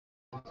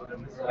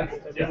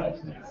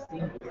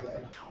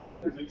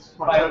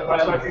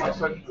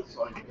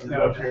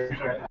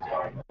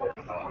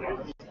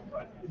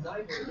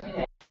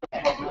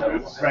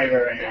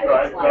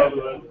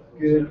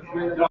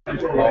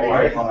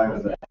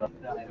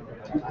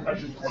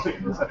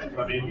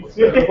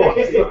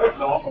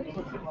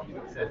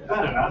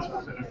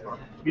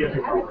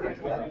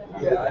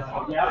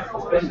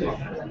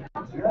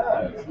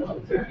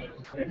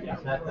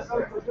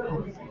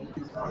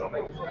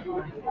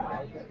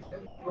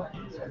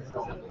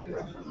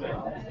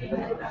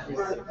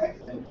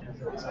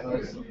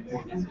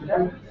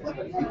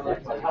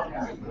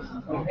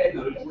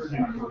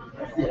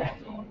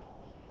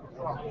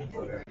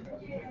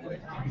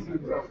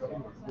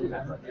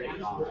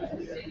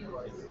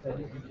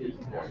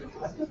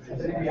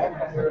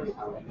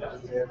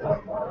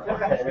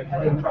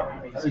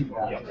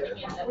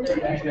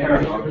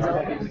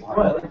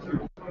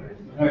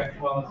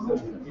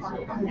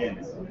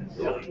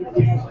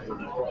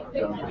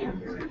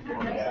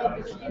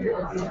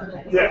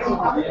Yes,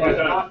 I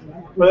don't.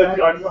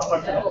 Well,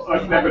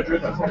 I've never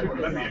driven, so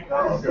let me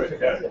go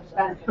again.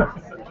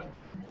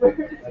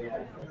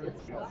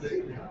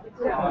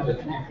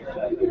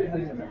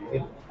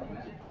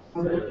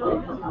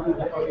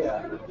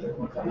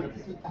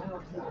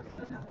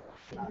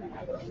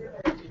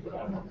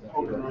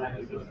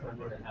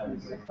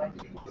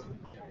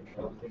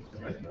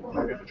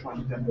 Maybe I'll try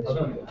and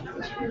demonstrate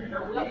this.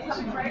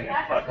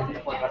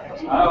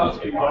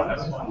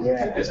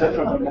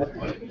 Etc.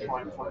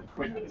 Try and find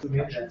quick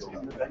indications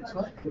in the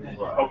data of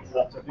what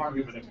a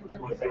human input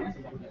would be,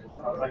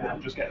 and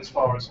then just get as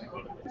far as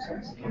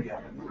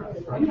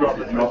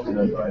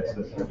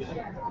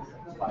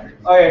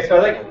Okay, so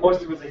I think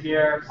most of us are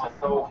here,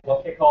 so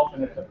we'll kick off,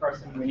 and if the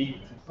person we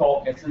need to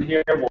talk isn't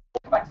here, we'll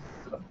come back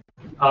to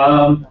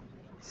them.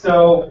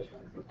 So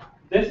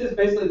this is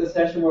basically the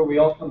session where we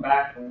all come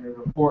back and we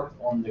report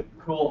on the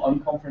cool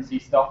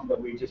unconferencey stuff that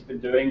we've just been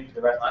doing for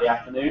the rest of the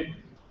afternoon.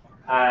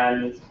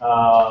 And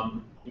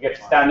you get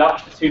to stand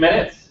up for 2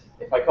 minutes.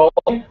 If I call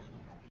you,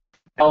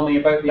 tell me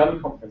about the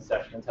unconference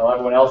session and tell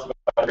everyone else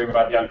about the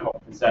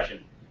unconference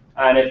session.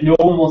 And if no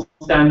one will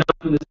stand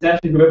up in the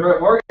session, whoever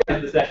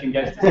organized the session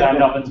gets to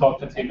stand up and talk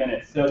for 2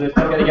 minutes. So there's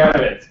no getting out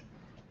of it.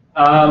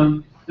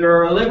 There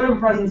are 11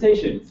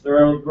 presentations. There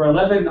are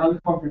 11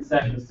 unconference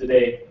sessions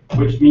today,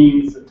 which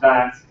means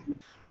that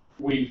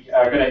we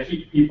are going to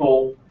keep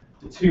people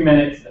to 2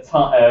 minutes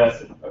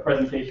a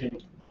presentation,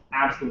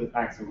 absolute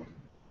maximum.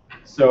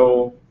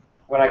 So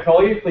when I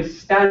call you, please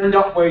stand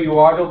up where you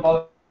are. Don't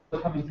bother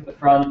coming to the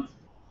front,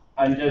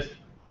 and just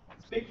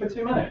speak for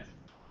 2 minutes.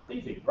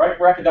 It's easy, right?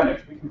 We're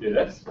academics. We can do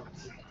this.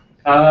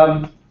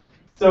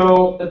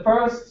 So the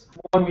first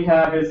one we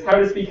have is how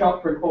to speak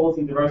up for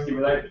equality and diversity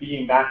without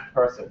being that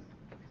person.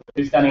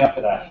 Who's standing up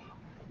for that?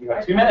 You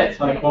have 2 minutes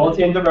on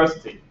equality and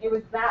diversity. It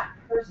was that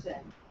person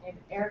in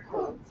air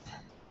quotes.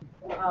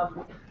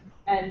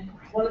 And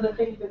one of the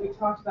things that we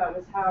talked about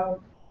was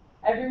how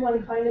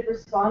everyone kind of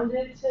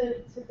responded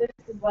to this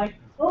as like,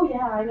 oh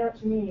yeah, I know what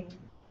you mean.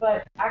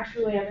 But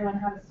actually everyone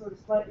had a sort of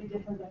slightly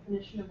different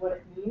definition of what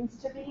it means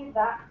to be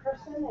that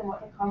person and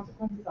what the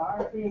consequences are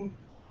of being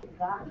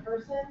that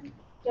person.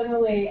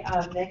 Generally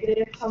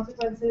negative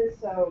consequences,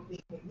 so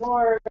being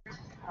ignored,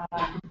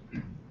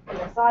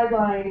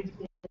 sidelined,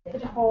 being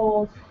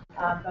pigeonholed,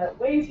 but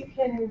ways you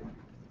can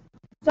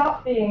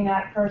stop being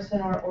that person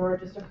or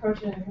just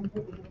approach it in a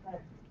completely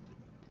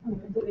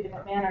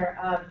different manner.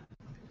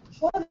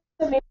 One of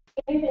the main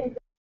things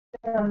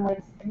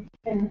is you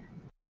can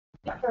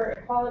for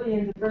equality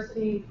and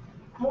diversity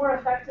more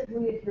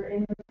effectively if you're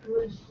in a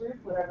privileged group,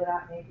 whatever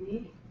that may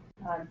be,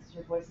 because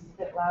your voice is a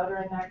bit louder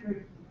in that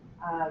group.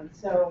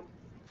 So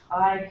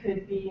I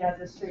could be, as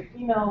a straight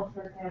female,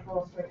 for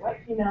example, straight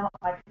white female,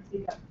 I can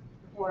speak up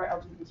for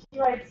LGBT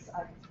rights,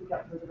 I can speak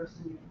up for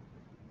diversity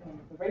in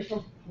the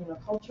racial,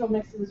 cultural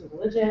mixes or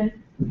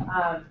religion,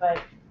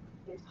 but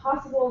it's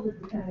possible that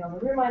depending on the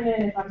room I'm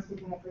in, if I'm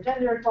speaking up for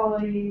gender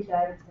equality,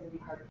 that it's going to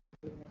be harder to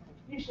make a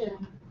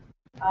contribution.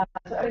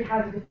 So everybody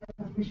has a different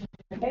contribution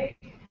to make.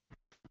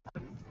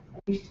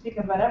 You should speak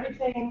up about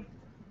everything.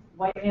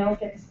 White males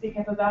get to speak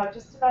up about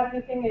just about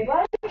anything they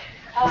like.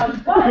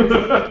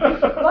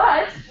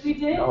 But we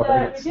did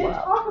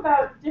talk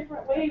about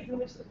different ways in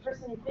which the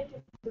person you think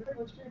is the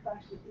privileged group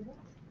actually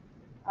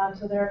isn't.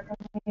 So there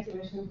are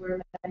situations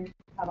where men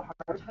have a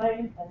hard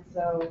time, and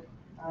so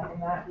in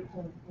that we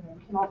can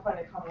all find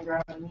a common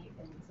ground and meet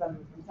in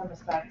some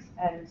respects.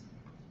 And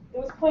it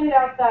was pointed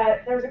out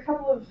that there's a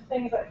couple of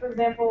things that, for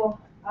example,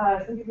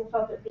 some people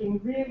felt that being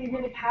really,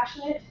 really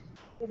passionate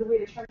is a way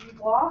to turn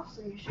people off.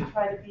 So you should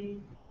try to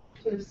be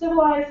sort of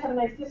civilized, have a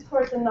nice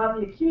discourse, and not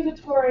be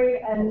accusatory,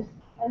 and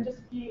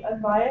just be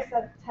unbiased.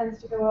 That tends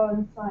to go on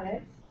in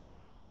science.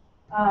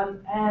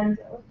 And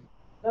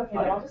okay,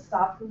 I'll just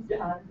stop since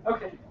time.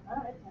 Okay. All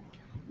right.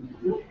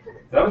 So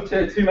that was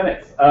 2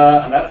 minutes,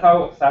 and that's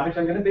how savage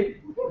I'm going to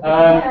be.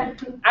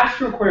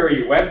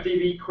 AstroQuery,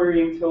 WebDB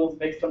querying tools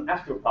based on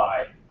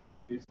AstroPy.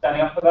 Who's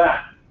standing up for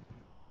that?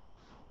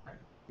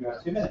 You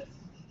have 2 minutes.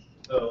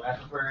 So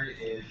AstroQuery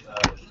is a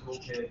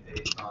toolkit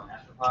based on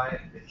AstroPi.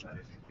 It's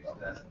basically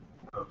that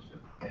approach to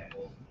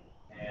examples.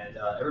 And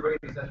everybody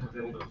in the session was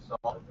able to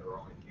solve it. There were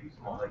only a few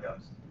small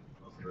hiccups,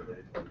 mostly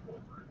related to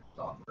older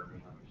software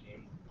being on the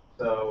machine.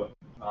 So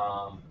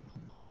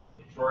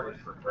in short,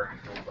 it's for querying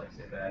tools like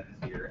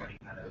SIFAD, here, any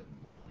kind of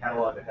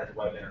catalog that has a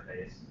web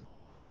interface.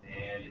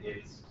 And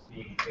it's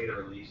being beta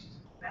released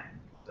now.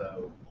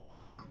 So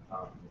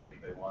if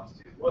anybody wants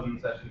to log in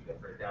the session, feel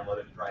free to download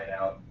it, try it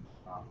out.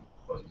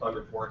 Post bug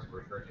reports,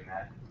 we're encouraging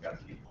that. We've got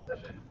to keep the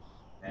session.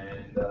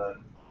 And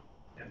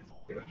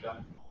give it a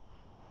shot.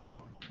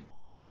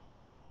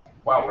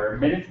 Wow, we're a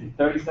minute and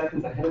 30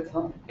 seconds ahead of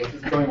time. This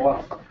is going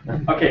well.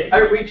 Okay,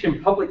 outreach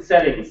in public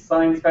settings,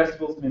 science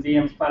festivals,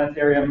 museums,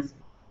 planetariums.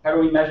 How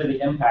do we measure the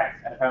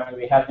impact? And apparently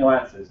we have no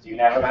answers. Do you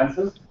now have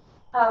answers?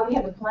 We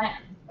have a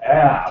plan.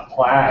 Yeah, a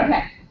plan.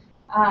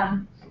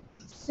 Okay.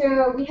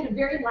 So we had a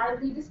very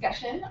lively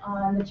discussion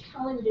on the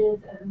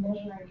challenges of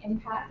measuring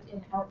impact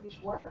in outreach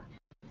work.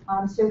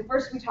 So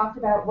first we talked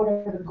about what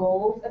are the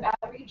goals of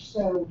outreach.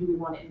 So do we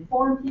want to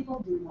inform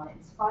people? Do we want to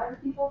inspire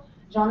people?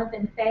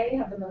 Jonathan Fay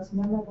had the most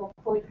memorable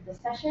quote of the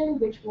session,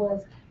 which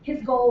was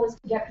his goal was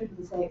to get people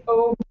to say,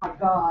 "Oh my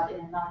God,"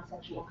 in a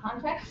non-sexual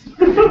context. Is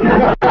it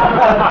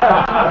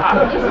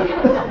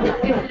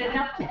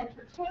enough to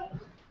entertain?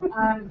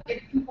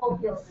 If people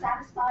feel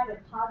satisfied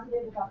or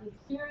positive about the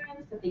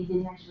experience, that they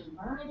didn't actually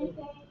learn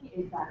anything,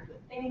 is that a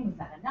good thing? Is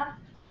that enough?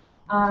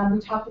 We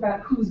talked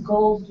about whose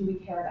goals do we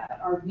care about.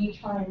 Are we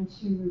trying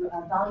to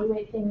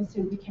evaluate things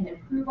so we can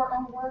improve our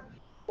own work?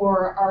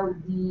 Or are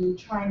we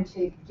trying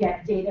to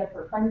get data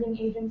for funding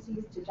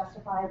agencies to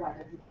justify why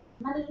they're giving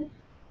money?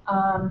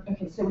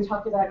 Okay, so we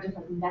talked about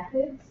different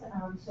methods.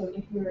 So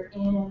if you're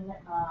in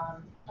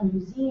a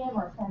museum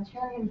or a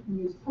planetarium, you can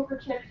use poker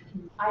chips, you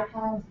can use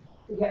iPads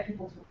to get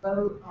people to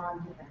vote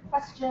on different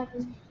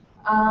questions.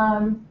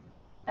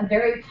 A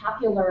very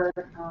popular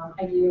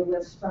idea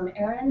was from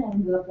Erin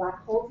and the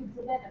Black Holes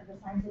exhibit at the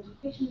Science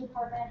Education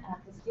Department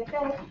at the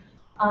CFA.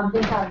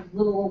 They have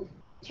little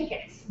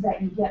tickets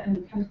that you get when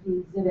you come to the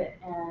exhibit,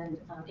 and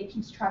it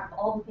keeps track of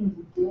all the things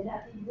you did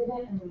at the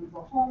exhibit, and then you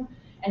go home,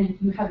 and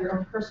you have your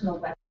own personal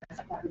website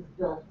that was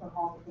built from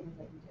all the things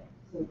that you did.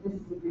 So this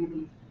is a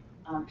really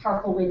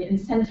powerful way to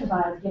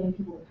incentivize getting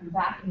people to come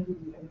back and give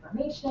you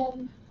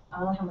information.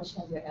 How much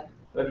time do I have?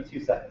 32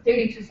 seconds.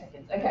 32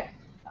 seconds, okay.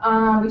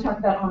 We talked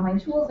about online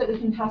tools that we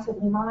can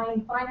passively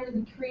mine. Finally,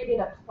 we created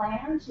a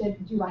plan to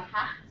do a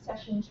hack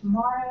session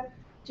tomorrow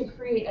to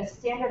create a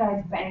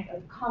standardized bank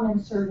of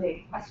common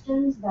survey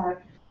questions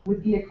that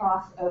would be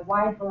across a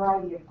wide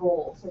variety of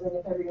goals, so that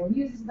if everyone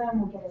uses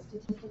them, we'll get a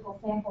statistical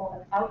sample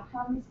of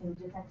outcomes in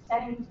different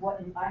settings, what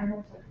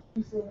environments are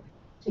conducive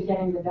to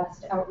getting the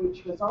best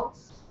outreach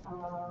results.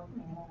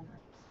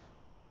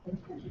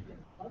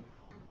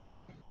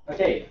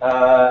 Okay,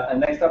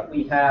 and next up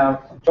we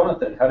have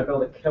Jonathan, how to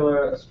build a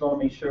killer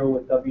astronomy show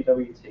with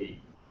WWT.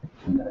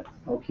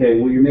 Okay,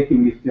 well, you're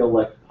making me feel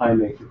like Pie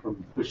Maker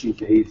from Pushing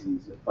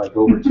Daisies. If I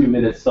go over 2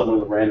 minutes,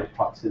 someone with random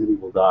proximity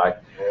will die.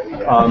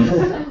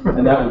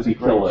 And that would be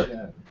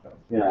killer.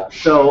 Yeah,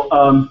 so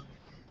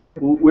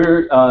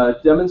we're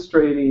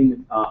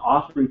demonstrating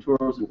authoring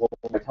tours in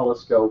my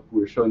telescope.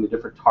 We're showing the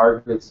different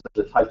targets,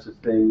 the types of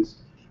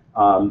things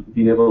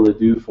being able to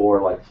do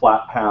for like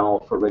flat panel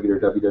for regular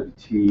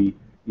WWT,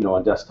 you know,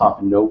 on desktop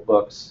and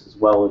notebooks, as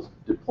well as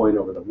deploying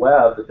over the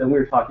web. But then we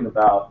were talking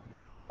about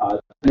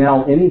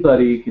now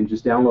anybody can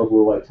just download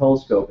Worldwide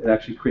Telescope and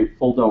actually create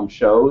full dome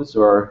shows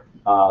or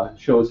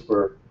shows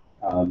for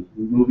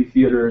movie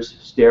theaters,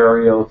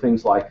 stereo,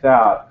 things like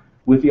that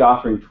with the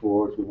authoring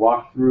tours. We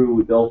walked through,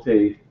 we built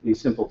a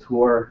simple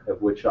tour of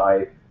which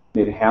I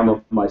made a ham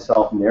of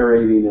myself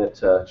narrating it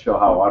to show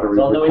how auto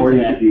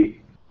recording could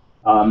be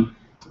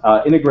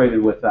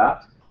integrated with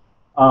that.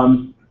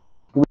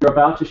 We're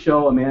about to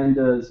show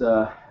Amanda's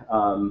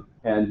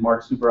and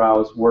Mark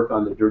Subarau's work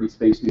on the Dirty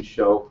Space News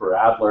show for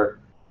Adler.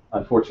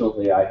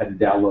 Unfortunately, I hadn't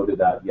downloaded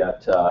that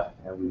yet,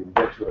 and we didn't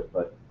get to it.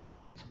 But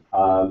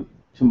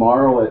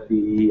tomorrow at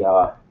the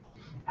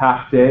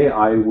Hack Day,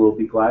 I will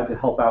be glad to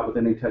help out with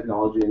any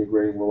technology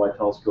integrating Worldwide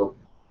Telescope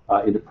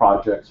into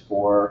projects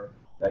for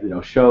you know,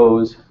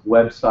 shows,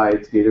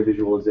 websites, data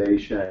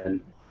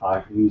visualization,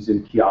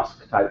 using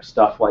kiosk type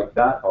stuff like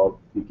that. I'll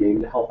be game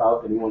to help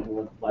out anyone who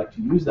would like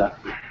to use that.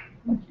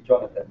 Thank you,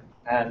 Jonathan.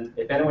 And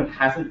if anyone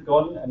hasn't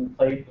gone and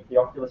played with the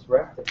Oculus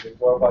Rift and the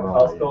Worldwide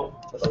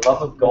Telescope, for the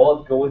love of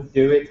God, go and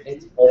do it.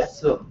 It's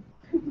awesome.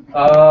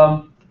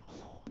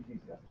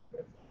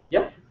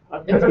 Yep.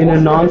 It's in a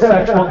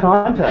non-sexual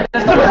context.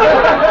 Anyway,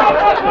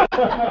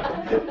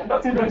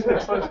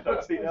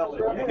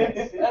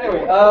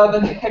 the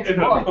next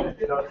one.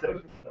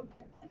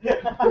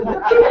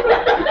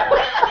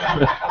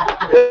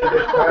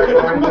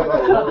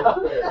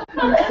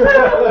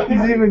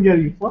 He's even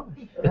getting flushed.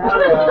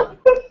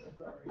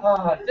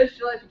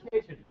 Digital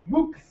education,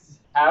 MOOCs,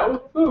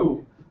 how,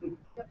 who?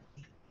 Yep.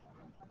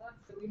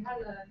 So we had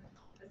a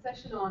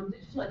session on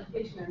digital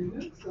education and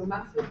MOOCs, so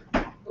massive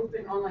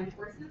open online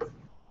courses.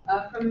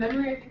 From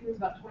memory, I think it was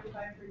about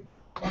 25, 30.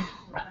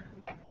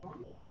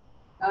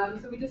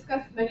 So we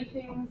discussed many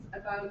things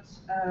about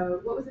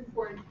what was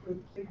important for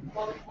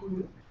quality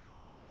MOOC.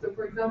 So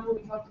for example,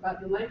 we talked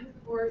about the length of the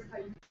course, how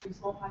you can do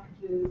small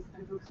packages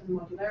and focus on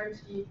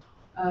modularity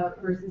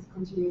versus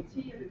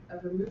continuity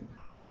of a MOOC.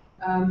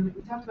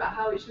 We talked about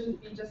how it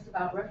shouldn't be just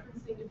about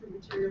referencing different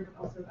material,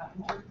 but also about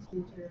interpreting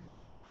material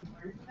and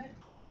learn from it.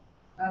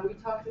 We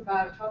talked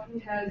about talking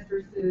heads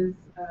versus,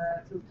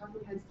 so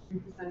talking heads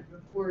 3% of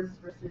the course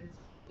versus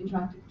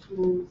interactive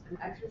tools and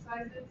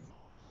exercises.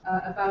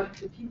 About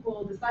the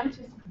people, the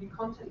scientists who could be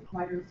content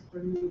providers for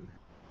MOOC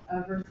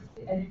versus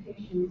the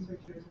education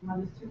researchers, and how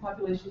these two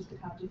populations could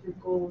have different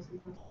goals in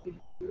terms of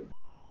MOOC.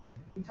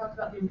 We talked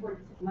about the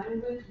importance of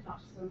language, not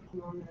just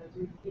focusing on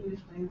the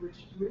English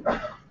language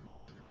MOOC.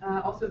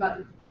 Also about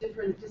the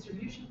different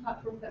distribution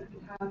platforms that we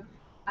could have,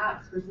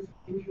 apps versus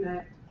the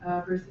internet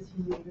versus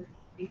using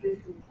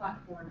existing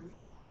platforms.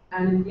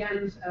 And in the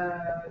end,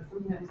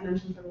 something that was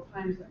mentioned several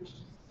times, that we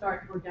should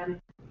start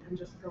organically and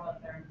just go out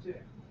there and do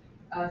it.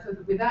 So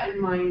with that in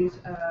mind,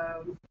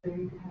 we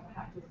could have a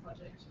hacker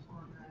project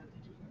on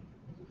digital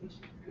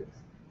education groups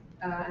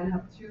and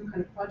have two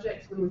kind of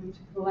projects. One would be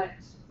to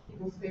collect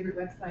people's favorite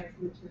websites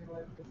and material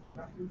as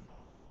reference,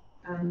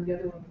 and the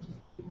other one would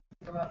just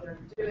go out there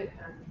and do it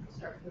and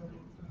start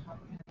building some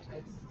topic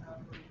types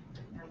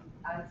and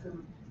add some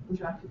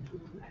interactive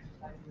tools and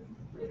exercises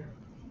later.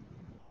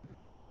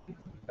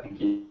 Thank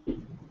you.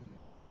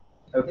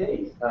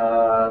 Okay,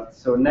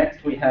 so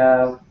next we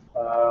have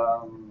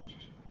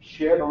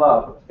Share the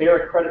Love, a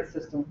fair credit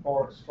system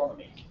for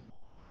astronomy.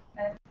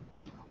 Yeah,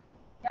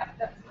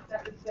 that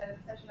was the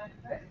session I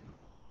proposed.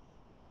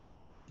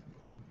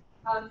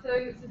 So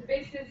the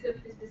basis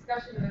of this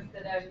discussion was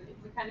that if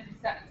we kind of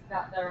accept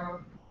that there are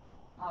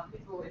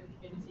people in the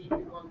community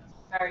who want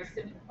very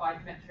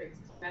simplified metrics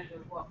to measure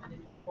what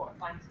a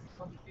scientist's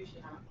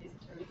contribution is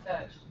to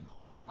research,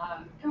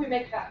 can we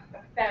make that a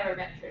fairer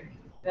metric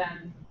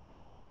than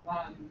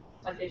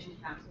citation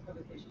counts or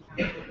publication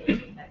counts or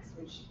index,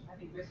 which I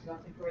think most of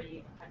us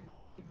agree are kind of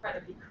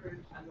incredibly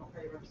crude and not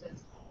very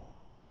representative.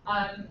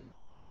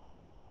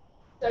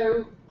 So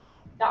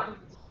that would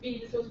be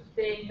the sort of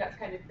thing that's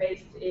kind of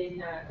based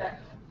in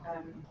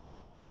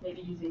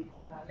maybe using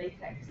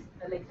latex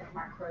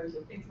macros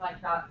or things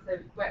like that. So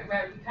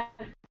where we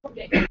kind of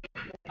get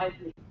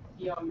widely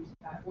beyond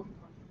author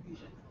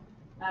contribution.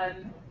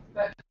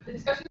 But the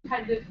discussion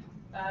kind of,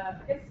 I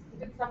guess a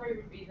good summary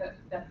would be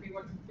that we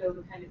want to build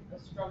a kind of an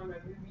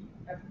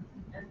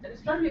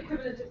astronomy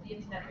equivalent of the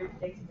Internet Movie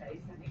database.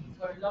 I think it's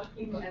where a lot of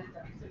people end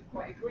up sort of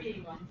quite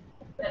agreeing on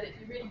that it'd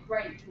be really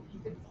great if you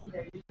could,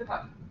 you look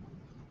up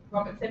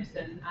Robert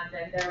Simpson, and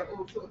then there are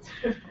all sorts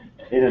of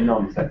in a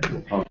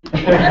non-sexual context.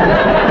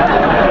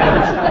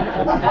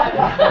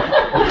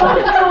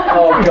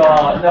 Oh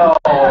God, no!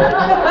 Oh.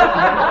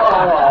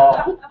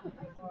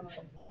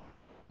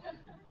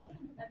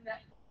 And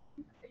that,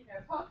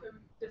 apart from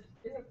just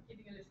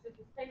giving a list of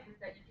the papers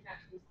that you can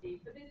actually see,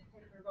 so this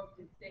paper Rob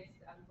did this,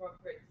 and Rob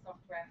wrote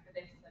software for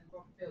this, and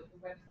Rob built the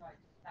website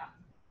for that.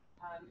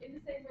 In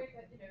the same way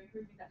that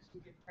movies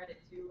actually give credit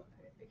to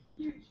a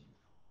huge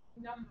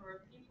number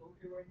of people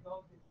who were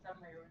involved in some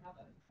way or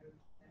another. So,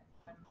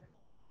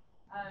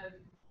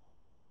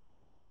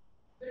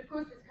 but of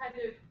course, it's kind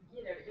of,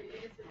 it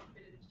is a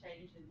bit of a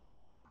change in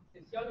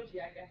sociology,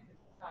 I guess, of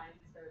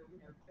science. So,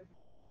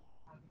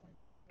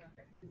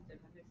 perfect system,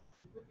 and this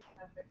would be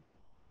perfect.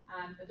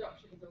 And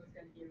adoption is always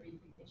going to be a really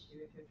big issue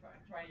if you're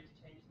trying to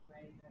change the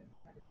way that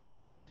I think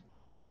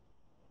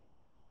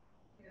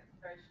that's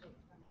a very short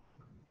time.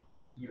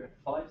 You have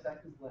 5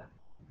 seconds left.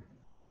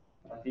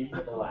 That's equal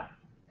to that.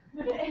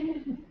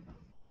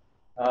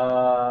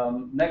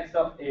 Next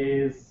up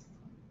is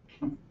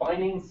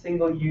combining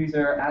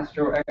single-user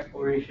astro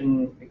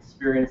exploration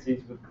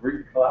experiences with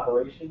group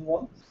collaboration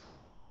ones.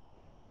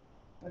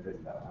 That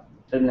didn't happen.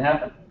 Didn't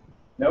happen?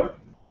 Nope.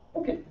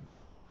 Okay.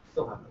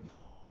 Still happening.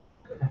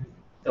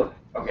 Still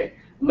okay.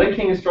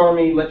 Linking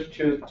astronomy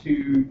literature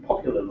to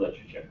popular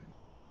literature.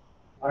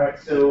 All right,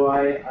 so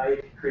I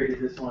created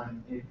this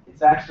one.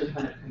 It's actually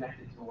kind of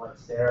connected to what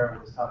Sarah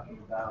was talking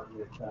about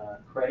with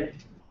credit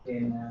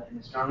in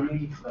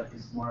astronomy, but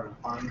this is more of a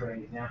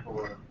fine-grained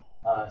example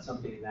of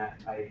something that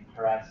I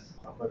harass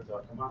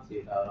Alberto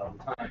Tomasi about all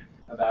the time,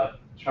 about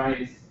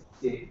trying to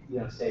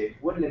say,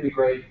 wouldn't it be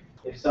great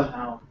if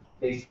somehow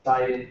they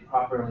cited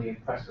properly in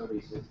press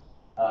releases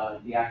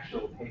the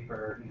actual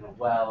paper,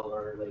 well,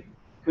 or like,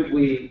 could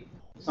we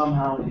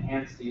somehow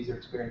enhance the user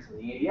experience in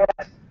the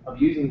ADS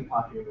of using the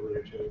popular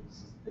literature,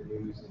 the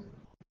news and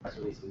press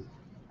releases,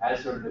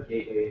 as sort of a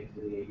gateway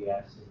into the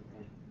ADS,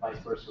 and vice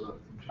versa,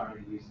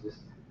 trying to use this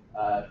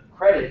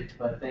credit,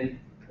 but then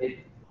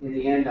in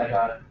the end I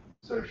got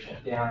sort of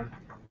shut down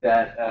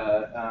that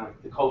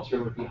the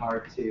culture would be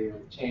hard to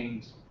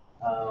change.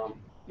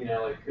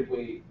 Like, could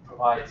we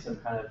provide some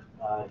kind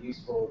of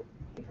useful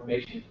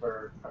information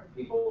for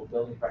people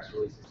building press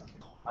releases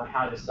on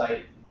how to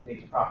cite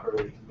things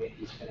properly to make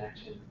these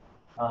connections?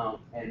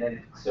 And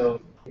then,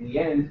 so in the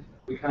end,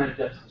 we kind of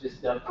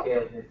just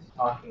dovetailed into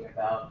talking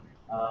about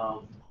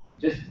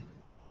just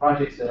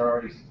projects that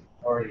are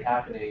already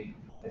happening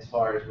as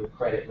far as with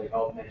credit, like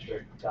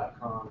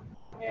altmetric.com.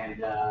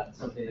 And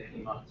something that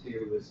came up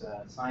too was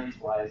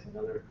ScienceWise,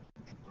 another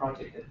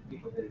project that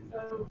people didn't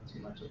know too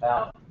much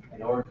about,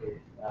 and ORCID,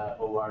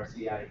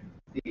 ORCID.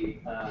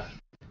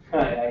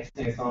 I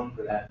sing a song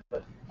for that,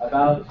 but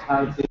about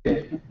how to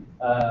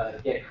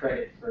get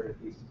credit for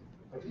these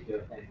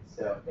particular things.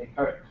 So it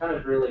kind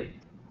of really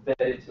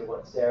fed into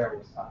what Sarah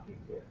was talking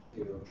to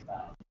you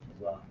about as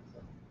well. So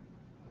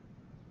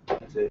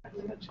that's it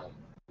in a nutshell.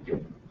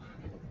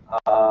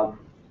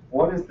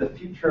 What is the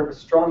future of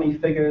astronomy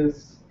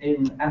figures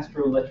in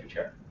astro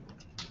literature?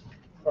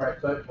 All right,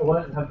 so I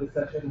wanted to have this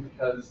session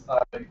because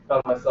I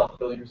found myself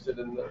really interested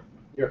in the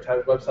New York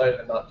Times website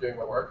and not doing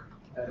my work.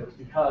 And it was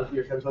because the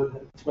New York Times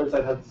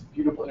website has these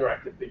beautiful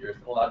interactive figures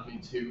that allowed me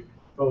to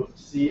both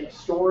see a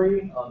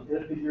story in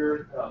a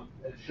figure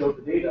and show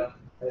the data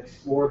and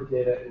explore the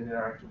data in an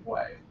interactive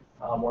way.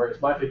 Whereas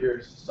my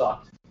figures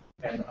sucked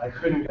and I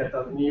couldn't get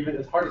them. And even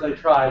as hard as I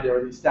tried, there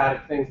were these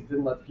static things that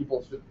didn't let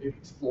people sort of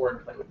explore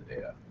and play with the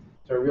data.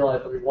 So I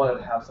realized that we wanted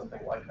to have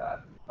something like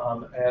that.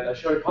 And I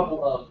showed a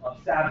couple of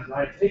stabs that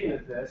I had taken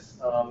at this,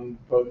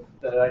 both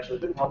that had actually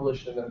been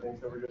published and then things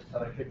that were just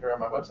kind of kicking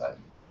around my website,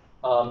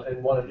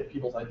 and wanted to get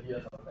people's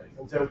ideas on things.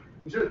 And so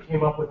we sort of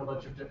came up with a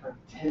bunch of different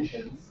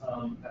tensions.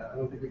 I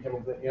don't think we came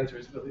up with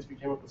answers, but at least we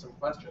came up with some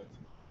questions.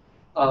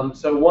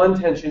 So one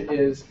tension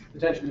is the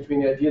tension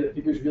between the idea that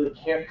figures really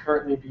can't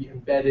currently be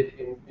embedded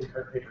in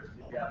current papers.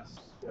 PDFs,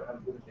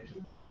 have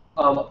limitations.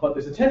 But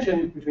there's a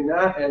tension between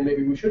that and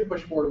maybe we should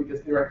push forward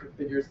because interactive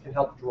figures can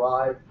help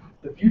drive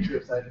the future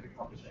of scientific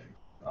publishing,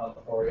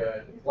 or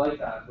things like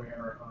that,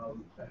 where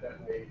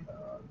evidently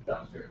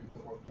JavaScript and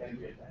so forth can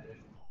be embedded.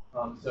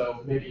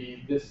 So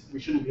maybe we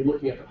shouldn't be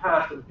looking at the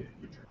past, but looking at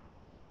the future.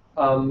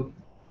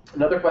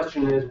 Another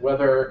question is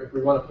whether, if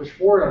we want to push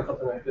forward on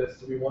something like this,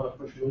 do we want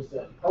to push mostly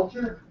on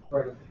culture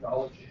or on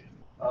technology?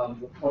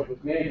 The point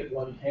was made that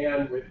one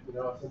can, with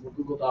a simple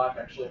Google Doc,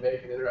 actually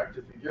make an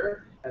interactive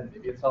figure, and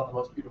maybe it's not the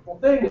most beautiful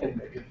thing, and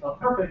maybe it's not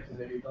perfect, and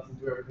maybe it doesn't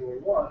do everything we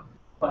want,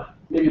 but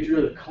maybe it's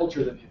really the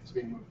culture that needs to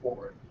be moved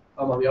forward.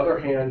 On the other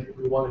hand, if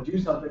we want to do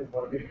something, we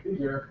want to make a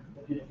figure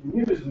that people can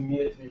use, we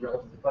need it to be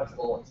relatively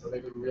flexible, and so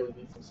maybe we really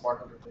need some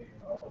smart undertaking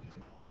technology.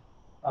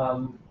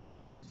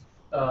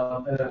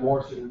 And then a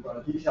more sort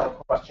of detailed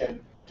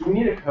question, do we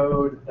need a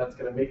code that's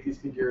going to make these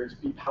figures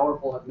be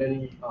powerful at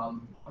many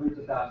hundreds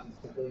of thousands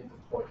to billions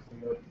of points? We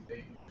know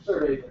these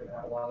surveys are going to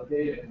have a lot of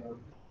data in them.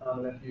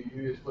 And if you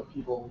use what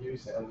people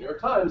use in the New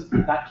York Times,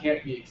 that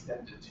can't be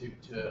extended to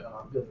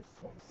billions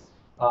of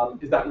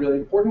points. Is that really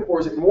important, or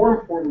is it more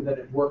important that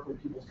it work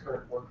with people's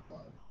current workflow?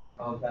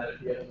 That it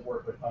be able to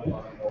work with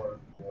Python or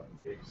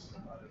apes,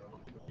 I don't know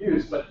what people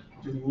use, but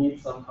do we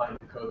need some kind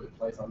of code that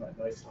plays on that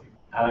nicely?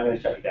 I'm going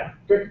to shut you down.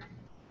 Great.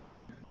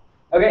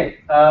 Okay.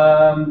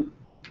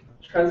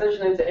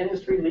 Transition into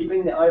industry,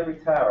 leaving the ivory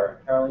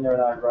tower. Carolina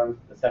and I run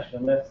the session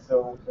on this,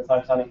 so since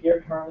I'm standing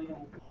here, Carolina.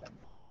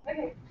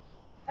 Okay.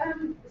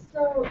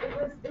 So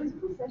it was a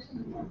cool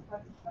session.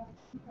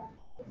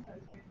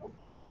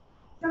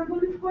 Some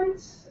bullet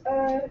points,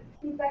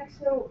 feedback.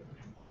 So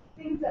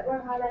things that were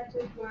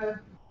highlighted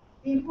were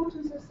the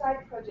importance of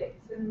side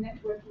projects and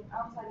networking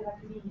outside of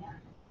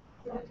academia.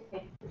 So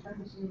okay, the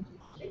transition into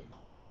industry.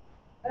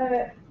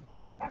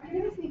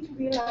 Academics need to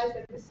realize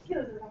that the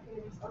skills of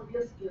academics are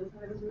real skills,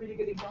 and there was a really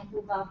good example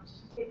about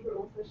paper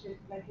authorship,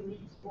 like a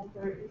lead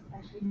author is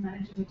actually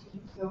managing a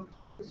team, so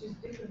it's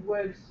just different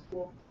words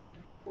for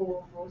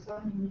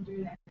something you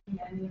do in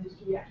academia and in the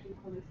industry, we actually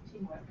call it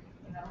teamwork,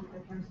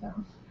 that kind of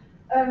stuff.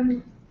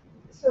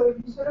 So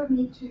you sort of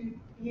need to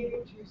be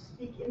able to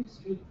speak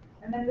industry,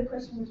 and then the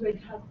question was, wait,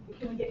 how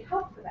can we get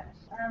help for that?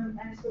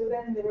 And so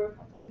then there were a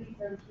couple of things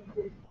that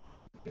we did.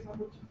 For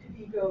example, to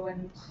Vigo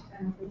and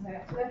things like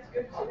that. So that's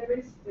good. So there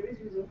is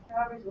resource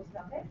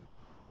out there.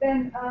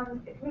 Then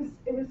it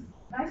was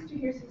nice to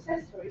hear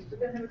success stories, but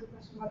then there was a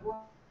question about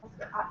what's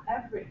the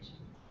average?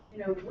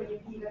 When you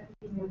leave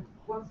academia,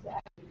 what's the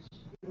average?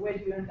 Where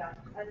do you end up?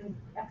 And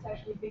that's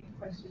actually a big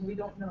question. We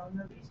don't know.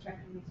 Nobody's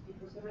tracking these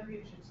people, so maybe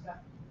we should start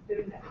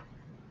doing that.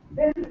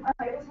 Then it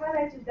was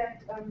highlighted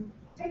that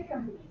tech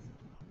companies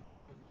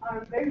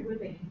are very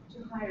willing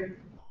to hire,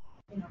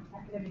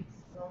 academics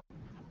or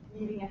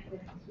leaving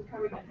academics,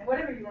 recovering academics,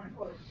 whatever you want to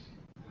call it.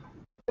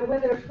 So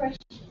whether fresh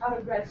out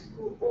of grad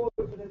school or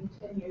within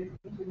 10 years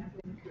into an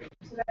academic career.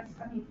 So that's,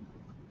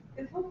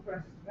 it's hope for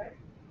us, right?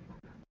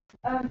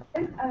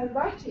 And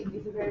writing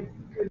is a very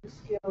good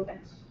skill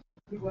that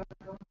we work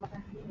on in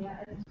academia,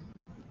 and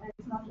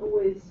it's not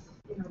always,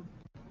 I'm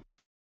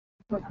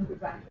a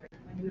good writer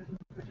when you're looking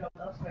for a job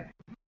elsewhere.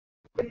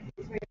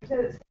 It's very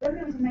good. So then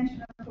there was a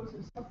mention, of course,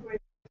 of software,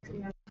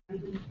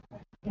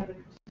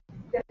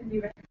 definitely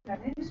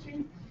recognized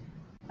industry.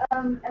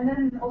 And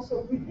then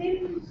also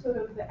within sort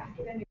of the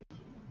academic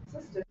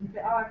system,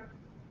 there are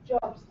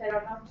jobs that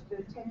are not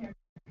the tenure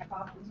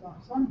path and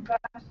so on,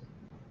 but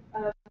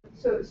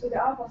so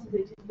there are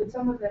possibilities, but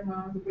some of them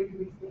are on the brink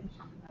of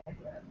extinction, like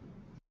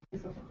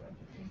social work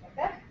and things like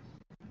that.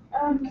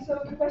 So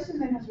the question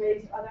then has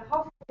raised, are there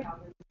halfway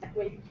houses that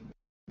way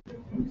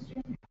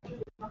industry,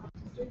 not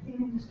strictly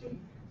in industry.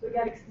 So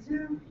again, it's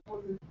Zoom,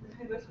 or the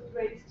universe was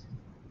raised,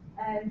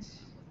 and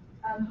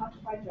how to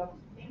find jobs,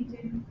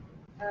 LinkedIn,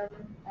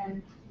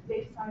 and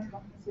data science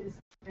conferences,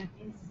 and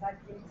inside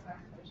data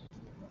science projects.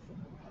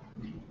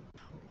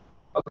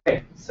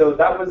 Okay, so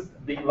that was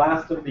the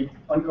last of the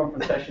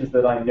unconference sessions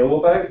that I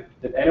know about.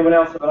 Did anyone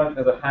else have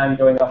there's a hand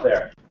going up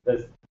there?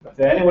 Does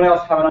anyone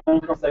else have an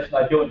unconference session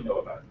I don't know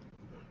about?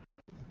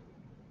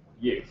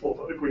 You.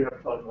 If we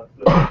have time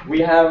left. We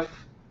have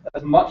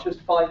as much as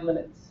 5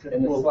 minutes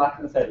in the Slack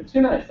and session.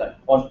 2 minutes then,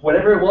 on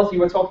whatever it was you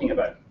were talking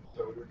about.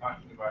 So we were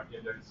talking about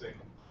indexing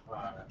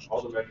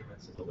all the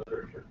measurements in the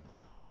literature.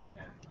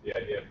 And the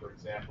idea, for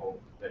example,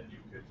 that you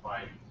could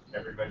find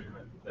every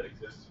measurement that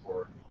exists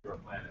for your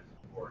planet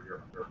or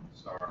your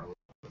star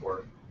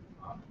or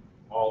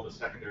all the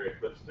secondary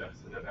eclipse deaths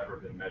that have ever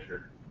been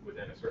measured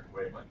within a certain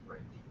wavelength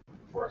range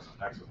for some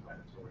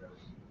exoplanets or whatever.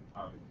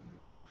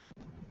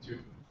 Two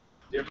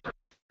different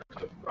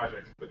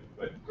projects, but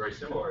very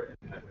similar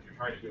in that what you're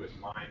trying to do is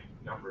mine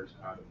numbers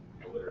out of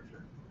the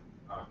literature.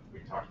 We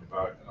talked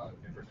about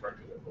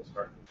infrastructure that we'll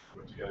start to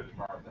put together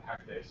tomorrow at the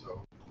Hack Day,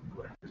 so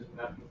whoever's interested in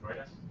that will join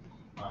us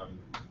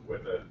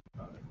with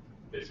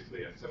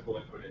basically a simple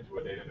input into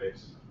a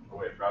database, a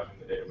way of browsing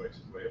the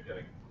database, a way of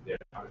getting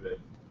data out of it.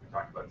 We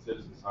talked about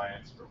citizen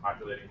science for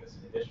populating this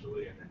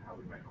initially, and then how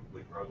we might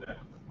hopefully grow that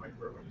to the point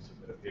where when you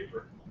submit a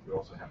paper, you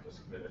also have to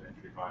submit an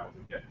entry file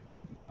to get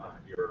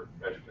your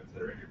measurements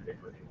that are in your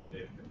paper in the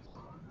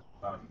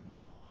database.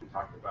 We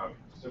talked about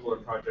similar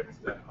projects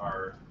that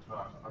are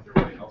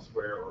underway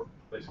elsewhere or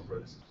places where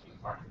this is being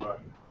talked about.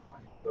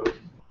 Those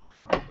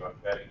talked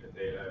about vetting the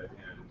data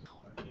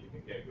and needing a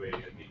gateway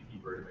and a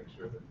gatekeeper to make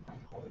sure that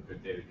all the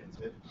good data gets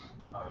in.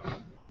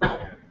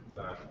 And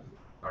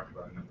talked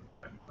about a number of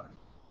different classes.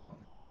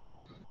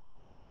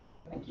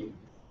 Thank you.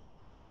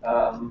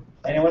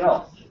 Anyone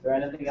else? Is there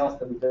anything else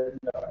that we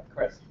didn't know about?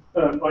 Chris?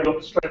 I got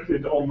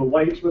distracted on the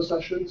way to a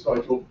session, so I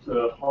talked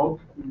to Hog,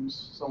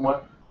 who's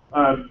somewhere.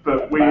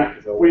 But we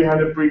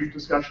had a brief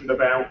discussion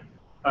about,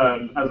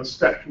 as a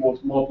step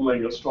towards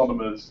modeling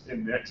astronomers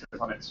in the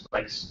exoplanet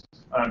space,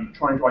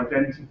 trying to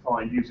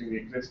identify using the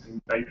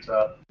existing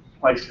data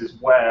places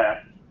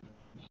where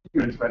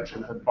human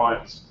intervention had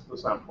biased the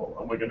sample,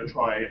 and we're going to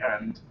try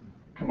and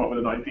come up with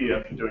an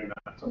idea for doing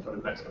that sometime in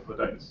the next couple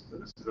of days. So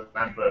this is an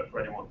advert for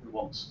anyone who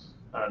wants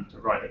to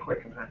write a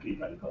quick and hacky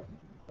paper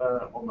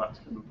on that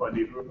to come and find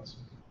either of us.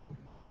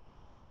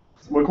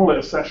 We'll call it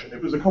a session.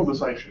 It was a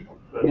conversation.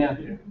 But, yeah,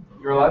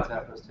 you're allowed to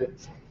have those too.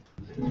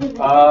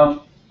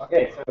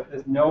 Okay, so if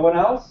there's no one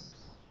else,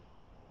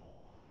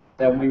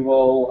 then we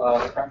will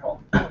crack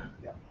on.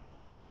 Yeah.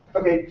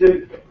 Okay,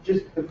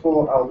 just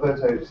before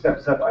Alberto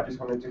steps up, I just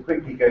wanted to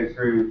quickly go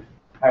through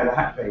how the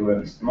Hack Day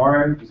works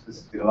tomorrow, because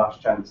this will be the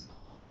last chance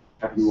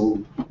to have you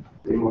all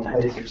in one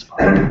place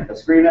a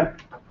screen up.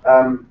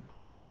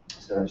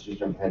 So let's just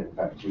jump ahead and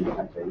back to the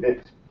Hack Day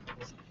bit.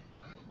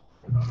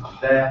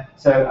 There.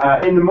 So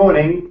in the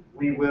morning,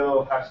 we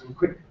will have some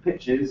quick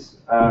pitches,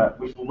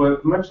 which will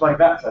work much like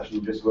that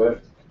session just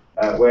worked,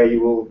 where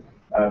you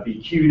will be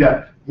queued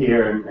up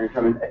here and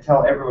come and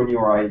tell everyone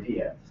your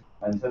idea.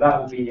 And so that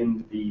will be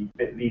in the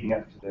bit leading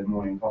up to the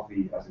morning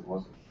coffee, as it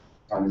was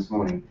this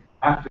morning.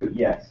 After,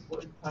 yes.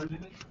 What time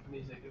limit?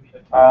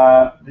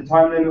 The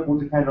time limit will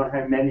depend on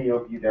how many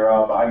of you there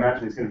are, but I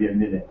imagine it's going to be a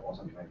minute or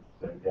something.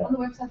 So, yeah. On the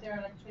website, there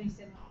are like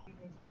 27.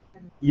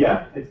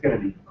 Yeah, it's going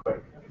to be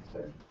quick.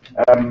 So,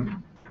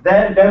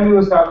 then we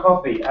will start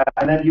coffee,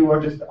 and then you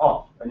are just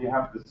off, and you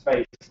have the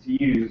space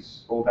to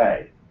use all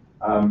day.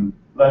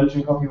 Lunch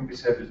and coffee will be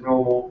served as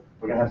normal.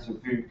 We're going to have some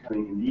food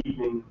coming in the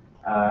evening,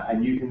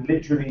 and you can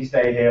literally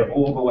stay here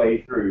all the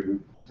way through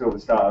till the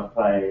start of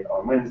play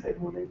on Wednesday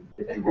morning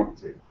if you want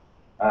to.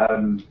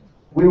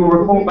 We will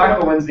report back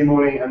on Wednesday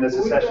morning, and there's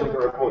a session for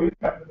reporting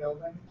back.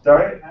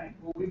 Sorry?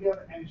 Will we be able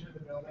to enter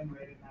the building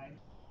late at night?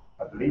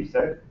 I believe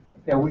so.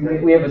 Yeah,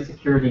 we have a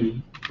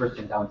security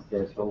person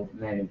downstairs who'll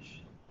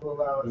manage. Will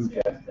allow us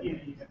ingest.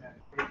 even at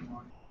 8 in the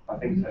morning. I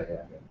think so,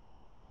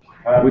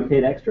 yeah. We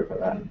paid extra for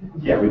that.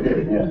 Yeah, we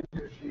did, yeah.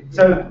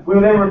 So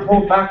we'll then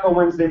report back on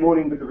Wednesday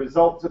morning with the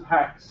results of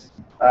hacks.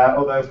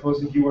 Although, of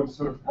course, if you want to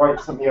sort of write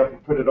something up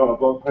and put it on a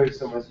blog post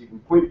somewhere so you can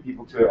point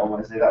people to it on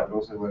Wednesday, that would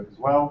also work as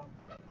well.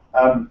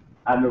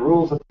 And the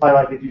rules apply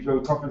like if you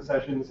join conference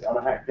sessions on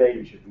a hack day,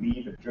 you should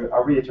leave it.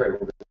 I'll reiterate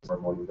all this tomorrow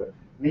morning, but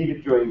leave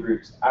it during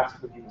groups, ask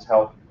for people's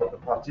help. You've got the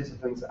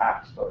participants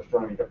at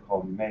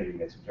dotAstronomy.com mailing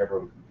list, which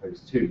everyone can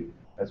post to,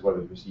 as well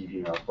as receive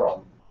emails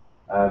from.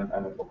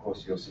 And of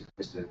course, you're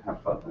supposed to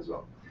have fun as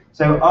well.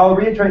 So I'll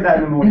reiterate that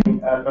in the morning,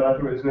 but I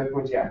thought it was worth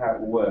pointing out how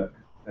it will work,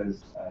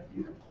 because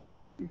you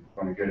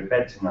want to go to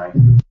bed tonight.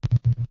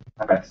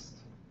 Have rest,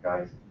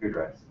 guys. Good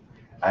rest.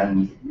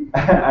 And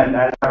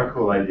have a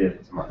cool idea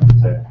for tomorrow.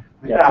 So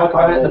yeah, talk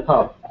about it at the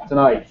pub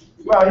tonight.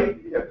 Well,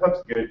 yeah,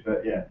 pub's good,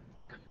 but yeah.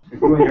 If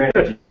you want your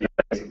energy,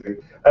 basically.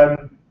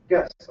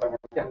 Gus, I'm going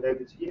to hand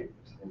over to you.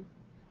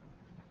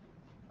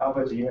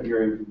 Albert, do you have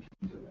your own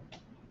computer?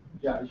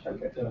 Yeah, I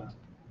should. Okay.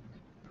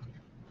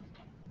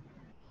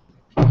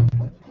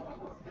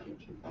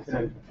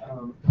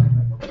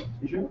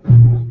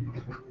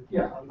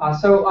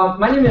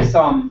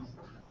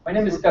 My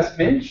name is Gus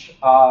Minch,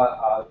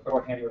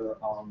 shorthander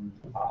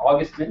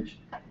August Minch,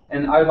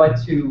 and I'd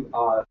like to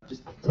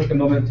just take a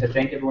moment to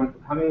thank everyone for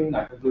coming.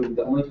 I believe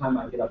the only time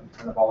I get up in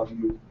front of all of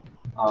you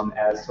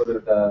as sort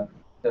of the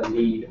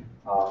lead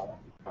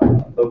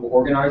local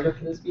organizer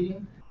for this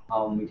meeting.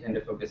 We tend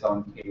to focus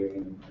on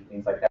catering and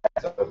things like that.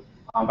 So,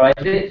 but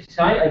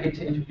tonight I get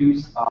to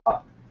introduce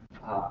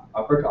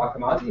Alberto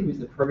Akamazi, who's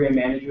the program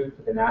manager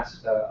for the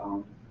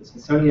NASA, the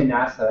Smithsonian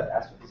NASA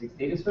Astrophysics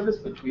Data Service,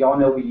 which we all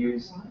know we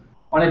use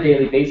on a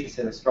daily basis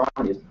in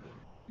astronomy. It's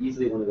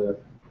easily one of the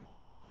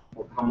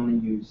more commonly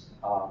used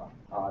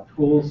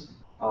tools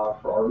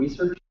for our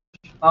research.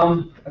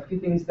 A few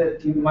things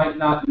that you might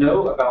not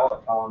know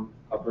about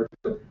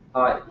Alberto.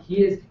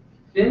 He has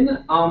been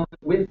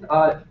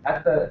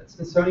at the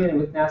Smithsonian and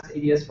with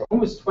NASA ADS for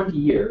almost 20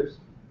 years.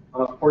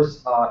 Of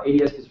course,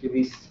 ADS was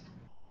released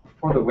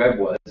before the web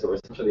was, or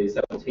essentially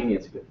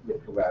simultaneous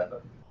with the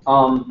web.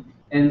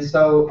 And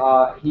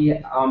so he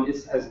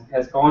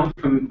has gone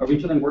from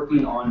originally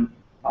working on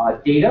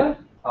data,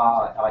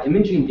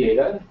 imaging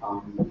data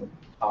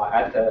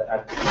at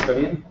the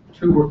Smithsonian,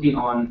 to working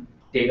on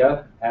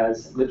data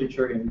as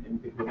literature in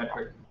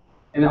bibliometric,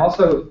 and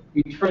also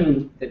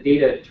returning the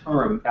data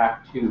term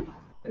back to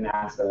the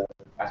NASA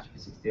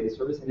Astrophysics Data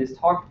Service. And his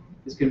talk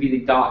is going to be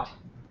the DOT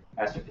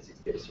Astrophysics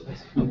Data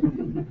Service.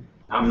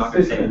 I'm not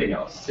going to say anything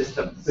else.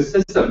 System. The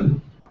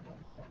system.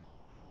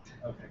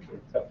 Okay,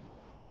 good. So.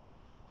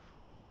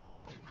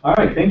 All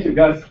right, thank you,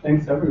 guys.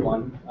 Thanks,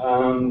 everyone.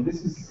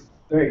 This is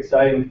very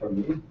exciting for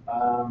me.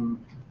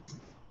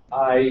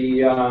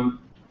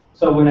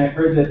 So when I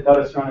heard that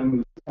dotAstro5-Mon-3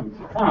 was coming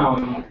to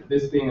town,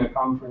 this being a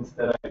conference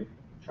that I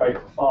tried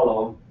to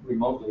follow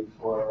remotely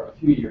for a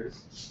few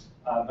years,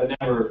 but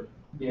never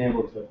being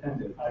able to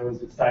attend it, I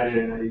was excited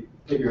and I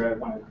figured I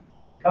wanted to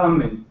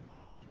come and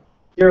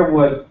hear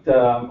what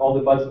all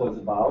the buzz was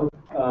about.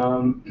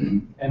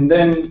 And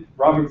then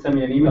Robert sent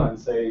me an email and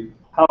say,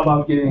 how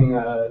about giving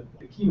the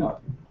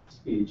keynote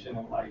speech? And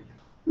I'm like,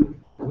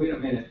 wait a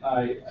minute,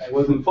 I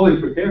wasn't fully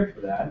prepared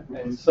for that.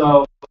 And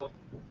so,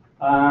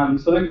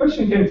 so the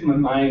question came to my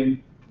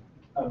mind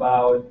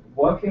about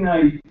what can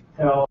I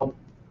tell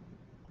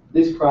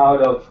this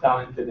crowd of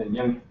talented and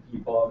young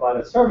people about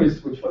a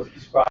service which was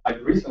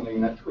described recently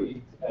in a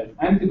tweet as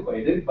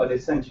antiquated but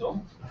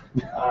essential.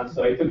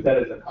 So I took that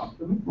as a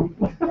compliment.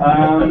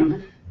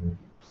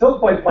 Still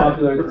quite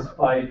popular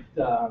despite,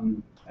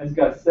 as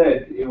Gus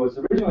said, it was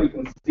originally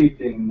conceived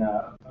in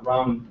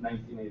around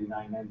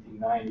 1989,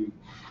 1990.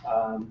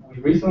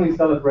 We recently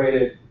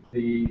celebrated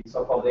the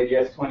so-called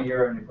ADS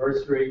 20-year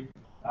anniversary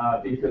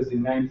because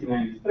in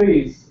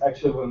 1993 is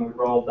actually when we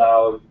rolled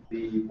out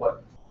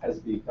what has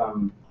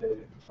become the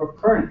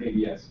current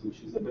ADS,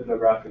 which is a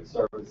bibliographic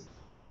service.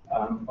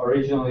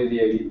 Originally,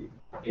 the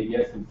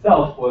ADS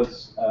itself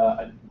was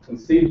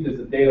conceived as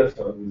a data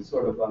service,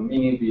 sort of a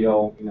mini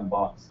VO in a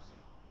box.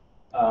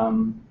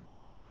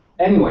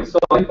 Anyway, so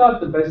I thought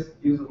the best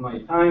use of my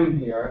time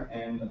here,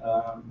 and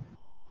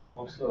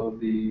also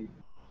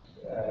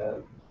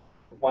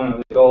one of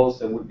the goals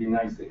that would be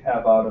nice to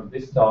have out of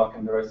this talk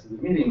and the rest of the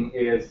meeting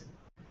is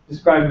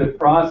describe the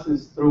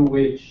process through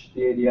which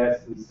the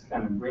ADS is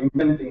kind of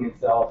reinventing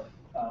itself,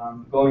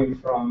 going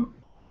from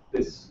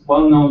this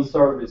well-known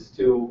service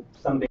to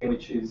something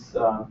which is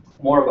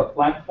more of a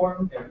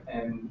platform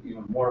and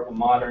more of a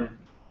modern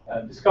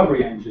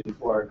discovery engine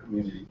for our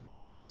community.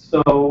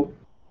 So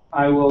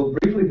I will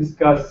briefly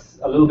discuss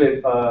a little bit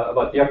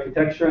about the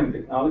architecture and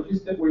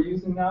technologies that we're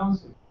using now.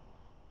 So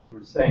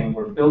we're saying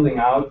we're building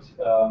out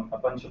a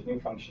bunch of new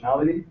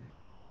functionality.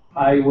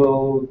 I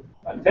will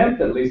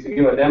attempt at least to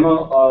give a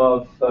demo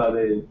of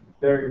the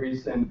very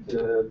recent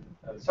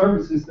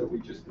services that we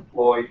just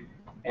deployed,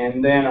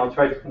 and then I'll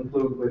try to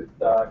conclude with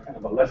kind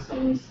of a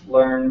lessons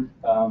learned,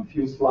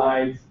 few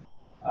slides,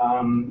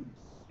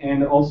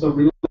 and also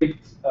relate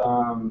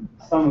some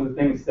of the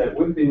things that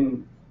we've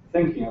been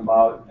thinking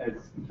about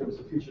in terms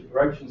of future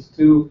directions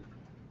to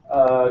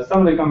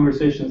some of the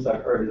conversations I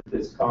heard at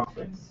this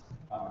conference.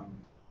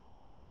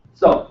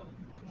 So,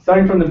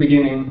 starting from the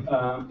beginning,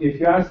 if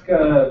you ask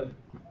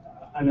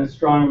an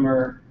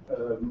astronomer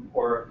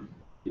or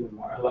even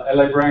more, a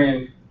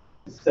librarian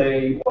to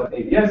say what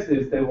ADS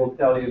is, they will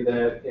tell you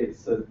that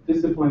it's a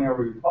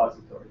disciplinary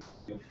repository. It's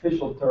the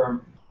official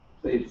term.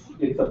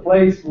 It's a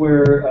place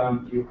where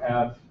you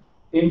have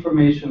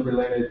information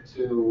related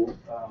to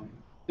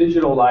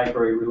digital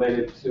library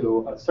related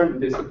to a certain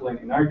discipline.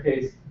 In our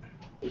case,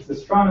 it's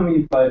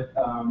astronomy, but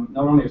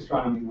not only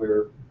astronomy,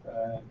 we're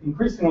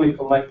increasingly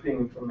collecting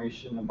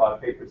information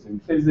about papers in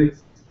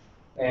physics,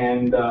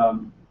 and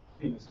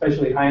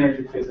especially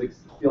high-energy physics.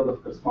 The field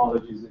of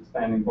cosmology is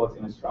expanding both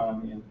in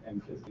astronomy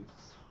and physics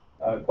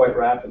quite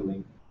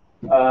rapidly.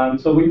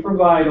 So we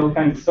provide all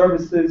kinds of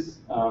services,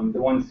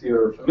 the ones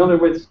you're familiar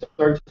with: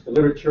 search the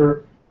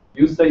literature,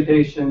 use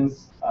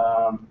citations.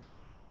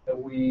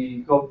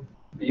 We go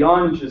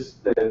beyond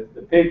just the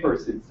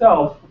papers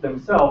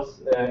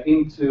themselves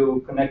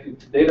into connecting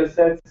to data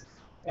sets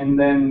And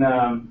then,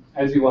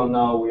 as you well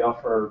know, we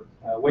offer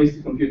ways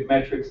to compute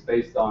metrics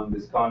based on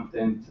this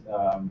content,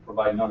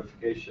 provide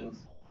notifications.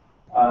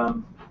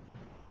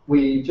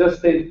 We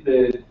just hit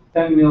the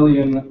 10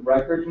 million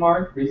record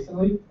mark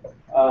recently.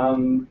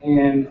 And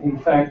in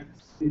fact,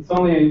 it's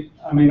only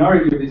a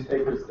minority of these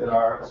papers that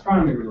are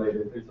astronomy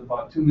related. There's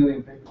about 2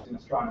 million papers in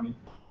astronomy.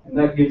 And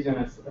that gives you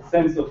a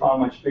sense of how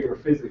much bigger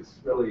physics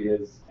really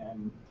is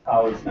and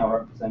how it's now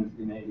represented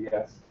in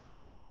ADS.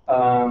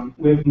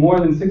 We have more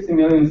than 60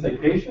 million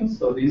citations,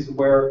 so these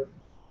were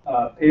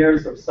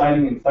pairs of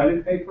citing and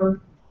cited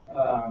paper.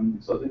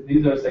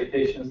 These are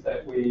citations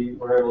that we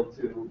were able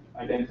to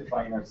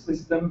identify in our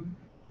system.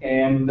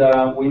 And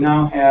we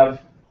now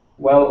have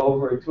well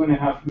over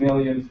 2.5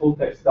 million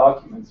full-text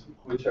documents,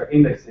 which are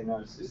indexed in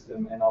our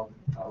system. And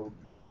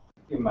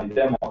in my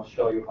demo, I'll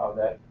show you how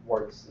that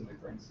works in the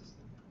current system.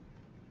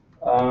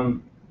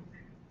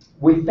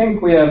 We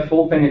think we have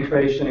full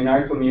penetration in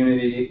our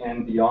community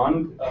and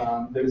beyond.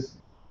 There's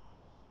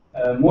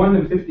more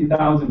than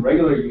 50,000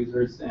 regular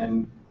users,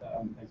 and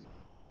as you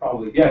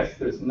probably guessed,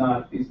 there's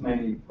not these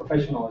many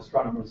professional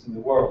astronomers in the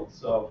world.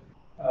 So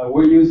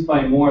we're used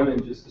by more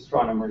than just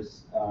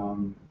astronomers.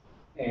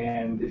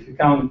 And if you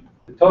count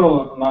the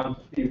total amount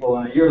of people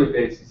on a yearly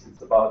basis,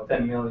 it's about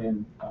 10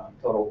 million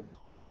total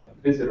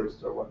visitors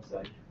to our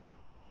website.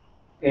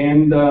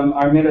 And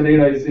our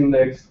metadata is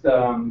indexed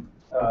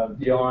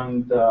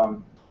beyond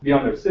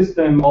our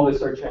system. All the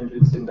search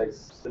engines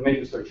index, the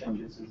major search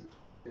engines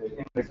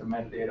index of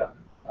metadata.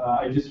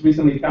 I just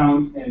recently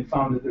found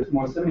that there's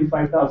more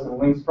 75,000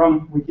 links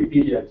from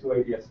Wikipedia to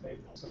ADS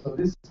papers. So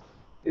this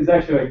is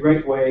actually a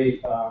great way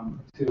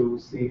to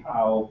see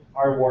how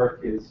our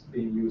work is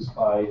being used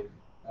by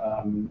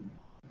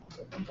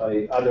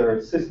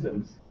other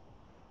systems.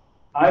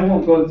 I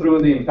won't go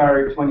through the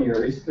entire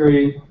 20-year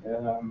history,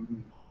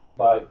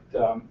 but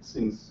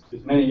since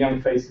there's many young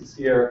faces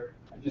here,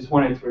 I just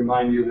wanted to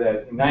remind you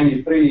that in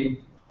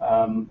 '93,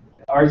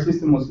 our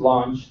system was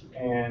launched,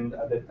 and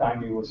at that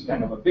time it was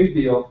kind of a big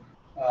deal.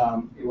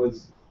 It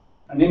was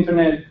an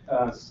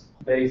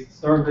internet-based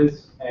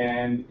service,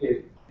 and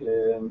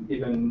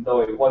even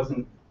though it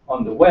wasn't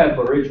on the web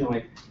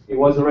originally, it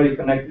was already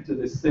connected to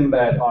the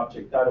Sinbad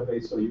object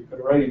database, so you could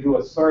already do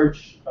a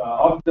search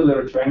of the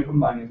literature and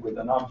combine it with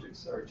an object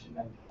search in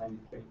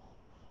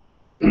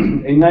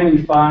 1993. In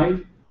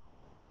 '95,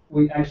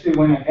 we actually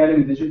went ahead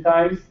and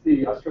digitized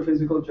the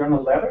Astrophysical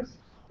Journal letters.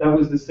 That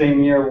was the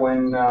same year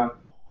when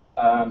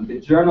the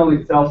journal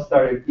itself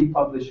started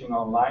e-publishing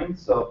online.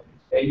 So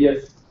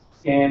ADS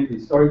scanned the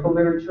historical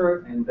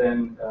literature, and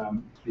then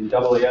the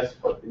AAS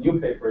put the new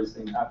papers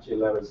in APJ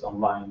letters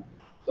online.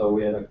 So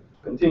we had a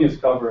continuous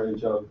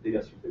coverage of the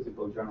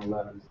Astrophysical Journal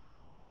letters.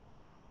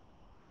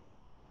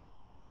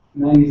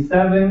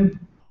 '97,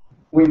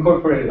 we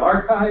incorporated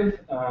Archive,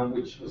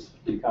 which was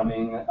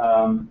becoming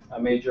a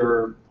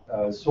major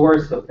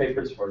source of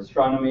papers for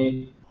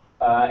astronomy.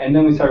 And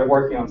then we started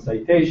working on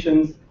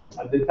citations.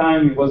 At the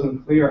time, it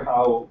wasn't clear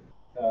how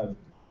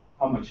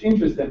much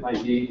interest there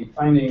might be in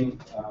finding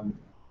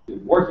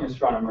working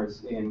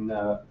astronomers in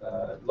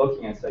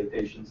looking at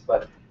citations,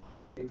 but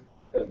it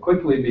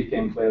quickly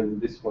became clear that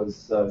this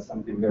was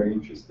something very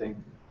interesting.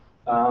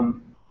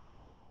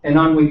 And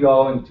on we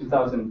go. In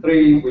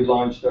 2003, we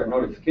launched our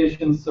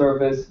notification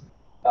service.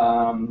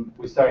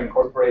 We started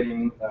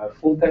incorporating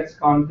full-text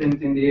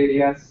content in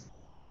the ADS.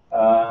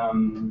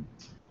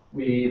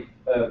 We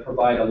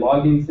provide a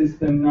login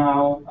system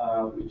now,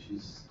 which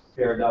is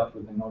paired up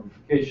with the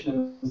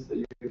notifications that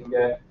you can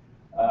get.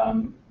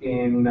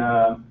 In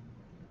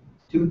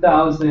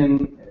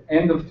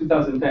end of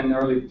 2010,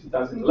 early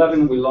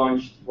 2011, we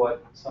launched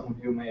what some of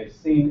you may have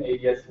seen,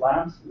 ADS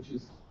Labs, which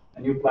is a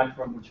new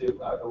platform which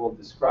I will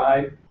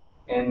describe,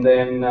 and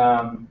then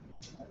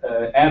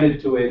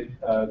added to it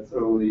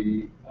through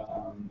the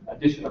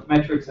addition of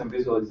metrics and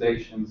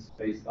visualizations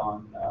based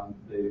on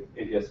the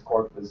ADS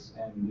corpus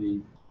and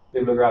the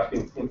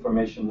bibliographic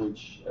information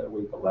which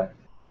we collect.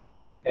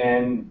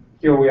 And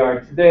here we are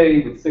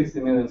today with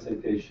 60 million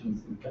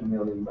citations and 10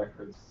 million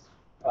records.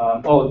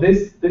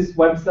 This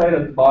website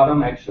at the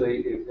bottom,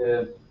 actually,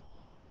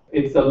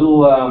 it's a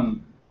little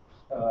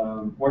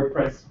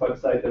WordPress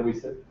website that we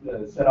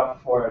set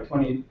up for our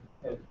 20th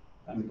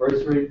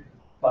anniversary.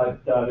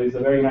 But there's a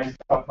very nice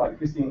talk by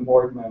Christine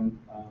Boardman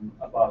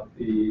about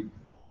the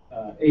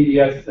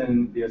ADS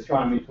and the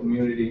astronomy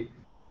community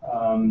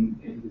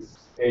in this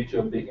age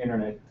of the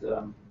internet.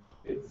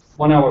 It's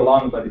 1 hour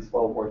long, but it's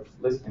well worth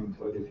listening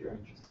to it if you're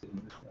interested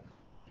in this stuff.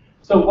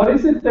 So what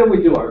is it that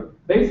we do? Our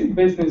basic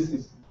business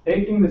is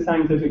taking the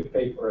scientific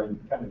paper and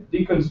kind of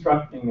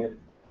deconstructing it,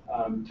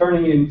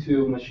 turning it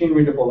into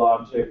machine-readable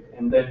object,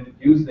 and then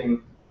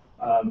using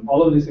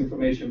all of this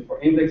information for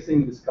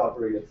indexing,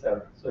 discovery,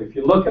 etc. So if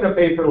you look at a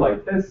paper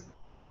like this,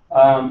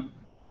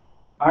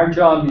 our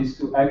job is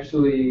to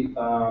actually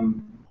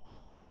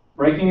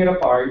breaking it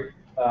apart,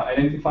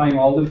 identifying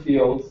all the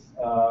fields,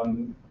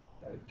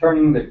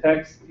 turning the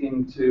text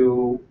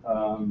into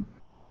an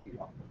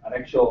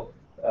actual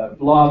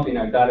blob in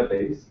our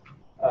database,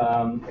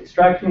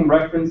 extracting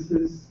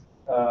references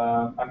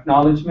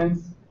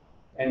acknowledgements,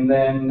 and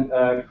then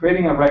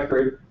creating a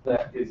record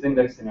that is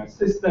indexed in our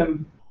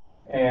system,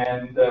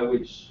 and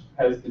which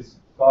has this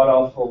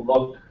god-awful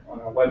look on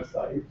our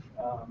website,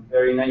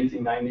 very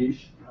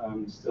 1990s,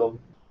 still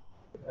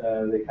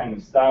the kind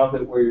of style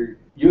that we're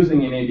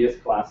using in ADS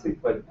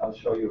Classic, but I'll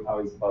show you how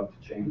it's about to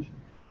change.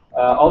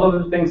 All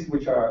of the things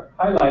which are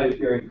highlighted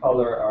here in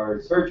color are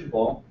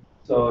searchable,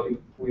 so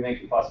we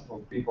make it possible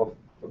for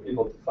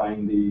people to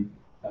find the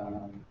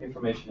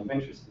information of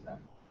interest to them.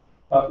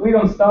 But we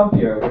don't stop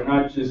here. We're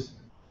not just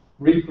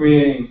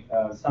recreating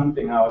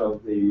something out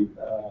of the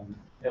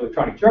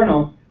electronic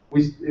journal.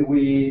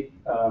 We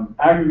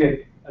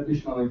aggregate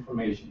additional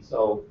information.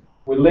 So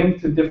we link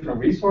to different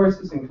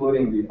resources,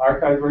 including the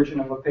archived version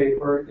of a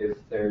paper. If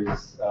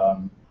there's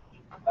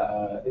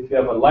if you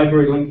have a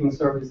library linking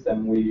service,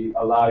 then we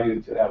allow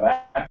you to have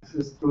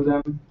access to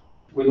them.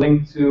 We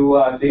link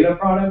to data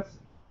products,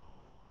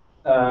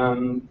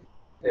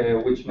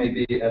 which may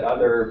be at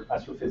other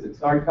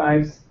astrophysics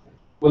archives.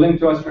 We link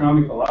to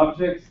astronomical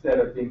objects that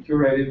have been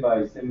curated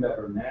by Sinbad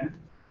or NAN.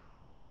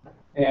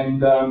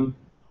 And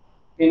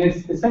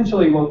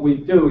essentially what we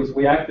do is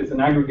we act as an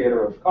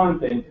aggregator of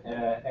content,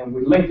 and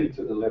we link it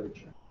to the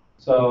literature.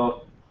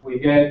 So we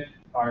get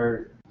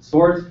our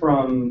source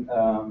from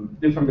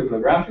different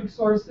bibliographic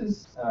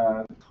sources,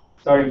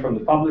 starting from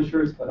the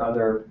publishers, but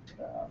other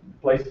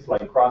places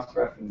like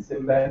Crossref and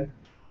Sinbad.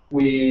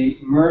 We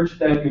merge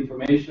that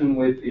information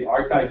with the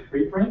archive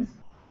preprints.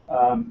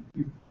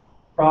 You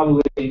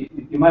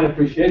might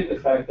appreciate the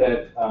fact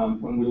that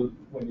when you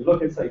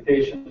look at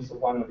citations of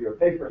one of your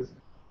papers,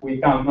 we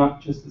count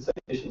not just the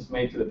citations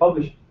made to the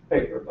published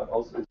paper, but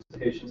also the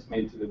citations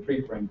made to the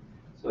preprint.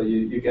 So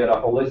you get a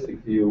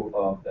holistic view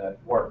of that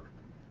work.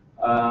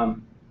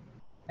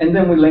 And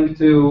then we link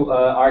to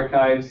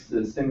archives,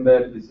 the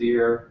Sinbad,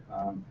 Vizier.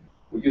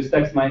 We use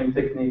text mining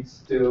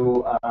techniques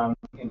to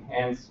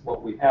enhance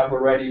what we have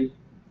already.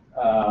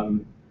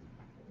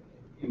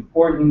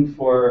 Important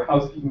for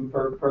housekeeping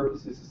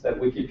purposes is that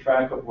we keep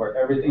track of where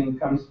everything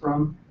comes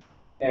from.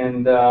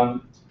 And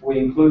we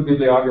include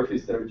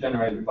bibliographies that are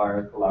generated by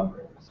our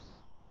collaborators.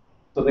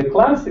 So the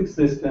classic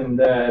system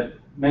that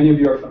many of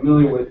you are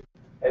familiar with,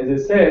 as I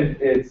said,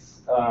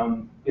 it's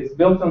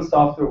built on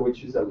software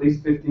which is at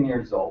least 15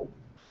 years old.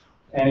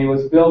 And it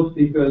was built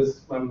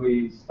because when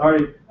we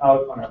started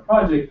out on our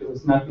project, there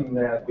was nothing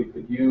that we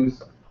could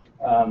use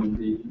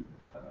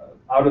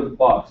out of the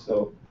box.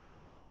 So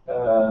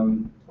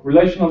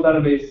relational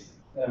database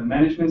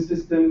management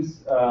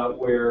systems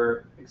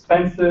were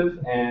expensive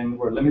and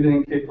were limited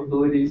in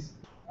capabilities.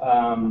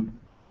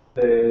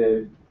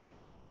 There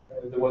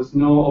was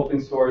no open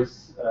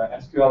source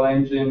SQL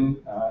engine.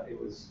 It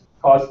was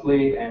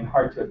costly and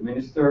hard to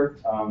administer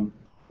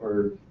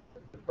for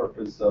the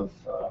purpose of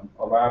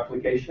our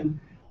application.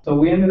 So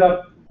we ended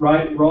up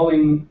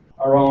rolling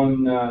our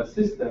own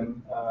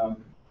system,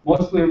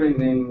 mostly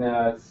written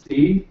in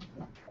C,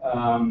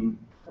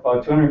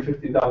 about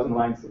 250,000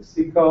 lines of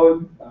C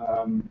code,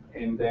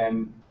 and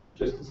then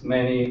just as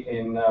many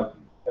in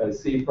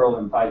C, Perl,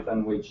 and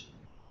Python, which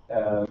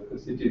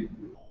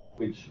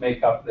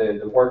make up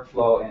the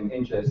workflow and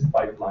ingest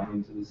pipeline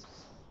into this.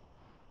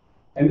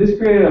 And this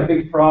created a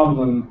big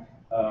problem,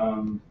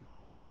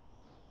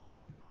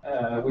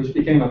 which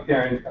became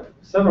apparent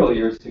several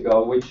years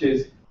ago, which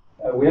is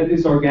we had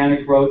this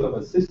organic growth of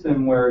a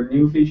system where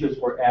new features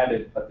were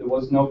added, but there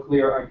was no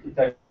clear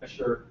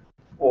architecture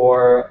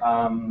or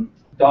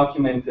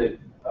documented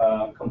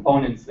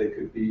components that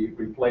could be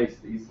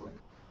replaced easily.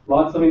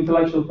 Lots of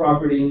intellectual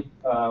property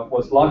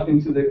was locked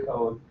into the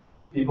code.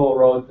 People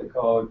wrote the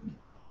code,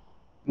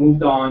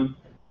 moved on,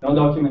 no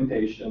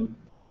documentation,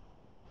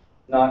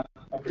 not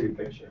a pretty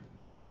picture.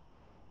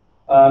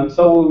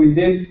 So what we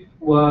did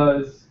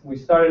was we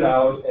started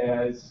out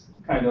as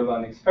kind of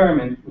an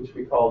experiment, which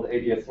we called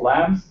ADS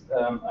Labs,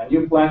 a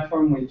new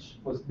platform which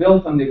was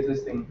built on the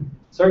existing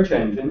search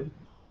engine,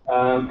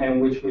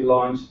 and which we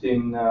launched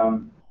in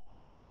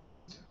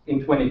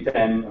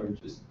 2010, or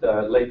just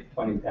late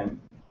 2010.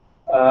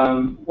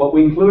 What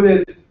we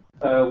included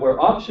were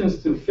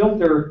options to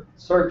filter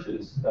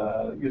searches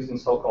using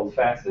so-called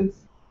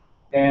facets,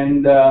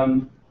 and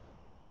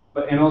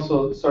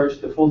also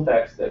search the full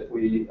text that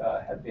we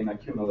had been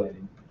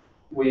accumulating.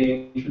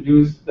 We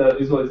introduced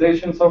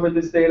visualizations over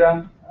this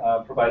data,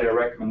 provided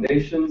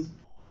recommendations.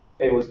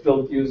 It was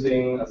built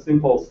using a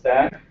simple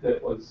stack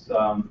that was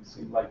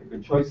seemed like a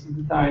good choice at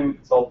the time.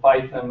 It's all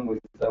Python with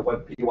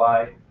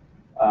WebPY,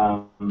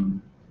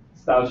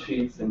 style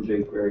sheets, and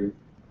jQuery.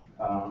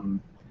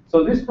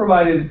 So this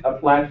provided a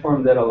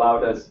platform that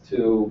allowed us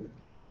to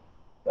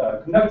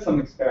conduct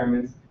some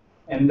experiments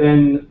and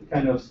then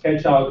kind of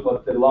sketch out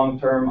what the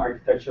long-term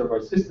architecture of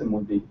our system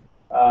would be,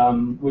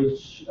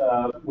 which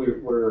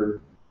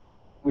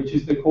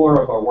is the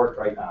core of our work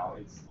right now.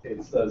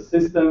 It's a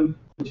system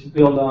which is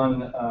built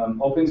on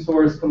open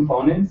source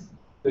components.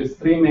 There's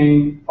three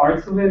main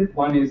parts of it.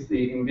 One is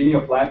the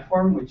Invenio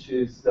platform, which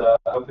is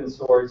open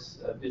source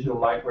digital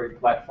library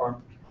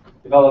platform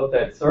developed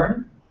at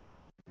CERN.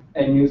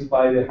 and used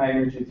by the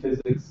high-energy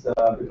physics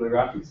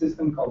bibliographic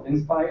system called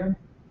INSPIRE.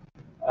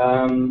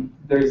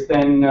 There's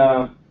then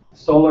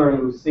Solar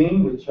and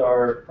Lucene, which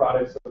are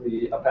products of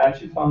the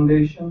Apache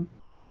Foundation.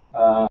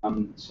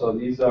 So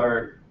these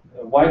are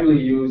widely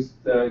used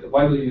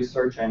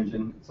search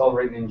engine. It's all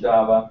written in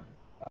Java,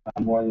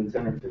 more than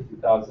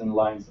 250,000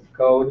 lines of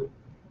code.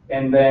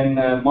 And then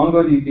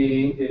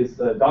MongoDB is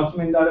a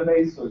document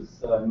database, so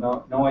it's a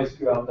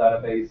NoSQL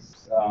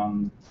database,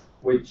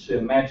 which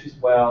matches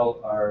well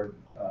our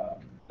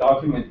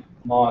document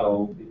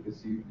model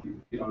because you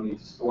don't need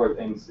to store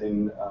things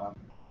in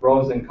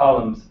rows and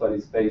columns, but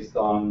it's based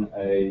on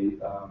a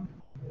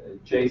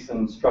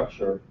JSON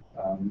structure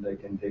that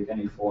can take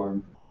any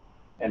form,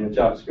 and a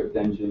JavaScript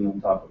engine on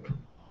top of it.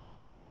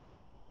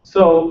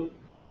 So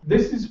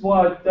this is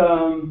what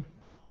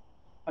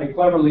I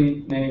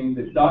cleverly named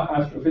the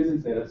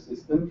dotAstro5-Mon-3 data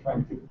system,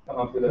 trying to come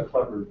up with a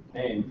clever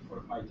name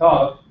for my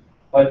talk.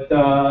 But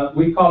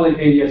we call it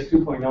ADS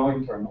 2.0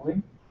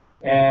 internally.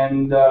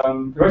 And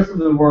the rest of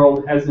the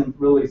world hasn't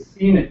really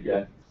seen it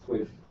yet.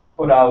 We've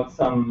put out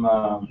some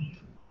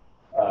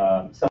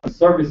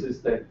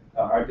services that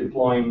are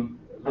deploying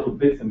little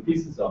bits and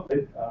pieces of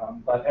it.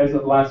 But as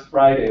of last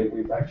Friday,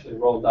 we've actually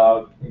rolled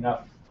out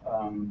enough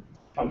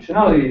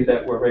functionality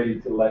that we're ready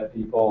to let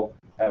people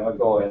have a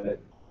go at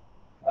it.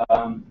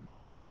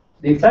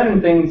 The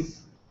exciting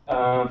things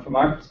from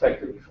our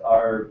perspective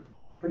are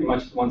pretty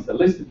much the ones that are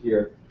listed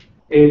here.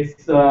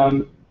 It's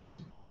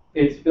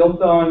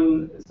built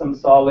on some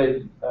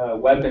solid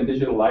web and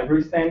digital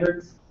library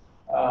standards.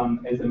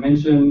 As I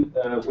mentioned,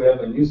 we have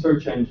a new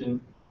search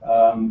engine.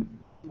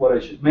 What I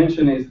should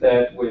mention is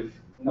that we've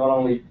not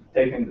only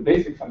taken the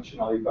basic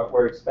functionality, but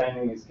we're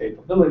expanding its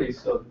capabilities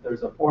so that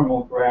there's a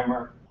formal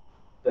grammar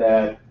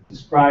that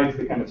describes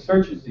the kind of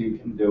searches you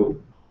can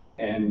do.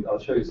 And I'll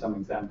show you some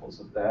examples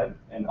of that,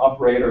 and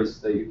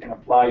operators that you can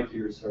apply to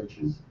your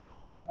searches.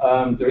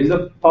 There is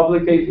a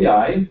public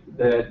API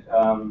that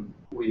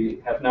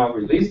we have now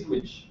released,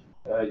 which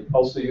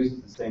also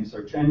uses the same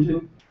search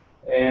engine.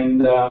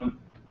 And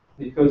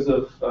because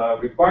of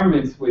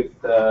requirements with,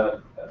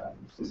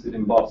 since it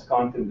involves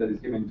content that is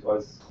given to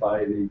us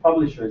by the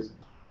publishers,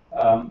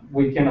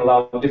 we can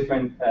allow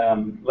different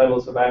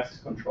levels of access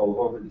control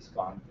over this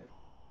content.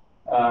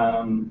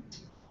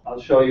 I'll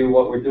show you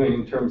what we're doing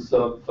in terms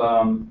of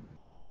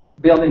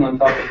building on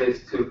top of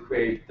this to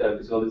create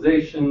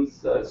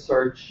visualizations,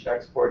 search,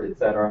 export,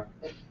 etc.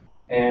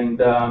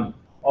 And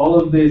all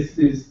of this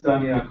is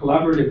done in a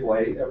collaborative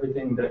way.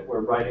 Everything that we're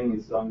writing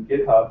is on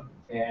GitHub.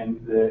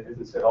 And as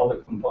I said, all the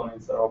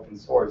components are open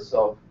source.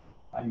 So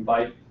I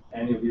invite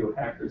any of you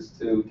hackers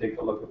to take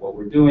a look at what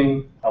we're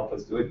doing, help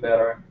us do it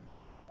better.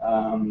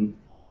 And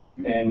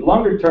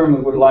longer term,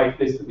 we would like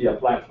this to be a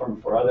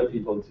platform for other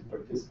people to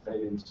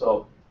participate in.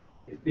 So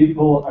if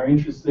people are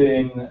interested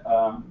in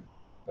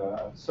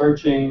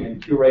searching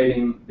and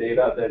curating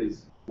data that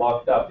is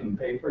locked up in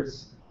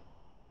papers,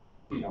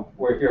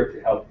 we're here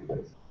to help you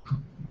with.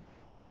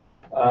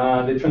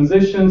 The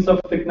transitions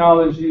of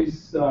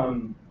technologies,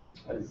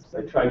 as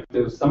I tried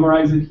to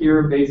summarize it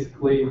here,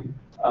 basically,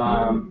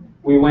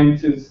 we went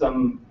to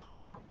some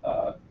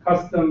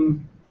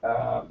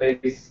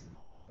custom-based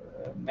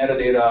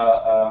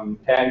metadata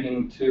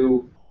tagging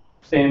to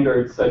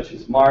standards such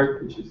as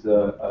MARC, which is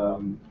a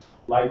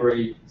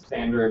library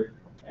standard,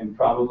 and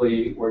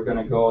probably we're going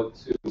to go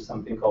to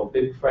something called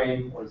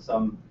BibFrame or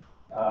some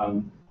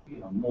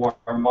more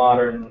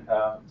modern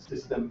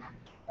system.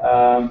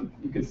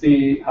 You can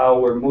see how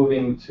we're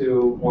moving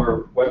to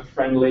more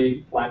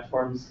web-friendly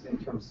platforms in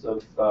terms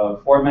of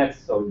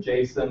formats, so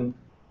JSON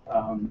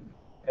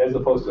as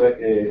opposed to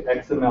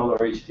XML or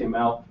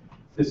HTML.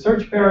 The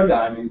search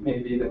paradigm may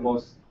be the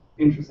most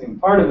interesting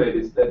part of it,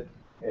 is that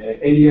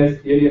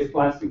the ADS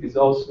Classic is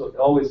also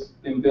always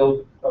been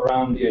built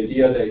around the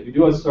idea that you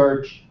do a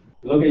search,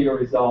 you look at your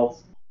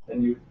results,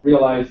 and you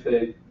realize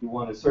that you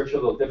want to search a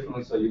little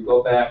differently, so you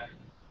go back,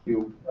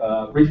 you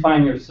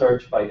refine your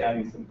search by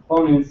adding some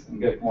components and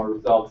get more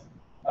results.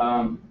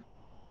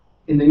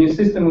 In the new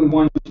system, we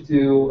want you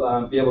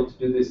to be able to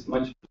do this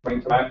much more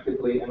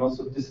interactively and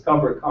also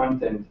discover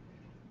content,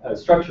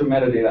 structure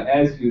metadata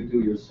as you do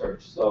your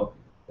search. So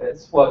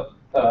that's what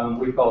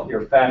we call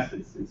here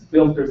facets. It's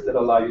filters that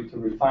allow you to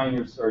refine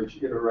your search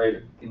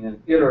in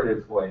an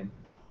iterative way.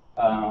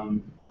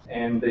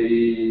 And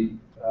the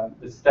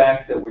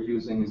stack that we're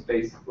using is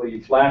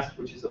basically Flask,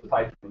 which is a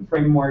Python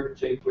framework,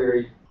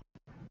 jQuery,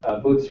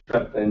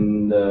 Bootstrap,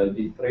 and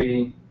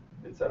D3,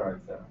 etc.,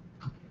 etc.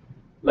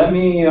 Let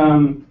me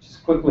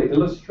just quickly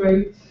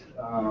illustrate.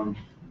 I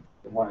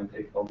don't want to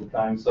take all the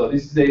time. So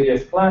this is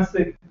ADS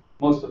Classic.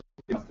 Most of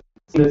you must have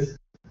seen this.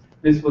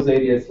 This was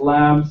ADS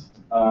Labs.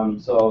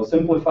 So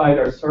simplified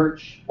our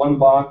search, one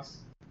box,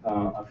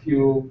 a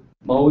few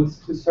modes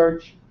to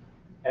search.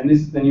 And this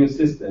is the new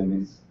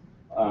system.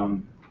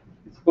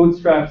 It's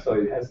Bootstrap, so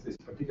it has this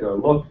particular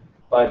look.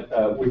 But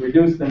we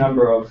reduced the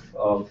number of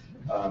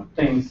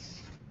things,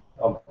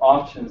 of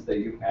options that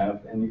you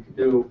have, and you can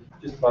do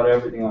just about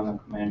everything on a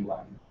command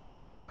line.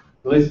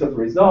 The list of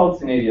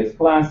results in ADS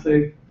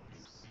Classic,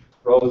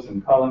 rows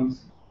and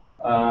columns.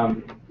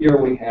 Here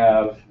we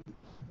have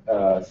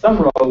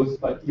some rows,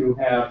 but you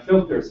have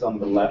filters on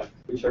the left,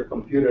 which are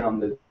computed on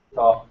the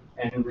top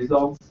and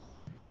results.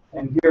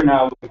 And here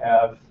now we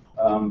have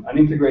an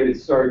integrated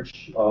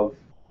search of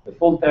the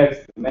full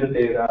text, the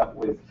metadata,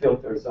 with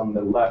filters on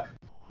the left,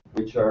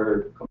 which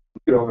are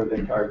computed over the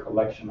entire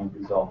collection of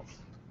results.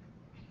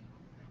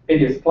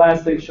 ADS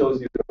Classic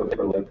shows you a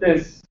paper like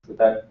this, with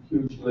that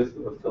huge list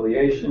of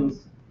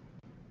affiliations.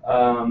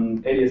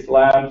 ADS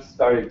Labs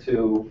started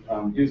to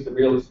use the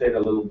real estate a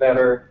little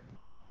better,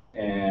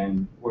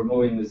 and we're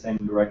moving in the same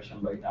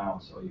direction right now.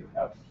 So you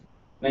have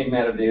main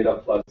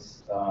metadata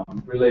plus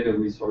related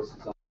resources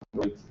on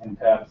and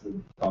tabs at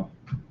the top.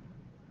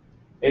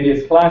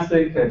 ADS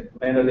Classic had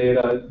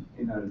metadata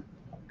in a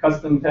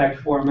custom tag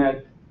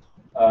format.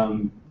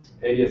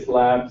 ADS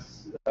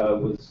Labs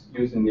was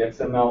using the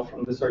XML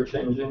from the search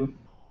engine.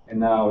 And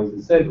now, as I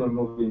said, we're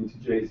moving to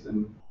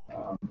JSON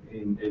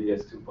in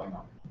ADS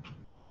 2.0.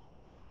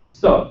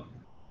 So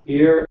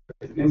here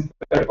is the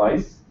Inspector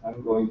device.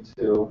 I'm going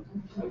to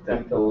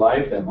attempt a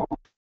live demo.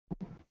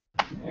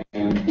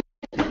 And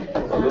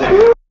all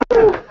right.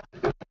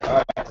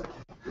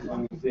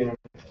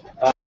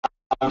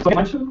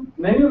 So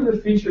many of the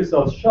features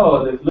I'll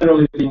show, they've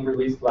literally been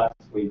released last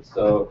week.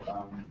 So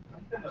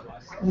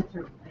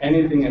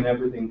anything and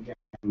everything can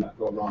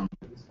go wrong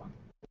with this one.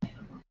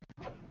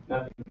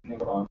 Nothing can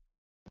go wrong.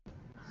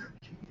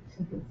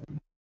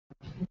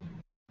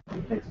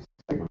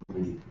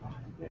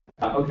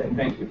 Okay,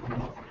 thank you.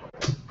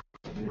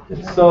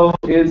 So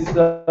is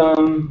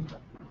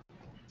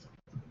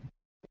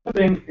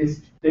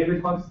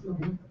David Fox still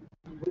here?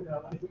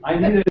 I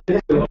needed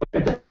to.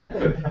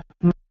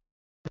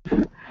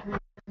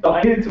 So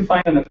I needed to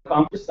find an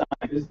accomplished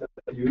scientist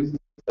that uses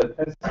the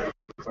test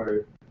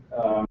for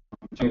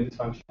changing this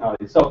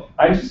functionality. So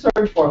I just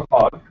searched for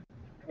hog,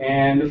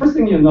 and the first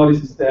thing you'll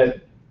notice is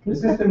that the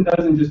system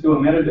doesn't just do a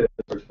metadata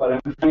search, but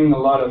I'm finding a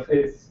lot of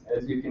hits,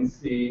 as you can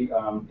see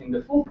in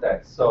the full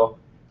text. So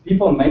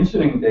people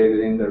mentioning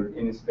David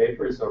in his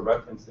papers or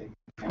referencing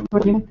him.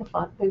 Would you make the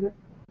font bigger?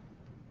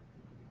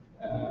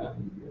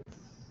 Yes,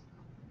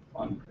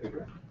 font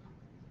bigger.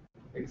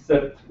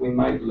 Except we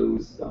might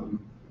lose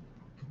some.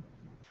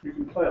 You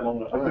can play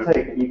along at I home. can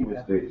take it. You can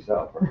just do it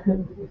yourself, right?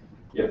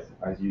 Yes,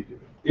 as you do.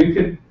 You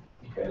could.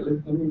 Okay,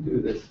 let me do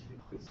this.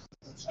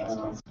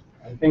 Because,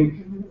 I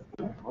think.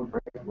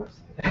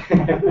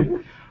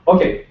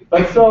 Okay,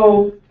 but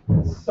so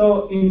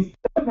instead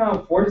of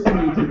now forcing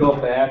you to go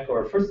back,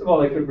 or first of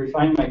all, I could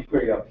refine my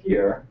query up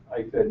here.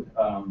 I could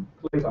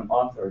click on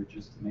author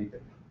just to make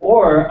it,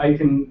 or I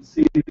can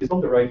see this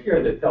filter right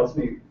here that tells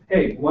me,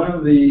 hey,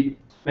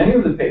 many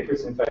of the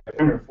papers, in fact,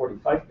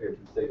 145 papers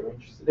that you're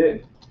interested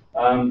in,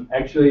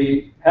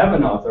 actually have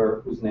an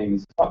author whose name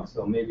is Hog.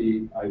 So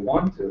maybe I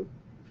want to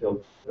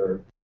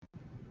filter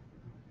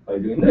by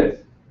doing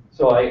this.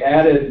 So I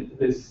added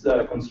this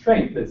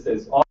constraint that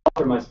says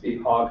author must be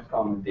Hog,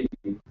 D.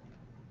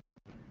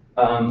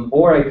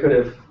 Or I could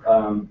have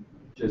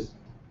just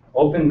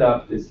opened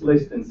up this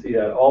list and see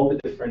all the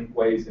different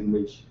ways in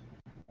which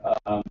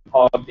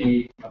Hog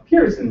D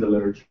appears in the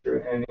literature,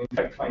 and in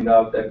fact find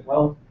out that,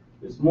 well,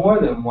 there's more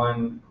than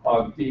one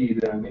Hog D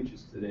that I'm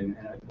interested in,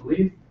 and I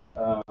believe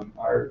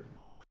our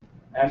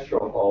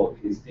Astro Hall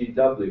is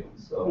DW,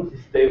 so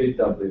it's David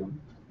W,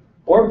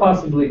 or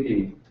possibly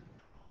E.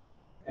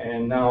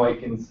 And now I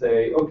can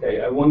say,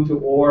 okay, I want to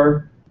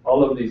OR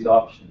all of these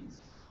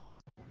options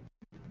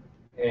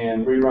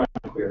and rerun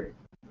the query.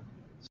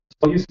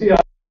 So you see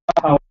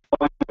how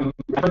I'm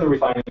further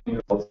refining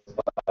the results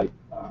by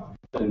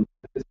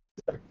this.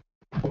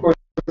 Of course,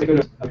 I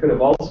could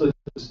have also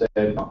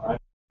said, no, I'm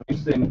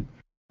using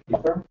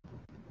ether,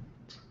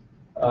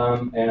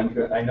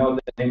 and I know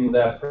the name of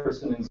that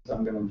person, and so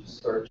I'm going to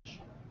just search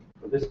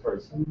for this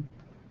person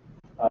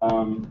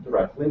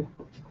directly.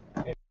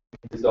 And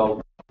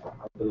result.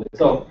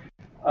 So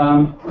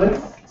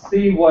let's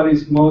see what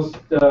his most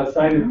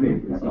cited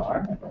papers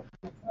are.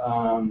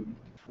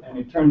 And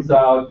it turns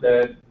out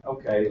that,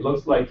 okay, it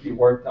looks like he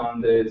worked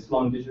on the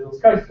Sloan Digital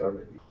Sky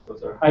Survey.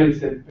 Those are highly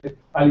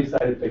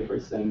cited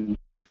papers, and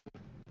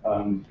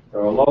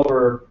they're all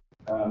over.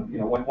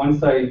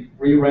 Once I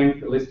re-rank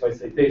the list by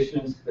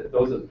citations,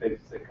 those are the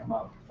papers that come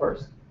out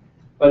first.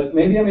 But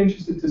maybe I'm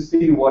interested to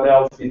see what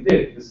else he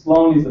did. The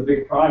Sloan is a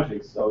big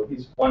project, so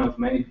he's one of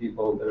many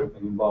people that have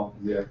been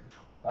involved there.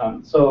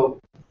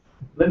 So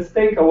let's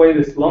take away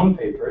the Sloan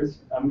papers.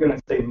 I'm going to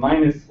say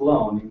minus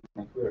Sloan in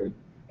my query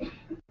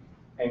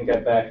and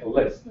get back a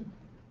list.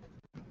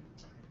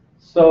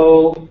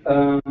 So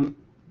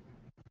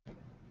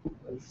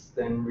let's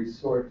then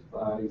resort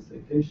by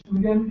citation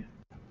again.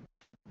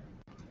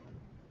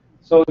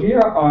 So here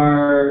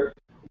are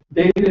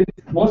dated,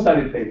 most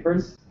cited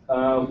papers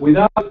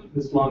without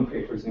the Sloan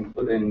papers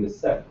included in the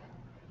set.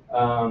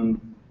 And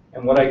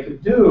what I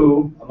could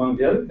do, among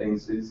the other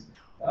things, is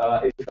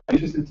if I'm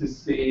interested to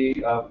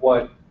see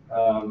what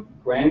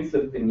grants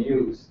have been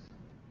used.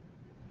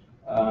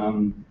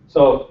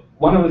 So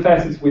one of the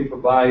facets we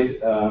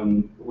provide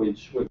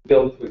which was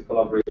built with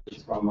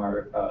collaborations from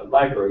our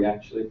library,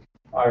 actually,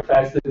 are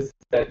facets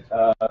that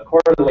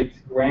correlate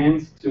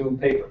grants to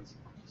papers.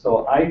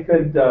 So I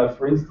could,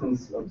 for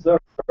instance, observe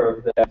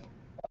that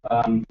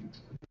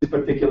this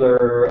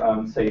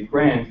particular, say,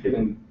 grant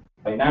given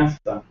by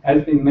NASA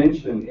has been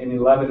mentioned in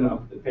 11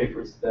 of the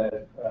papers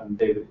that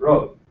David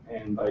wrote.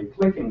 And by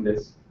clicking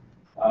this,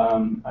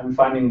 I'm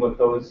finding what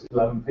those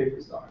 11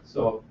 papers are.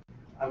 So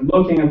I'm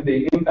looking at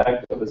the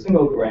impact of a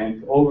single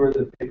grant over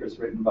the papers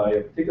written by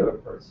a particular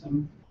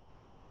person.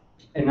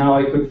 And now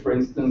I could, for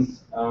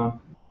instance,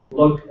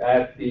 look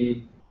at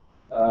the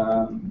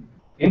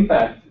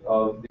impact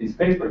of these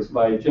papers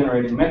by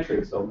generating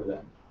metrics over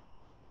them.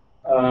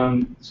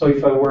 So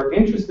if I were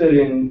interested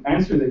in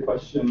answering the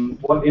question,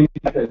 what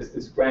impact has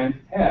this grant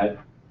had?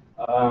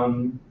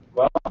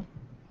 Well,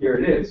 here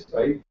it is,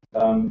 right?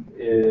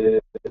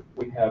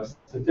 We have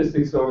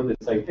statistics over the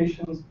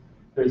citations.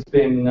 There's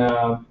been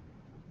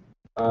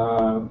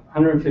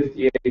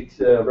 158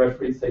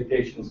 referee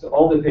citations to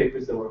all the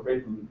papers that were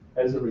written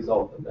as a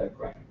result of that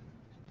grant.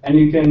 And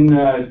you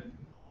can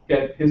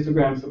get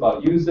histograms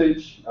about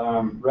usage,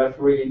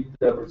 refereed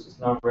versus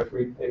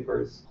non-refereed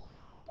papers,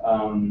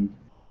 a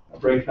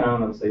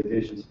breakdown of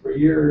citations per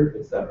year,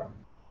 etc.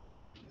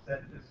 Is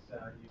that just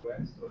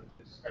US or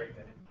just scrape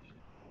that information?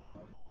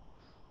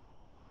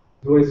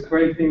 Do I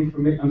scrape the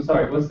information? I'm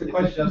sorry, what's the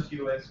question? Is it just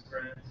US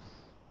grants?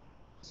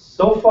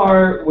 So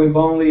far, we've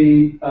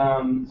only,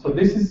 so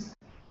this is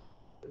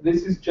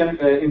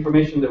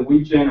information that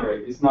we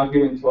generate. It's not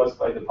given to us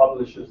by the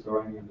publishers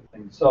or any other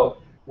thing. So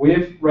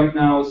we've right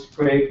now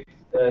scraped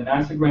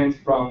NASA grants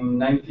from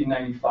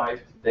 1995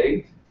 to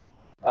date.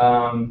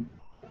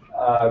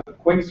 A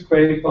quick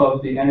scrape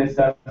of the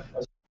NSF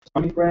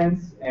astronomy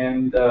grants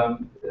and the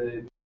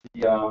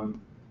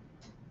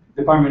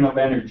Department of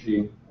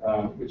Energy,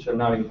 which are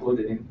not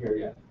included in here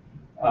yet.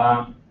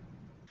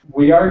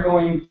 We are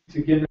going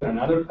to give it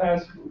another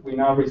pass. We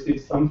now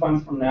receive some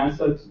funds from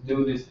NASA to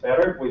do this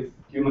better with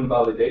human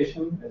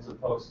validation as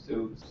opposed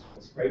to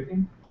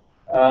scraping.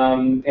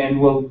 And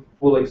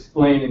we'll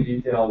explain in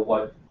detail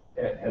what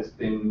has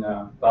been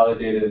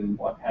validated and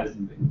what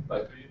hasn't been.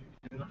 But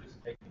you're not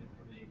just taking it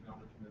from the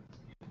acknowledgements,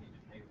 you need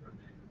to pay for it.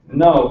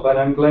 No, but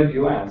I'm glad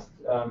you asked.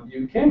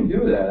 You can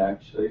do that,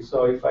 actually.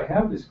 So if I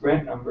have this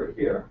grant number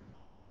here,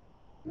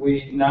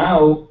 we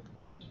now,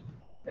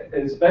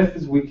 as best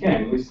as we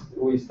can,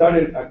 we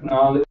started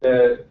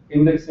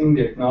indexing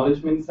the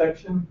acknowledgement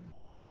section.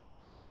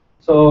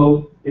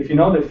 So if you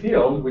know the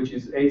field, which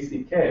is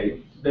ACK,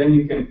 then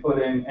you can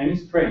put in any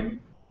string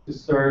to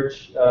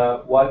search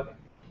what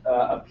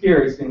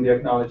appears in the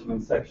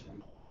acknowledgement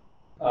section.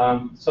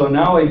 So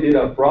now I did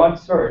a broad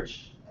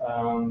search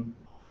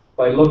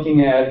by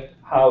looking at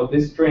how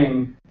this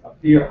string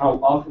how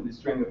often this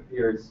string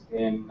appears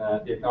in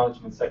the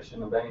acknowledgement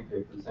section of any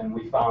papers, and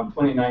we found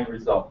 29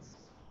 results.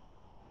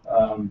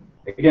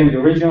 Again, the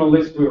original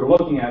list we were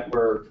looking at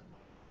were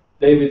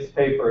David's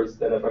papers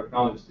that have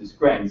acknowledged this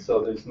grant,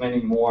 so there's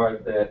many more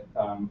that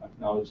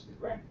acknowledge the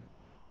grant.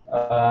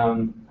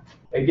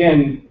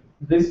 Again,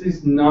 this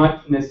is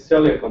not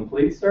necessarily a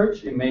complete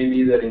search. It may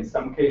be that in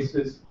some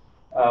cases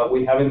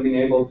we haven't been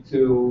able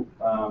to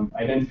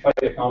identify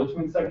the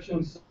acknowledgement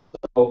sections,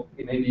 so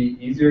it may be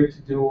easier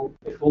to do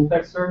a full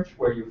text search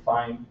where you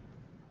find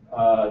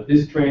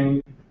this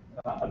string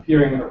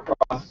appearing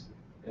across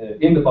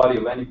in the body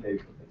of any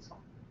paper.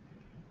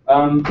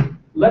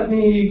 Let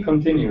me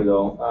continue,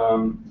 though.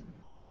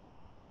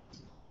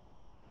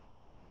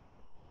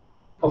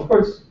 Of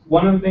course,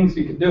 one of the things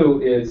you could do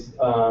is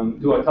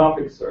do a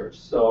topic search.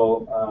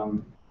 So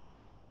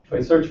if I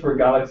search for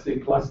galaxy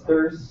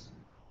clusters,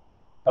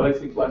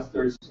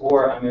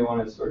 or I may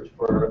want to search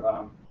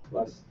for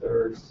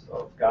clusters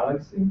of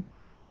galaxy,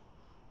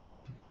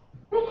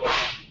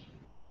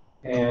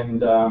 and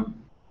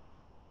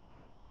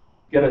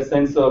get a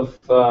sense of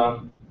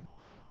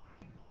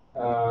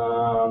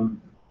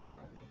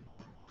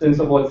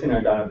what's in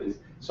our database.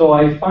 So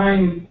I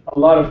find a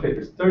lot of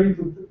papers,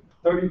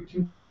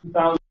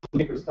 32,000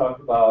 papers talk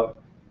about,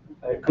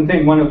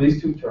 contain one of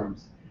these two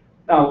terms.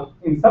 Now,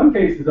 in some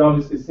cases,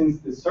 obviously, since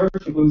the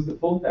search includes the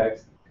full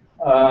text,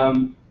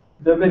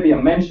 there may be a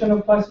mention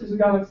of clusters of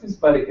galaxies,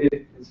 but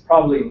it's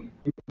probably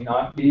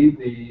not be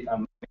the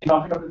main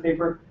topic of the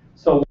paper.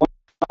 So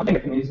one thing I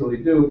can easily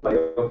do by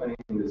opening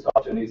this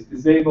option is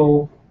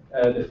disable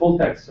the full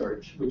text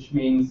search, which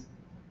means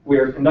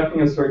we're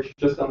conducting a search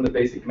just on the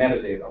basic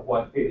metadata,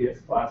 what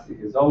ADS Classic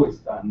has always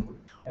done.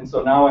 And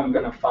so now I'm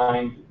going to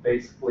find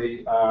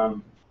basically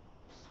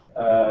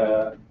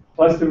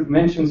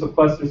mentions of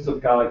clusters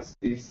of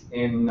galaxies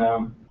in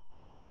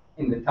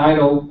the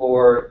title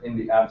or in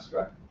the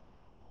abstract.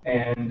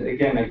 And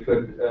again, I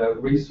could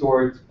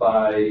resort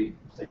by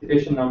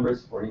citation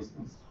numbers, for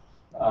instance,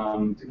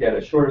 to get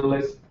a shorter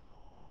list.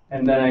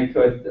 And then I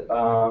could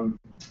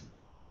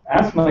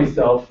ask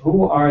myself,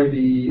 who are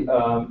the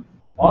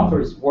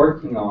authors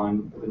working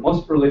on, the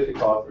most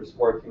prolific authors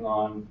working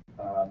on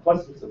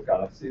clusters of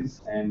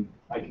galaxies? And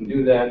I can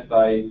do that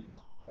by,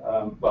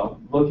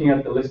 well, looking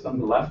at the list on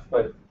the left,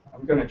 but I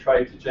I'm going to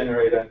try to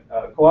generate a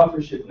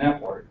co-authorship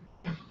network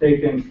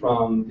taken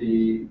from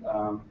the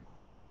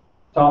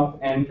top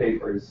N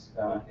papers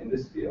in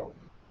this field.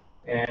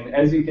 And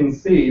as you can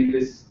see,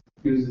 this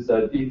uses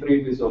a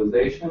D3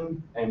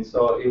 visualization, and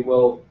so it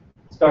will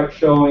start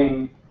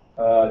showing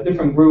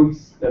different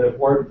groups that have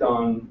worked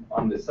on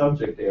the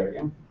subject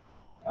area.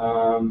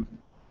 And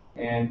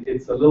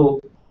it's a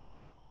little,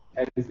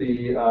 as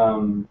the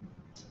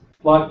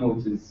plot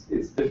moves,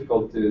 it's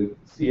difficult to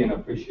see and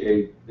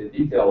appreciate the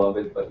detail of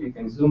it, but you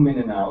can zoom in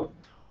and out.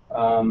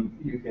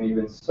 You can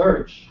even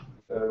search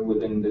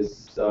within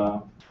this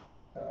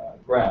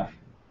graph.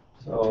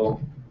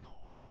 So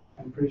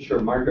I'm pretty sure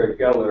Margaret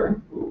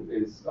Geller, who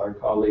is our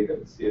colleague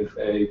at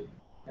CFA,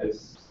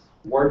 has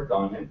worked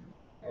on it,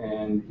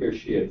 and here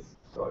she is.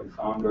 So I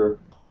found her.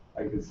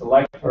 I could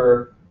select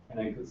her, and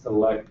I could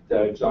select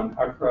John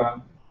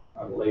Hakra,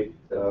 our late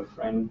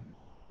friend.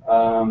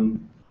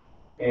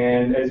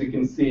 And as you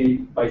can see,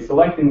 by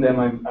selecting them,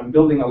 I'm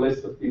building a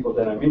list of people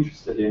that I'm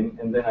interested in,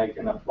 and then I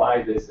can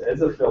apply this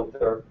as a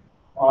filter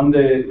on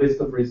the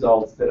list of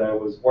results that I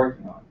was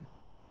working on.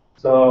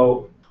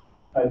 So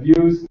I've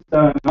used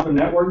another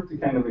network to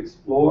kind of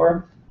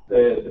explore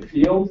the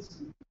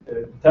fields,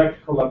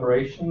 detect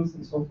collaborations,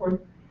 and so forth.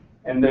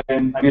 And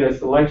then I made a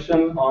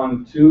selection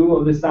on 2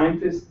 of the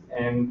scientists,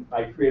 and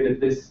I created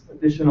this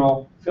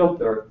additional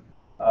filter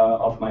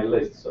of my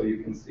list. So you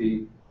can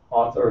see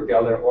author,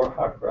 Geller, or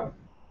Hakra.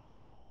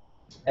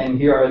 And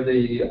here are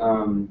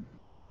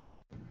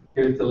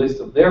here's the list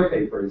of their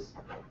papers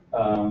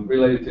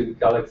related to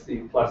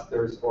galaxy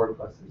clusters or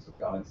clusters of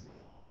galaxies.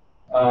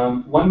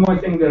 One more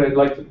thing that I'd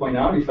like to point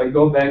out, if I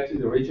go back to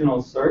the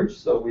original search,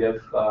 so we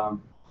have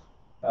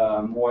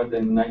more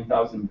than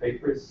 9,000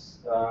 papers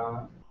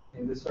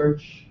in the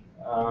search.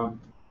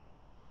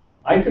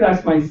 I could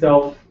ask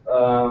myself,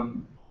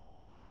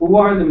 who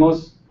are the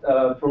most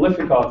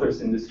prolific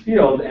authors in this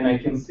field? And I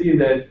can see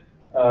that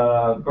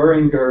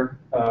Beringer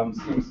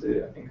seems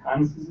to, I think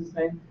Hans is his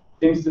name,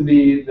 seems to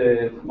be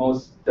the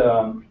most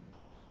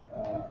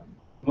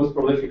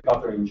prolific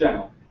author in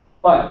general.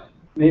 But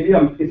maybe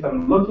if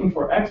I'm looking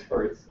for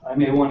experts, I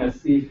may want to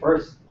see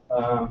first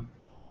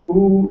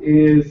who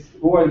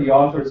are the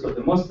authors of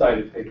the most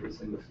cited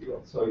papers in the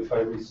field. So if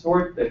I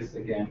resort this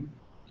again,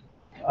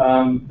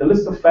 the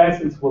list of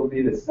facets will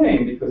be the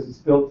same because it's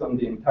built on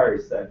the entire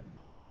set.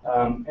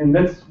 And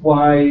that's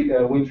why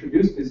we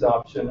introduced this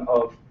option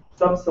of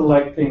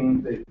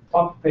sub-selecting the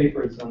top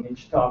papers on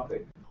each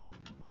topic.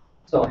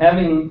 So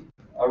having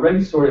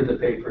already sorted the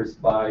papers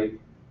by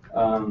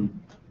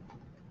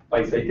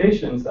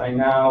citations, I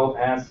now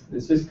ask the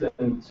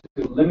system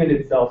to limit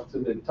itself to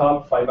the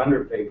top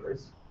 500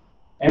 papers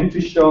and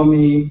to show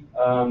me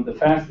the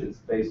facets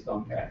based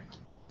on that.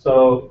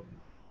 So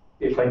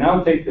if I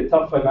now take the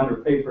top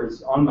 500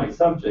 papers on my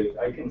subject,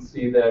 I can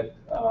see that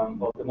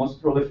well, the most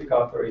prolific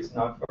author is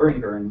not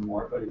Beringer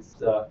anymore, but it's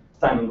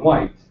Simon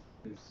White.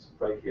 It's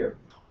right here.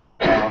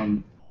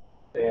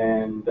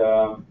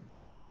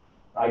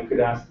 I could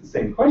ask the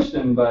same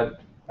question,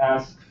 but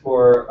ask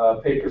for a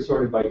paper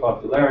sorted by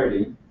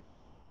popularity.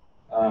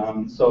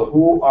 So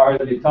who are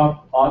the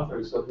top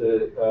authors of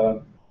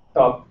the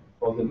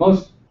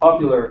most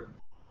popular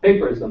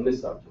papers on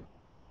this subject?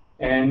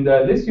 And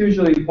this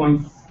usually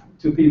points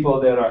to people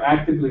that are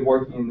actively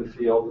working in the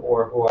field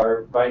or who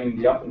are writing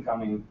the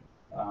up-and-coming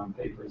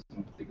papers in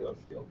a particular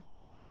field.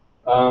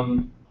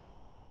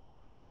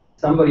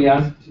 Somebody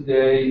asked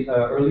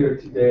earlier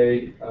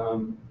today,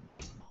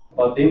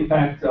 about the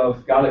impact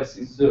of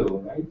Galaxy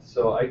Zoo, right?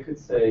 So I could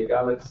say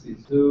Galaxy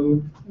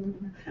Zoo,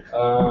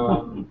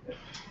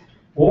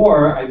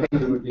 or I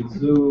think it would be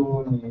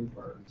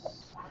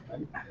Zooniverse,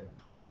 right?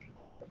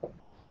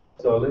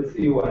 So let's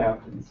see what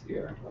happens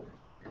here.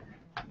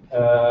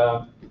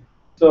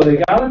 So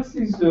the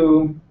Galaxy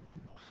Zoo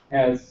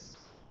has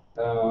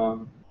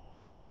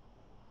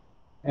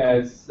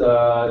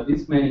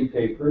these many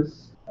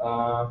papers.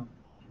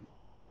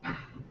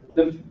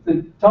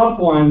 The top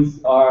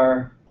ones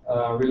are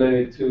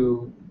related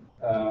to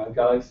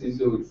Galaxy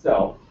Zoo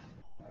itself.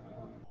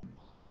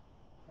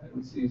 I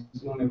don't see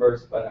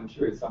Zooniverse, but I'm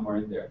sure it's somewhere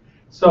in there.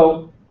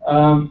 So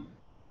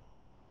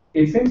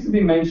it seems to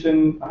be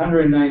mentioned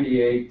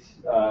 198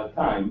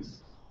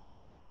 times.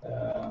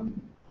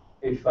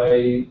 If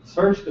I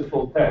search the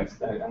full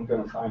text, I'm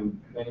going to find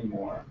many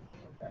more.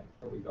 Okay,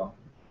 here we go.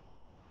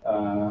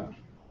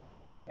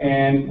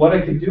 And what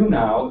I could do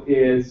now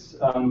is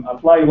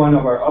apply one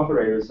of our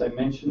operators. I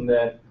mentioned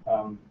that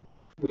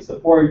we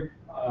support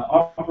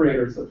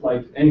operators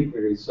applied to any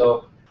query.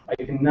 So I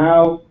can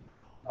now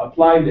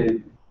apply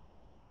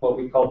what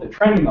we call the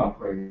trending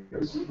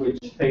operators, which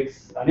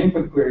takes an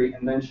input query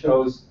and then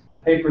shows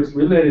papers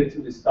related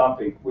to this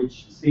topic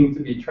which seem to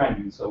be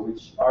trending, so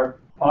which are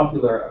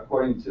popular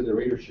according to the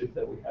readership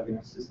that we have in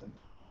our system.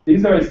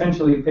 These are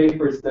essentially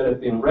papers that have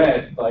been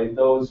read by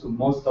those who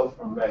most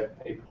often read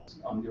papers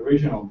on the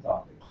original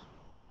topic.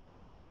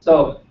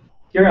 So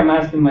here I'm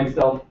asking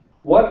myself,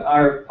 what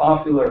are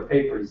popular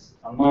papers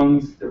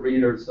amongst the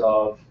readers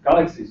of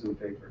Galaxy Zoo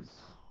papers?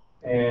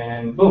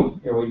 And boom,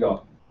 here we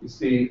go. You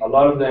see, a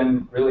lot of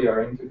them really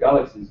are into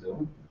Galaxy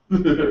Zoo.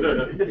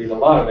 Read a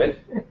lot of it.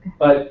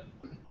 But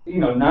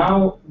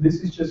now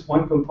this is just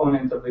one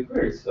component of the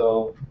query.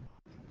 So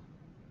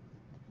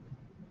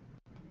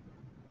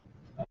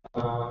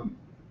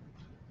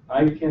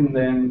I can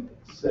then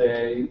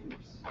say,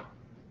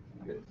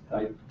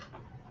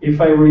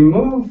 if I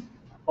remove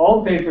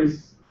all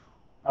papers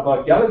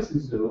about Galaxy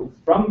Zoo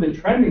from the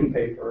trending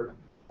paper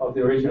of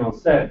the original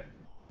set,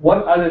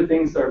 what other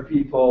things are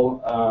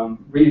people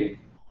reading?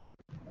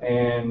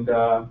 And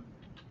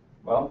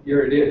well,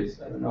 here it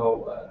is. I don't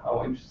know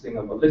how interesting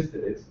of a list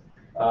it is,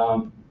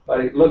 but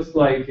it looks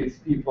like it's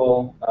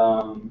people,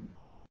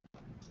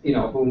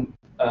 who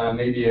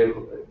maybe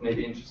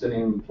interested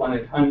in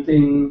planet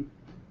hunting,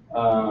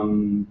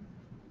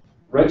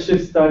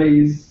 redshift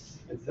studies,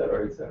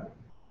 etc., etc.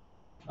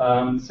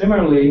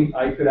 Similarly,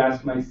 I could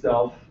ask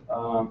myself,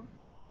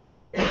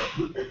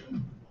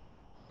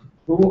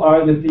 who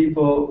are the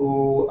people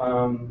who,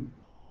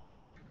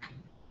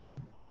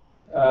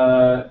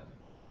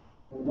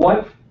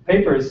 what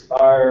papers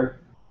are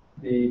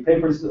the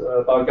papers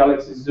about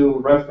Galaxy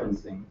Zoo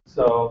referencing?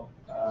 So,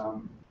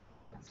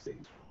 let's see,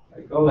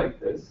 I go like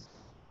this.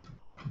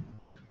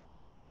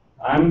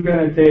 I'm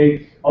going to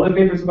take all the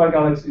papers about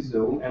Galaxy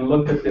Zoo and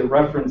look at the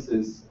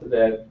references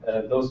that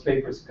those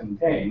papers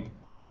contain.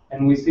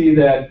 And we see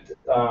that,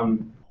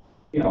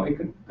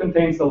 it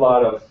contains a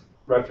lot of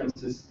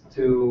references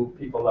to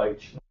people like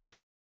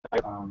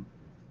Schneider,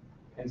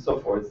 and so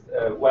forth.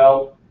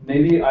 Well,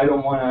 maybe I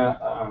don't want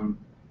to,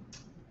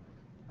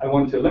 I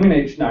want to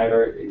eliminate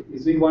Schneider.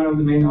 Is he one of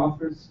the main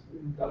authors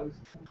in Galaxy?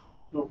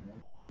 No.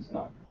 He's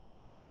not.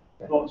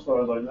 Okay. Not as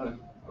far as I know.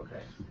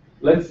 Okay.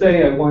 Let's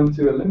say I want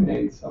to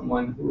eliminate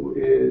someone who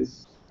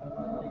is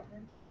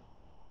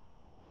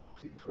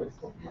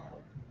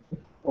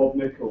Bob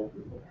Nickel.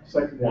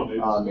 Second one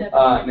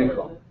is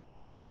Nickel.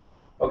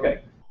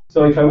 Okay.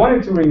 So if I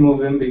wanted to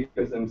remove him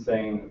because I'm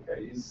saying,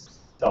 okay, he's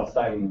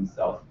self-citing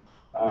himself,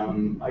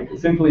 I could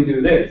simply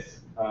do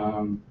this.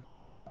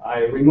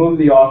 I remove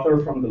the author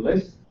from the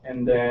list,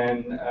 and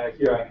then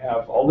here I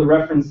have all the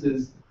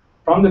references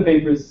from the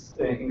papers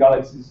in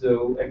Galaxy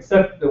Zoo,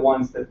 except the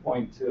ones that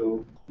point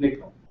to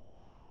Nickel.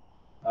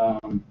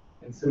 And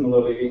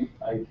similarly,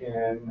 I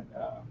can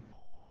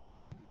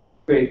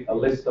create a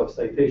list of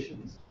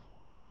citations.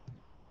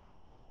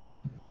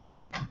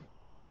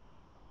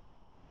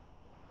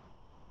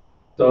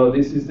 So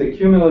this is the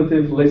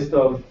cumulative list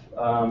of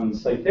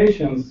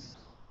citations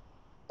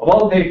of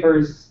all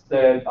papers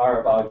that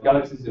are about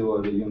Galaxy Zoo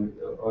or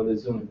the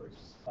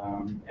Zooniverse.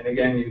 And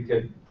again, you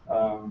could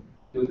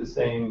do the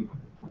same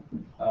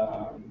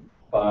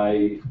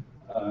by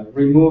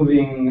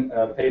removing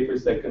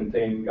papers that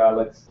contain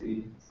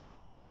Galaxy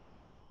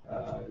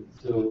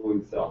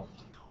Zoo itself,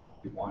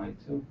 if you wanted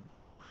to.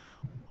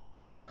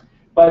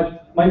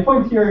 But my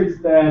point here is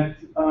that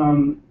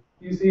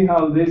you see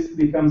how this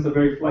becomes a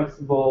very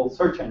flexible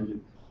search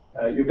engine.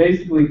 You're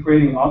basically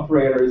creating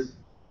operators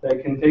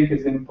that can take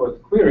as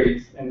input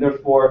queries, and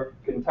therefore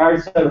an entire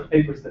set of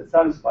papers that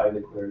satisfy the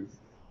queries.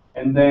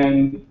 And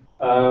then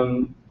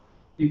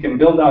you can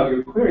build out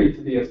your query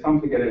to be as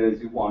complicated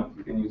as you want.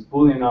 You can use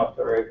Boolean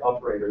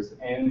operators,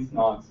 ands,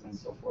 nots, and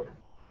so forth.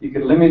 You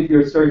can limit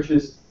your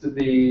searches to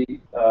be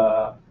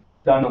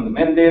done on the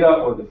metadata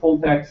or the full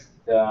text.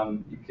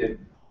 You could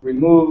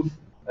remove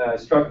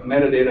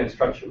metadata and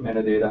structured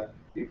metadata.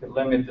 You can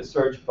limit the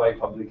search by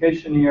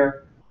publication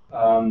year.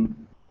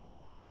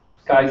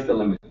 Sky's the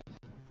limit.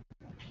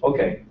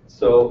 Okay,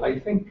 so I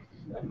think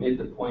I made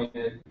the point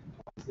that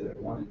I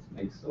wanted to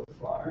make so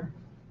far.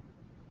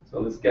 So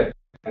let's get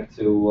back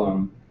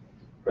to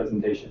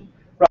presentation.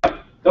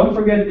 Right, don't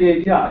forget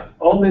the API.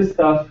 All this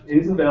stuff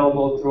is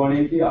available through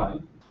an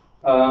API.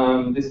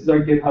 This is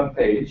our GitHub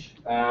page,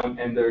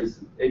 and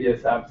there's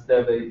ADS Apps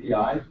Dev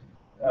API.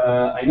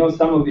 I know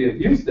some of you have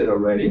used it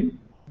already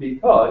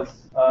because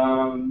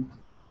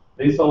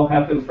this all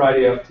happened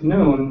Friday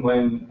afternoon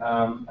when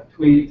a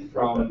tweet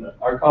from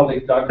our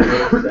colleague Dr.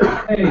 said,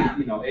 hey,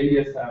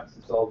 ADS Apps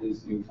has all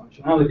this new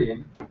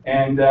functionality.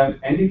 And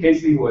Andy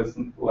Casey,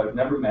 who I've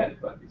never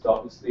met, but he's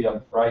obviously a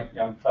bright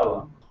young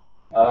fellow,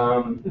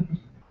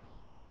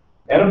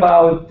 at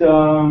about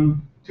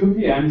 2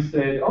 p.m.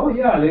 said, oh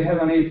yeah, they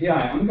have an API.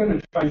 I'm going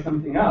to try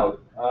something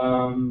out.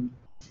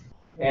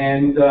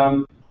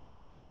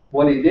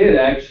 What he did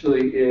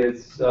actually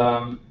is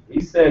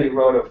he said he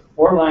wrote a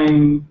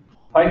 4-line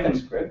Python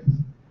script.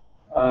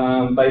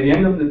 By the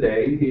end of the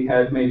day, he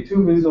had made 2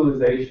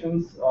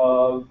 visualizations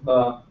of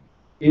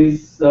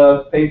his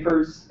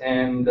papers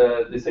and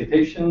the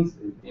citations,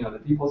 the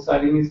people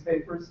citing his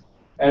papers,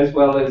 as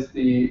well as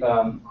the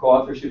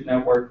co-authorship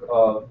network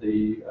of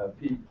the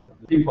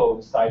people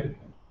who cited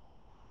him.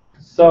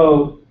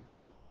 So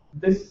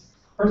this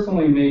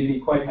personally made me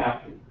quite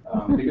happy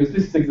because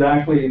this is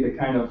exactly the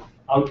kind of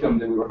outcome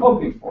that we were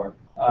hoping for.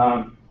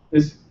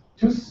 There's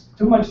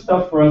too much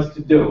stuff for us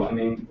to do. I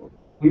mean,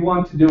 we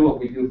want to do what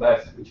we do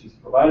best, which is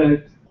provide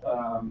a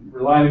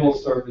reliable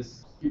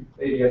service, keep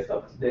ADS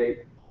up to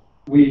date,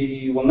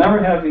 we will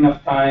never have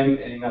enough time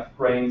and enough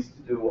brains to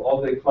do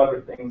all the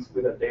clever things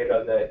with the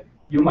data that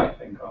you might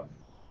think of.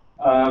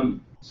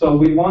 So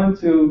we want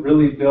to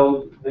really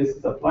build this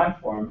as a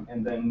platform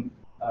and then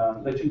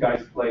let you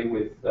guys play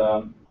with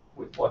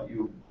what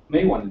you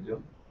may want to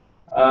do.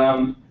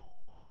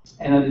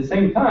 And at the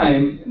same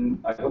time, and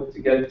I hope to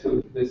get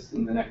to this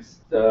in the next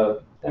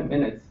 10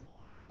 minutes,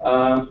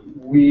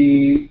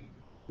 we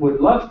would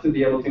love to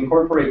be able to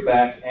incorporate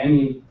back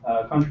any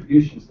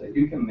contributions that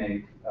you can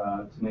make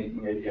to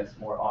making ADS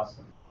more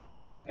awesome.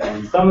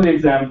 And some of the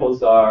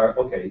examples are,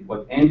 okay,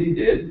 what Andy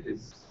did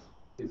is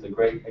a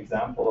great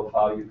example of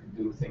how you can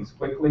do things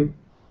quickly.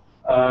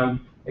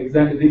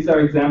 These are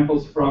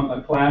examples from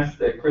a class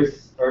that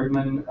Chris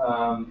Erdman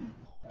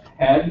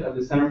had at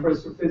the Center for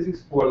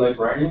Astrophysics for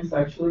librarians,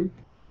 actually.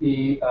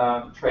 He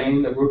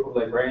trained a group of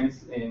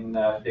librarians in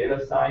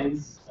data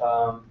science,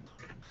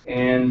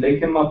 and they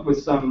came up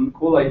with some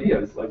cool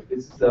ideas. Like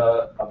this is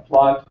a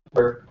plot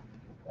where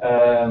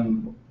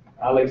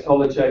Alex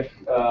Holacek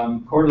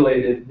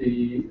correlated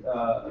the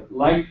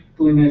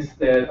likeliness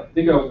that a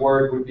particular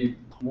word would be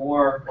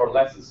more or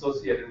less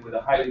associated with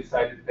a highly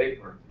cited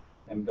paper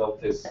and built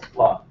this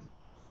plot.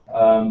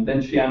 Then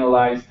she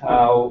analyzed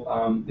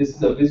how this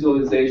is a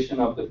visualization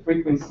of the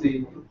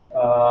frequency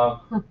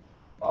of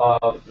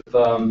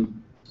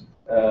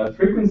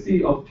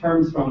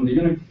terms from the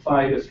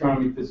Unified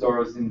Astronomy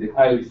Thesaurus in the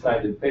highly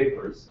cited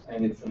papers,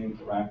 and it's an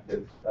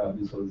interactive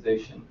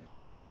visualization.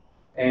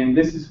 And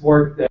this is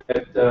work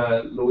that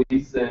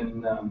Luis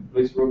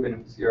Rubin,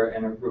 who's here,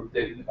 and her group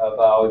did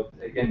about,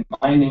 again,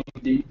 mining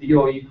the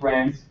DOE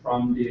grants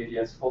from the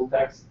ADS full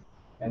text,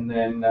 and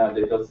then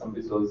they built some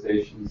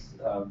visualizations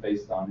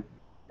based on it.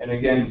 And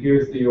again,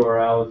 here's the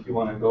URL if you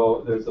want to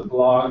go. There's a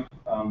blog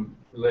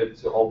related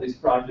to all these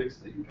projects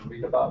that you can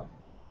read about.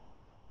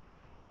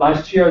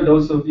 Last year,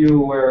 those of you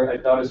who were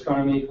at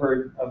dotAstronomy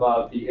heard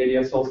about the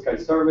ADS Whole Sky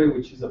Survey,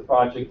 which is a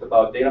project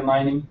about data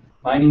mining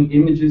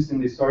images in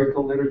the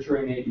historical literature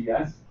in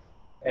ADS,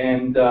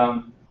 and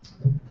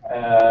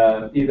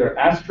either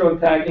astro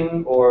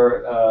tagging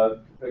or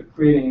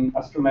creating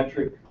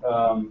astrometric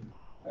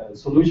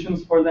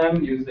solutions for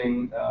them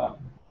using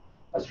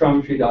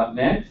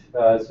astrometry.net.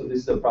 So this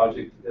is a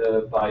project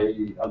by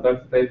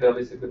Alberto Pepe,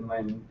 Lisa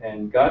Goodman,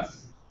 and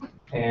Gus.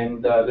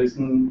 And there's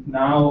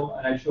now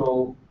an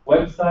actual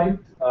website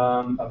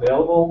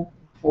available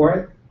for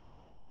it,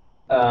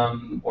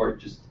 or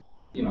just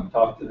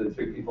talk to the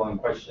 3 people in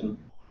question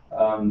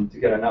to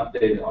get an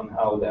update on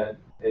how that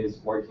is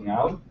working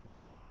out.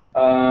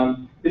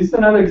 This is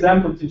another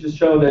example to just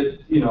show that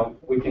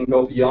we can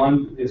go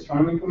beyond the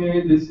astronomy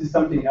community. This is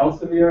something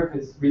Elsevier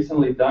has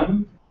recently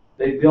done.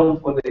 They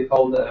built what they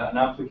called an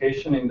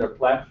application in their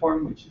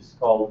platform, which is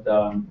called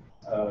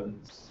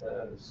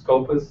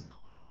Scopus,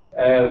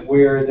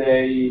 where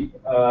they,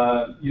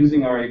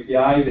 using our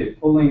API, they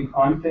pull in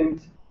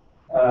content.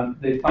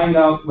 They find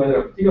out whether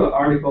a particular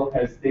article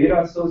has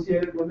data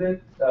associated with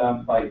it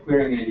by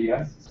querying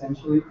ADS,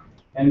 essentially.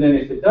 And then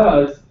if it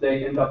does,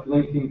 they end up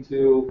linking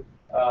to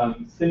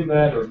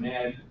SIMVAD or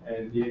NAD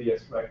and the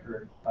ADS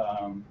record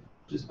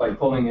just by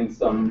pulling in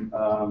some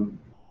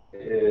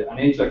an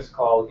AJAX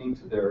call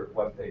into their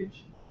web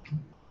page.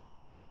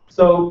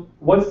 So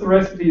what's the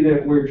recipe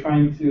that we're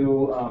trying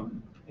to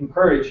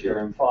encourage here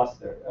and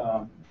foster?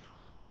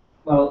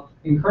 Well,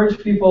 encourage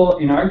people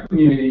in our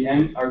community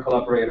and our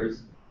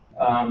collaborators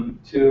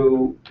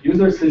to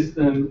use our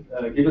system,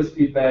 give us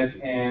feedback,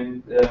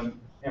 and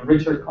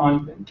enrich our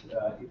content.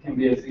 It can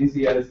be as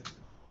easy as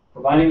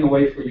providing a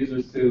way for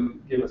users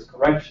to give us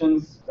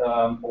corrections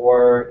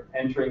or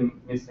entering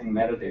missing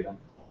metadata.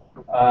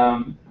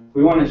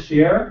 We want to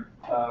share.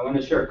 We want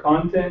to share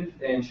content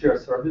and share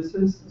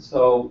services.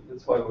 So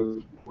that's why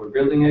we're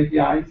building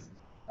APIs.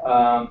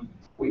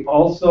 We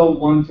also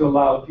want to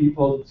allow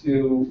people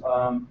to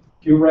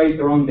curate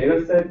their own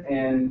data set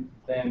and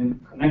then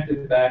connect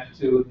it back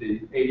to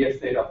the ADS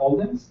data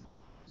holdings.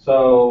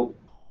 So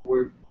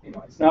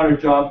it's not our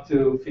job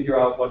to figure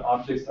out what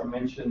objects are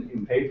mentioned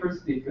in papers,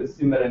 because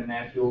SIMVAD and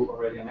NAD do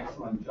already an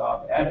excellent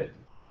job at it.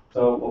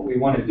 So what we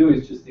want to do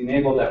is just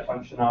enable that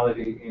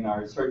functionality in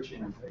our search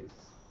interface.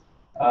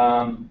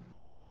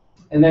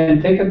 And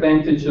then take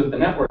advantage of the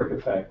network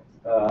effect.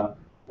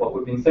 What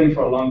we've been saying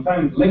for a long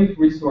time, linked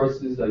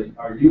resources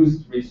are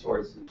used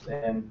resources.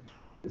 And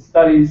the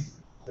studies,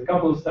 a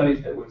couple of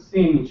studies that we've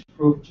seen which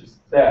prove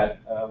just that.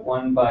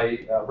 One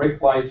by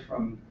Rick White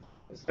from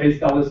the Space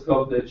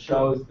Telescope that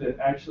shows that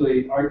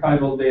actually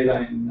archival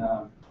data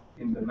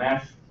in the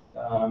MASS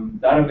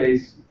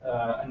database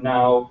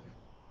now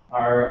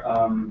are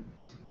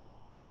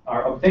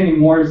obtaining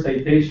more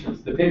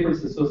citations. The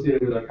papers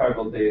associated with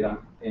archival data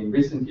in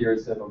recent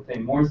years have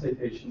obtained more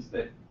citations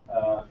than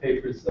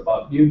papers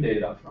about new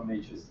data from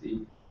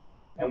HSD.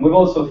 And we've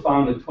also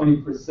found a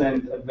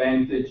 20%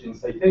 advantage in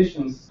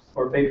citations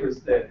for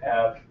papers that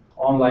have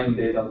online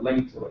data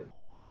linked to it.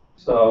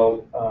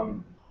 So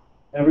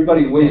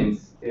everybody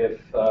wins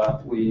if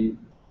we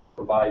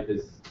provide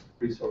these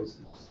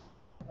resources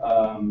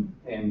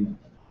and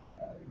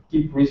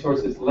keep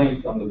resources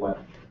linked on the web.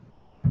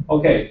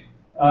 Okay,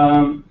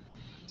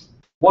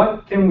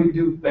 What can we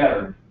do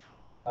better?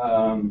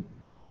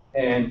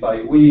 And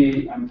by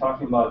we, I'm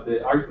talking about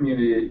our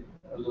community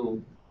a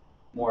little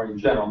more in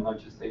general, not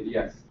just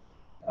ADS.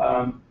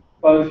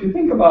 But if you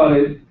think about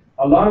it,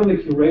 a lot of the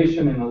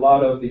curation and a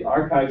lot of the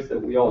archives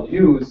that we all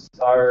use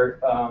are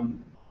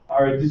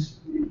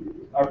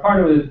part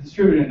of a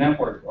distributed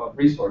network of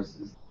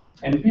resources.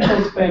 And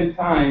people spend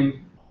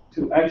time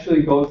to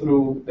actually go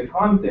through the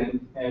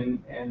content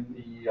and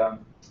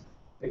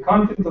the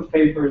content of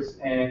papers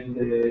and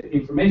the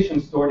information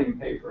stored in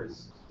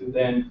papers to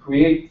then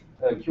create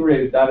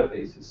curated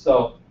databases.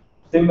 So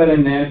Simbad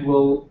and Ned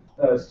will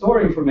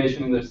store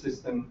information in their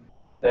system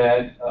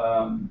that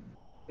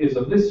is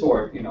of this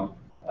sort.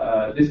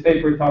 This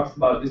paper talks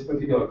about this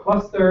particular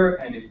cluster,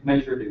 and it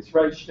measured its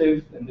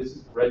redshift, and this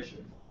is the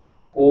redshift.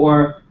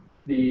 Or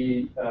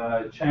the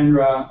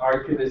Chandra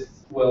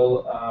archivists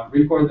will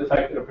record the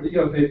fact that a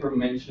particular paper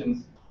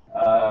mentions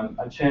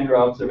a Chandra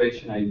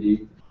observation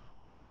ID.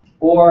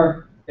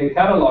 Or a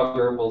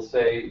cataloger will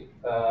say,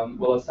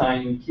 will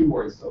assign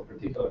keywords to a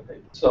particular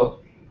paper.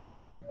 So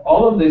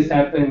all of this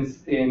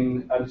happens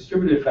in a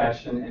distributed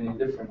fashion and in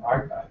different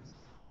archives.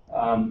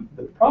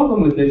 The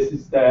problem with this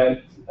is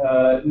that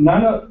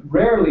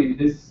rarely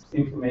this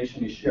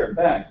information is shared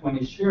back. When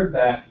it's shared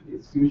back,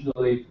 it's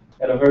usually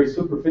at a very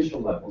superficial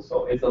level.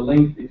 So it's a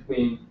link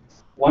between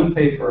one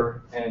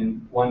paper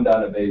and one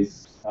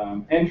database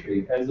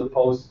entry, as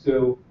opposed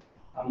to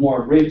a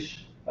more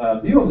rich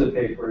view of the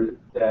paper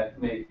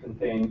that may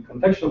contain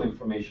contextual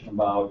information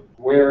about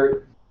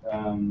where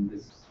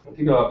this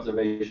particular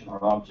observation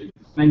or object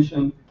is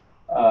mentioned,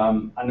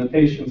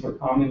 annotations or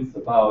comments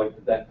about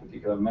that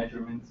particular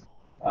measurement.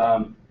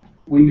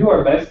 We do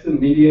our best to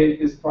mediate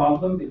this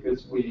problem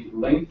because we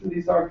link to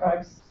these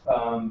archives,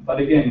 but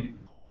again,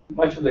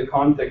 much of the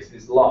context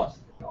is lost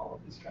in all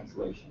of these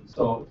translations.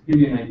 So to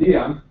give you an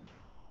idea,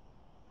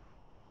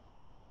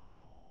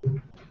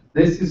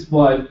 this is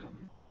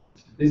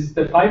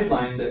the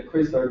pipeline that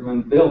Chris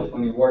Erdman built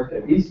when he worked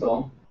at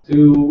ESO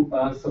to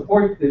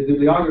support the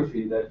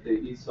bibliography that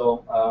the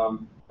ESO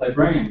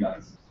librarian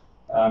does.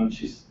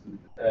 She's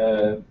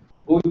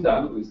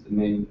Uta, who is the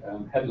main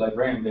head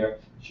librarian there.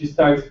 She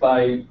starts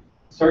by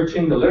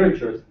searching the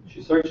literature.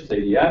 She searches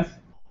ADS.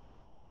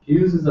 She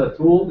uses a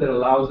tool that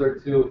allows her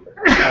to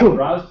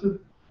browse to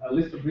a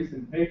list of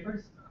recent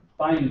papers,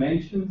 find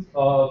mentions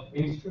of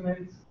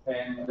instruments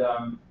and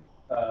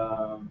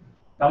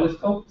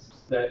telescopes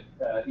that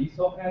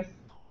ESO has,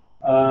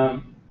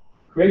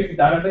 creates a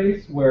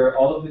database where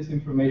all of this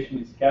information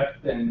is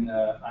kept and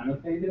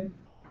annotated.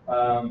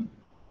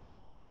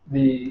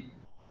 The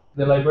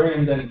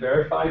librarian then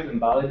verifies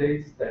and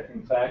validates that,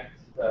 in fact,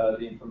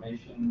 the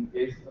information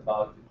is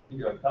about the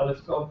particular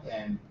telescope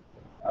and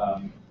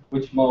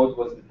which mode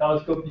was the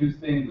telescope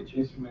used in, which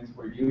instruments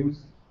were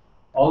used.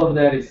 All of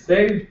that is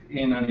saved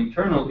in an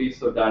internal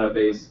ESO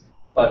database,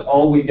 but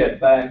all we get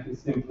back is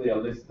simply a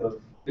list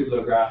of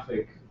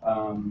bibliographic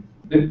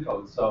bib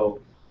codes. So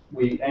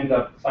we end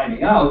up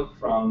finding out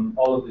from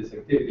all of this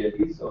activity at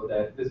ESO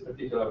that this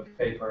particular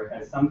paper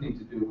has something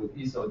to do with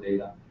ESO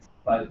data,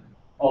 but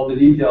all the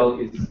detail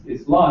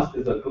is lost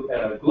at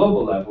a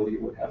global level. You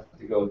would have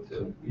to go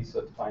to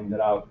ESO to find that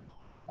out.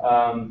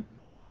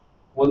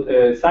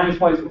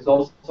 ScienceWise was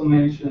also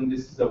mentioned.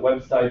 This is a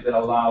website that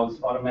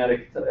allows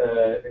automatic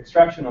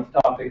extraction of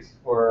topics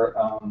for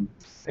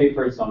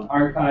papers on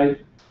archive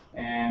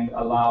and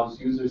allows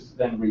users to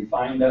then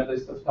refine that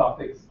list of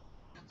topics.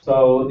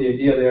 So the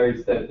idea there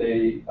is that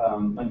they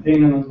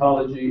maintain an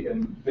ontology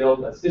and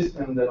build a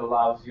system that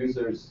allows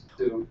users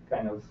to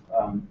kind of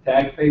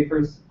tag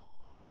papers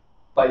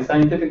by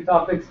scientific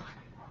topics.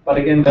 But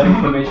again, that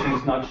information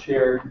is not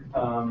shared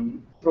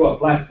through a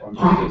platform.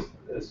 It's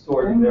just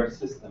stored in their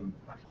system.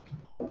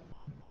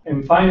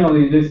 And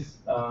finally, this,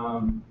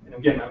 and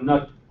again, I'm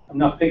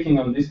not picking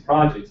on these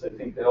projects. I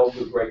think they all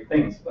do great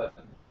things, but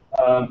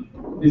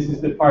this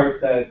is the part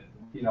that,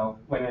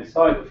 when I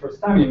saw it the first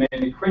time, it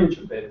made me cringe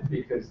a bit,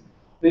 because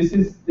this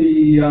is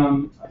the,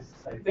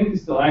 I think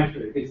it's still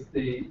accurate, it's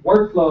the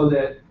workflow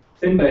that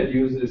Simbad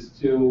uses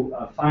to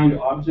find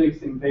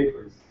objects in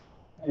papers.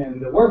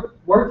 And the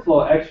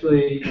workflow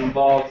actually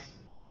involves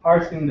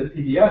parsing the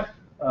PDF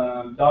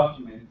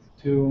document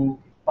to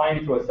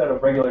find through a set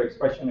of regular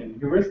expression and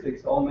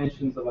heuristics all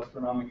mentions of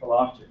astronomical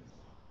objects.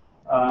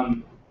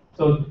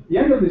 So the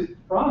end of this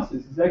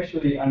process is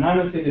actually an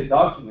annotated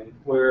document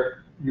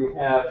where you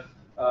have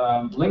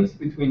links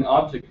between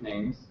object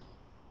names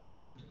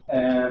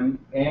and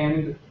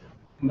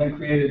then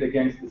created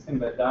against the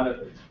Simbad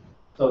database.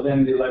 So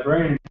then the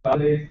librarian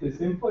validates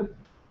this input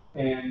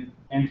and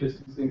enters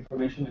this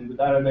information in the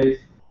database,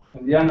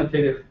 and the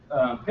annotated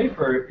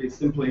paper is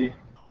simply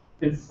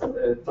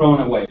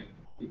thrown away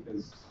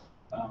because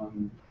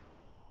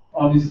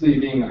obviously,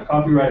 being a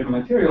copyrighted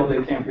material,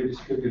 they can't be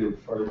distributed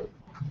further.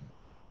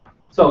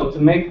 So to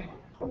make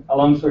a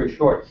long story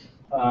short,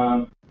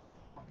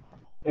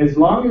 as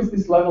long as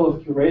this level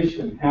of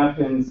curation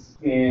happens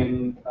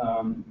in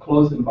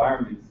closed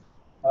environments,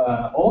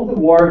 all the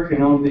work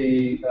and all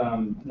the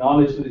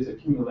knowledge that is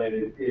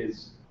accumulated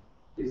is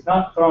it's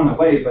not thrown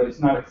away, but it's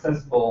not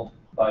accessible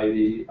by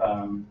the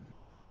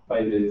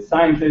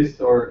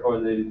scientist or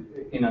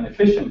in an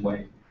efficient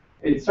way.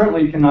 It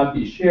certainly cannot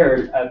be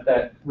shared at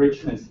that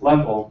richness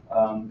level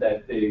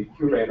that the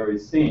curator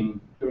is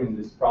seeing during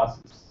this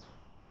process.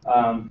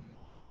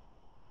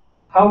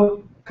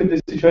 How could the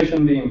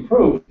situation be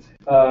improved?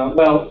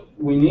 Well,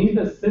 we need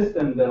a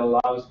system that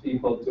allows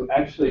people to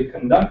actually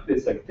conduct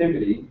this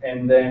activity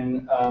and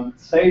then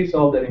saves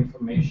all that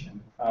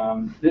information.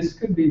 This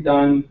could be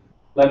done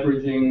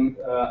leveraging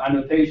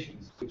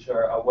annotations, which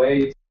are a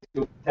way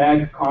to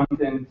tag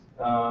content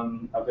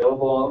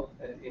available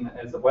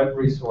as a web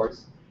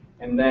resource,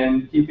 and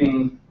then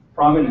keeping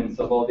provenance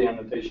of all the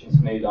annotations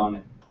made on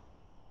it.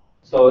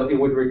 So it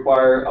would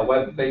require a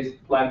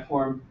web-based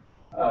platform,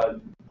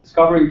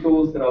 discovery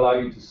tools that allow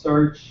you to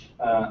search,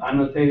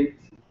 annotate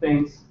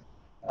things,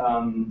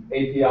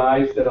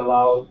 APIs that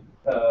allow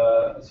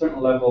a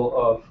certain level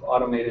of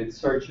automated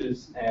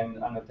searches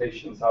and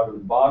annotations out of the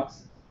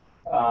box,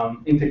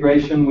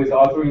 integration with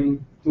authoring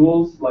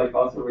tools like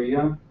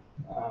Authoria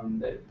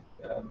that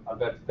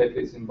Alberto Pepe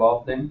is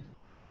involved in.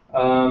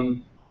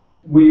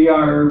 We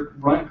are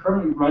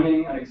currently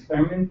running an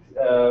experiment.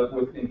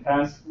 We've been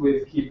tasked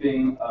with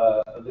keeping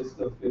a list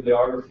of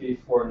bibliography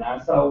for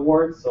NASA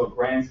awards, so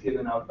grants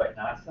given out by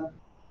NASA.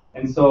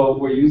 And so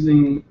we're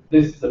using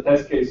this as a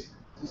test case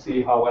to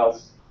see how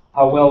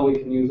well we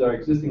can use our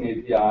existing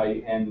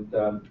API and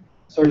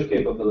search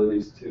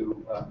capabilities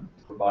to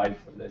provide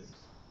for this.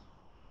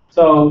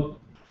 So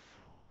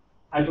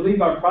I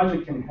believe our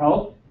project can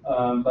help,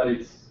 but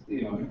it's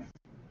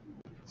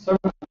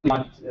certainly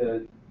not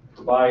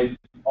provide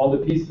all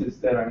the pieces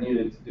that are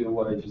needed to do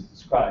what I just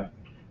described.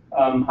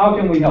 How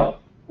can we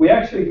help? We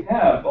actually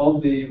have all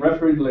the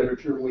refereed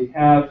literature. We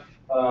have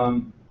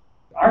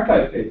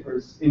archive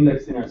papers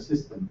indexed in our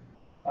system.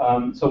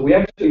 So we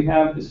actually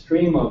have the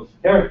stream of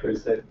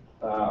characters that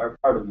are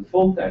part of the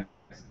full text.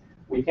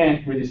 We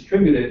can't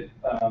redistribute it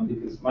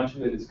because much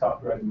of it is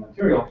copyrighted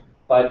material,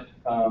 but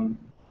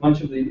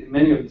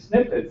many of the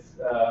snippets,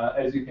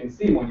 as you can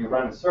see when you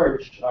run a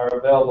search, are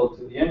available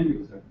to the end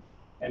user.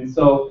 And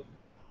so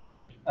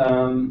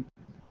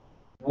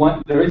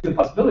there is the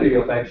possibility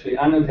of actually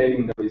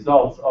annotating the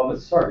results of a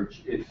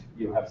search if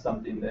you have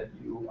something that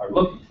you are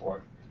looking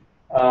for.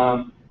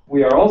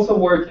 We are also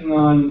working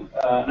on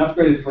an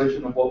upgraded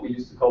version of what we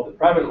used to call the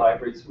private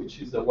libraries, which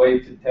is a way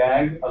to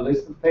tag a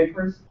list of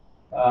papers.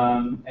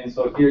 And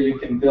so here you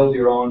can build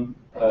your own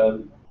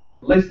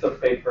list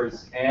of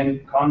papers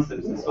and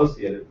concepts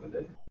associated with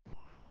it.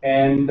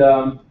 And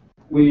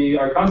we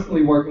are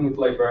constantly working with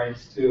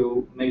librarians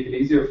to make it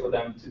easier for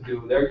them to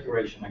do their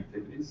curation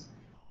activities.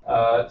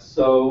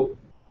 So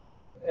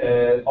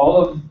all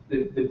of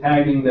the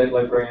tagging that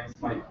librarians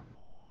might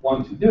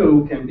want to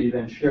do can be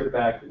then shared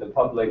back to the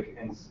public,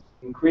 and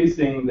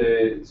increasing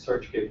the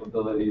search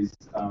capabilities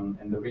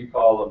and the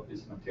recall of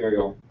this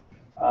material.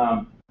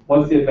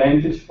 What's the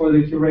advantage for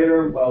the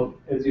curator? Well,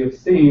 as you have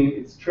seen,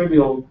 it's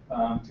trivial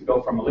to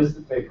go from a list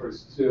of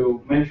papers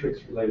to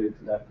metrics related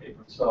to that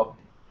paper. So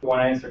if you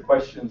want to answer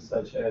questions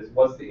such as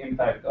what's the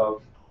impact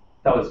of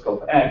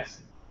telescope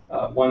X,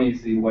 one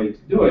easy way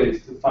to do it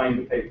is to find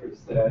the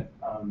papers that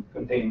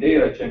contain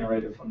data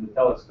generated from the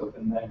telescope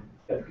and then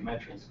get the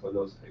metrics for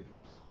those papers.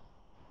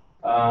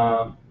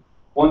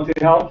 Want to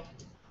help?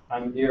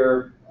 I'm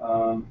here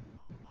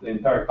the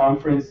entire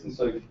conference, and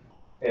so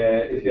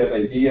if you have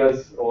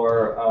ideas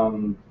or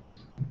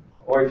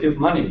if you have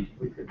money,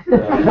 we could we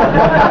should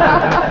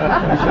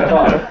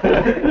talk.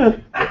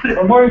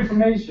 For more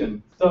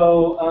information,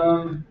 so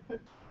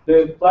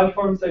the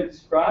platforms I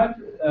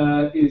described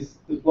is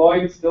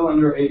deployed still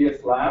under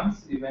ADS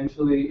Labs.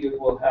 Eventually, it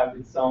will have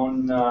its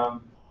own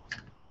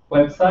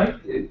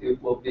website.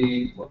 It will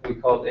be what we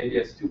call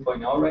ADS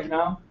 2.0 right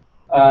now.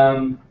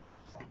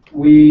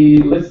 We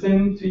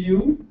listen to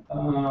you.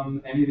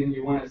 Anything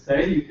you want to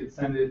say, you could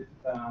send it,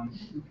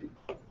 you could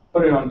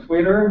put it on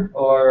Twitter,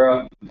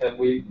 or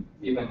we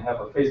even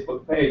have a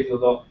Facebook page,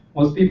 although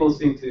most people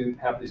seem to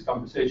have these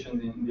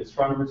conversations in the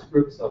astronomers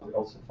group, so we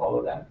also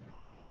follow that.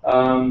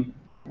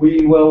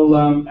 We will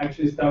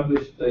actually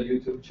establish the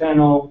YouTube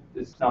channel.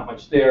 There's not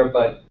much there,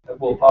 but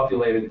we'll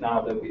populate it now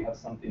that we have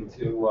something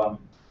to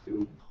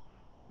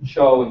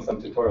show and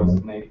some tutorials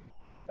to make.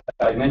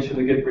 I mentioned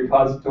the Git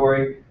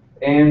repository,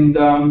 and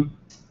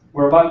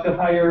we're about to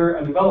hire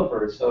a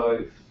developer, so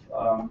if,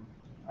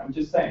 I'm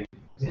just saying,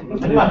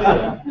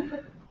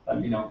 let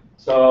me know.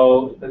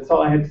 So that's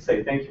all I had to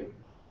say. Thank you.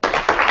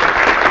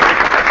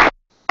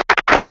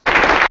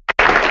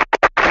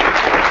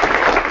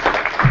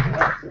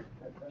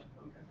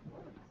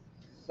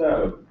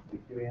 So,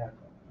 do we have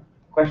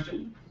a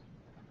question?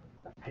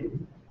 Do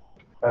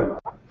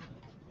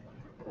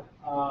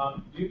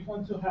you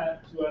plan to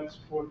add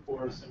support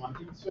for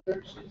semantic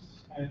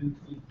searches? And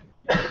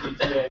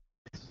if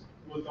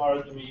what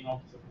are the main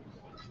obstacles?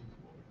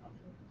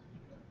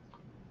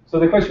 So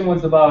the question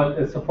was about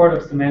the support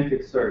of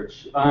semantic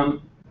search.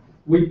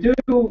 We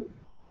do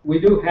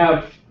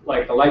have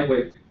like a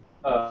lightweight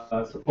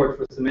support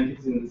for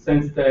semantics in the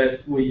sense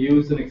that we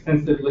use an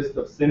extensive list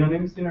of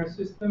synonyms in our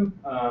system.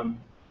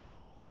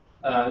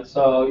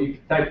 So you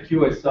can type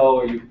QSO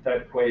or you can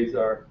type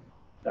quasar,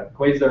 type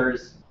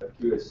quasars, type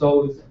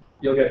QSOs,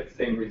 you'll get the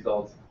same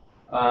results.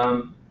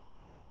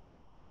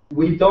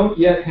 We don't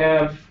yet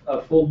have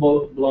a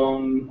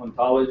full-blown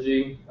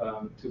ontology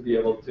to be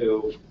able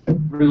to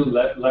really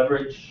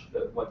leverage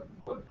what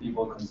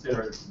people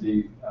consider to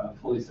be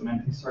fully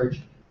semantic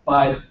search.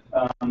 But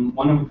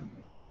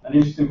an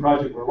interesting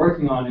project we're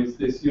working on is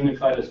this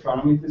unified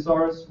astronomy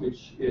thesaurus,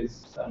 which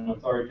is an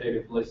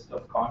authoritative list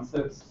of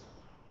concepts.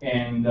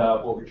 And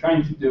what we're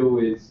trying to do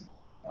is,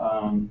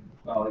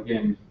 well,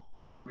 again,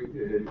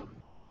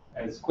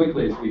 as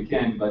quickly as we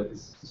can, but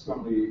it's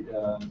certainly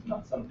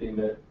not something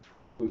that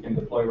we can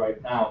deploy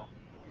right now,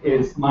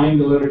 is mine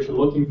the literature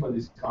looking for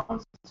these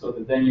concepts so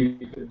that then you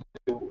could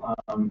do,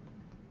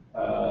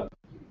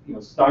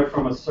 start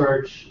from a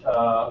search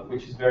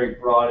which is very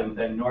broad and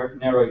then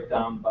narrow it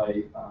down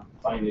by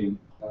finding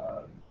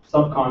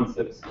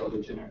sub-concepts of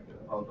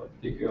a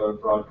particular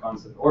broad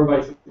concept, or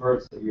vice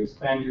versa. You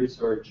expand your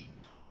search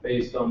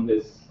based on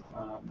this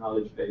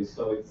knowledge base.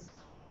 So it's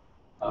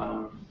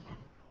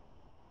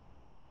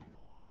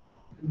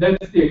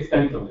that's the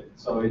extent of it.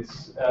 So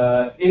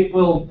it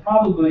will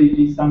probably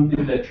be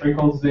something that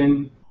trickles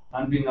in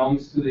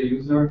unbeknownst to the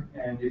user,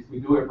 and if we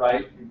do it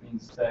right, it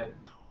means that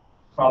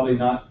it's probably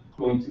not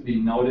going to be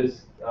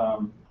noticed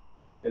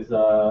as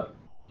a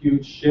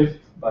huge shift,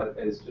 but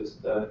as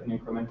just an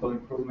incremental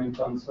improvement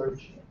on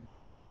search.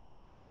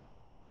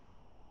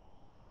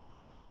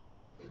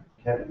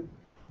 Kevin?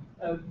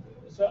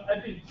 So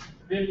I'd be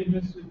really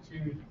interested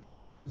to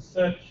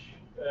search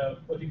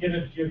or to get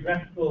a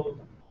geographical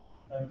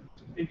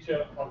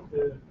picture of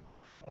the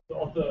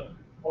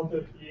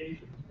author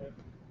creation.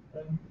 I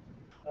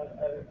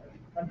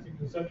can't seem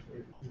to search for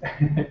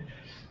it.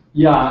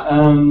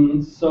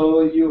 Yeah,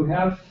 so you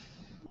have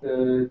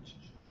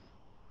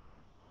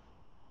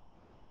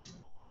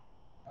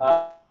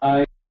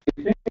I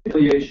think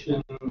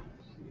affiliation.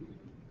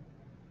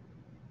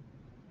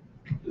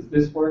 Does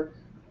this work?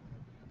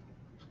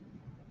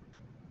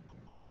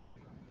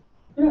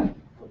 Yeah.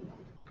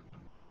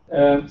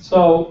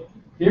 So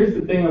here's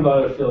the thing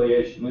about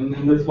affiliation,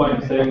 and that's why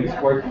I'm saying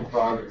it's work in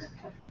progress.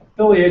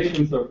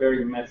 Affiliations are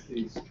very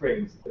messy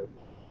strings that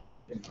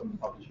came from the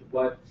publisher.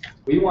 What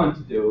we want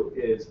to do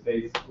is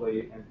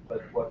basically,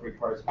 but what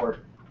requires work,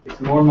 is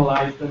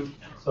normalize them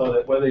so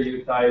that whether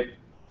you type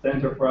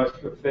Center for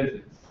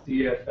Astrophysics,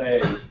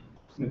 CFA,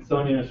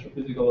 Smithsonian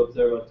Astrophysical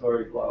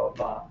Observatory, blah, blah,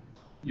 blah,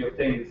 you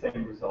obtain the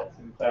same results.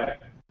 In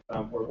fact,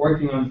 we're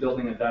working on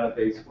building a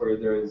database where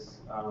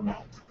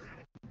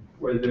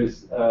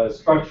there's a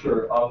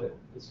structure of it.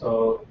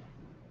 So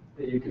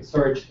you can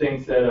search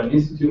things at an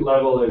institute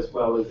level as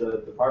well as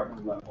a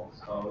department level.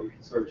 So you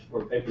can search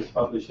for papers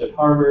published at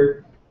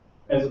Harvard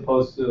as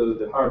opposed to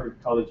the Harvard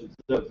College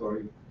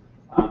Observatory.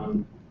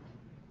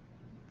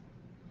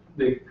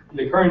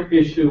 The current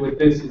issue with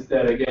this is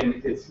that,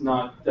 again, it's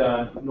not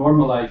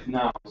normalized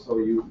now, so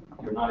you're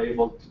not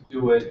able to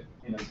do it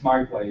in a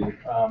smart way.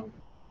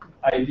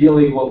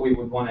 Ideally, what we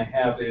would want to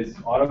have is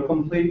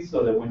autocomplete,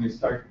 so that when you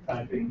start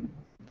typing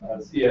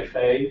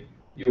CFA,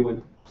 you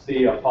would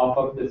see a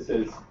pop-up that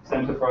says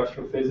Center for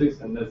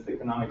Astrophysics, and that's the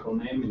canonical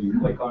name, and you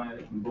click on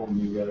it, and boom,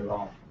 you get it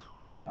all.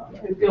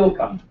 It'll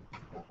come.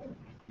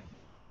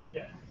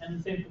 Yeah, and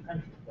the same for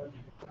country.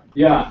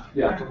 Yeah,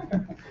 yeah.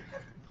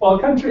 Well,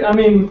 country, I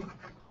mean,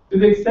 to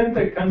the extent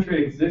that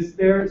country exists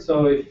there,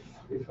 so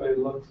if I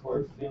look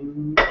for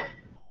Finland,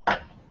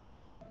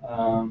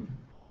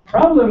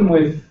 problem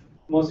with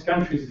most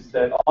countries is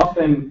that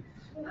often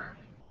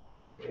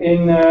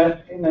in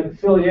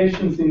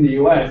affiliations in the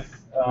US,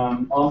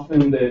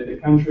 often the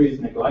country is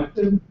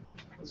neglected.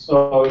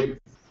 So it's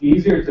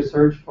easier to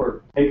search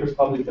for papers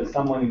published by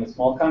someone in a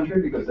small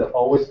country because they'll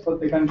always put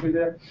the country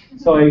there.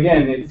 So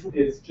again,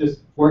 it's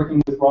just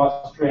working with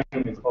raw string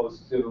as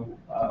opposed to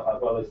a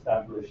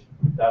well-established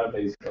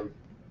database of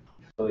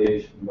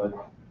affiliation. But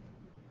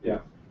yeah.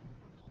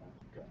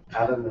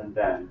 Adam and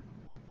Dan.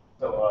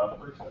 So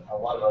first, a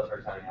lot of us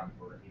are signing up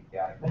for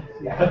API.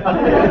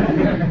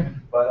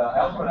 But I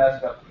also want to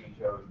ask about what you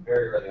showed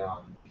very early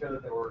on. You showed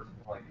that there were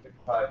something like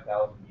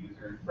 55,000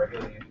 users,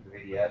 regular users of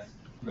ADS,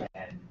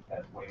 and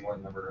that's way more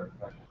than the number of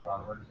professional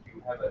astronomers. Do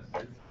you have a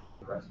sense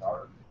of the rest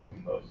are?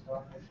 Most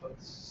are, I suppose?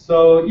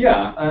 So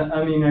yeah,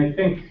 I mean, I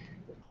think,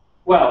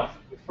 well,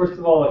 first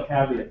of all, a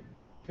caveat.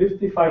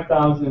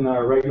 55,000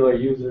 are regular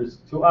users.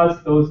 To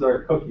us, those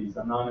are cookies,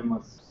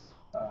 anonymous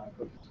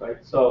cookies,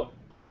 right? So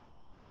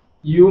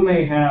you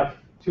may have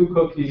 2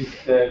 cookies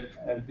that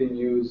have been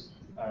used.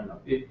 I don't know.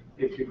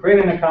 If you create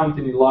an account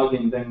and you log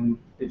in, then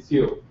it's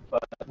you.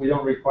 But we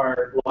don't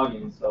require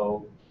login.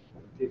 So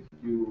if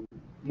you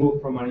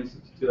move from one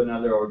institute to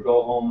another or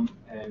go home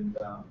and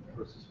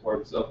versus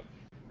work, so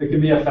there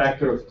can be a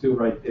factor of 2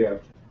 right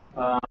there.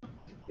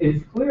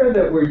 It's clear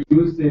that we're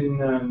used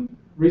in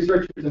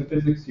researchers in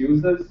physics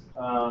use this.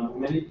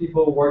 Many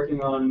people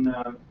working on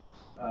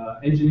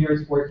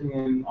engineers working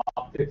in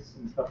optics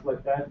and stuff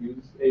like that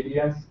use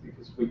ADS because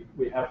because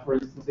we have, for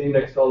instance,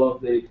 indexed all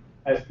of the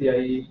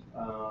SDIE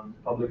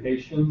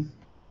publications.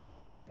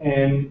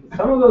 And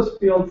some of those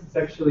fields, it's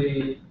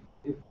actually,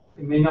 it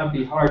may not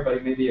be hard, but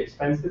it may be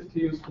expensive to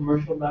use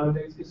commercial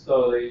databases,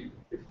 so they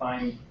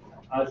find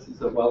us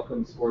as a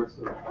welcome source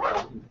of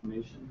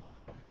information.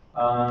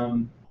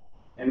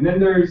 And then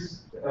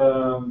there's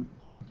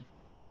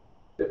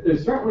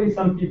certainly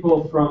some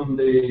people from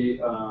the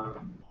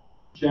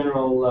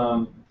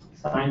general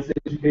science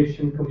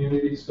education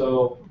community,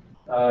 so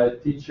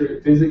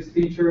physics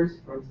teachers,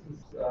 for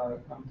instance,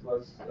 come to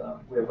us.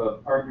 We have a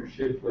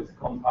partnership with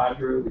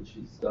Compadre, which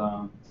is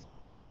an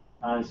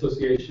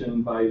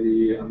association by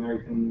the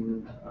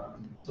American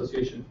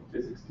Association for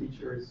Physics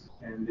Teachers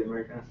and the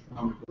American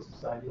Astronomical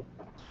Society.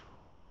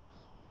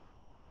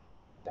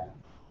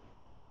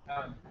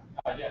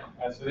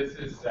 So this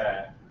is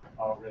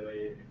all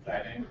really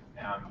exciting.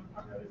 I'm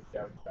really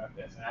stoked about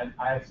this. And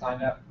I had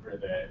signed up for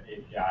the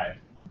API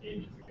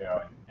ages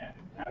ago and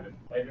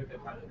haven't played with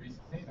it much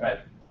recently.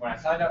 But when I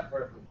signed up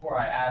for it before,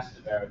 I asked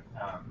about,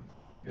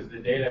 because the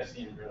data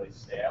seemed really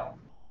stale.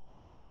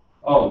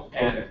 Oh,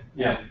 and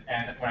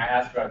when I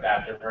asked about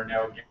that, there were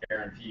no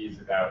guarantees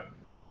about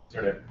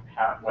sort of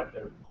what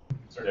the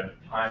sort of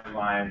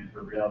timeline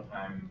for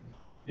real-time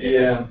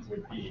data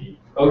would be.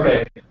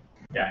 Okay.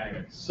 Yeah,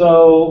 anyway.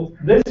 So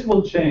this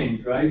will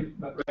change, right?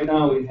 But right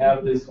now we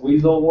have this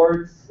weasel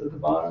words at the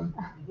bottom.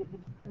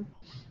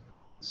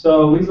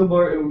 So weasel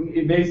word,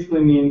 it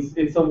basically means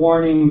it's a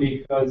warning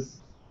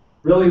because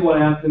really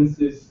what happens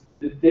is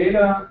the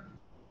data,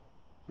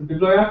 the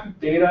bibliographic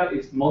data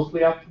is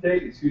mostly up to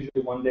date. It's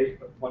usually one day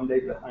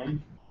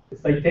behind. The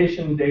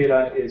citation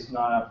data is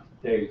not up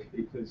to date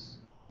because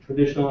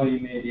traditionally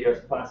maybe as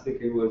Classic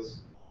it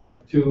was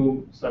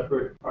two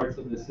separate parts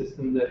of the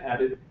system that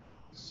had it.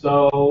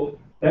 So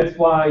that's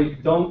why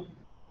don't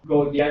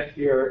go yet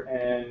here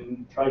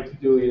and try to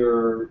do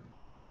your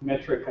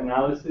metric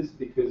analysis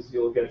because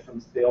you'll get some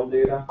stale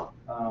data.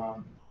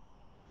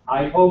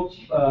 I hope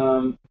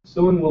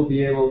soon we'll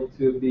be able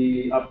to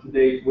be up to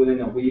date within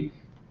a week,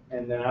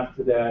 and then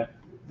after that,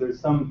 there's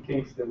some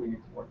kinks that we need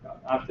to work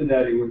out. After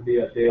that, it would be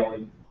a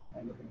daily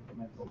kind of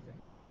incremental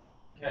thing.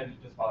 Can I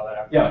just follow that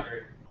up? Yeah.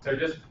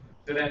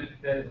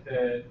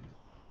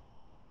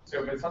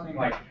 So but something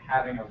like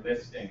having a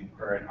listing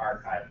for an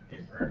archive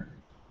paper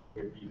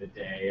would be the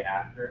day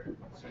after.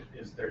 So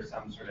is there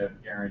some sort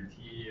of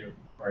guarantee,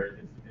 or is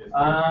there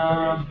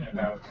information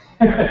about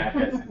when that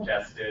gets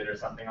ingested or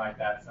something like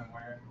that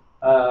somewhere?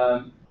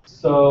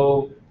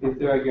 So is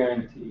there a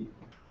guarantee?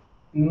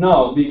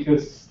 No,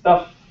 because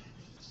stuff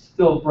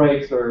still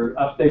breaks or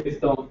updates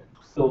still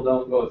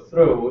don't go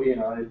through. You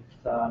know, it's,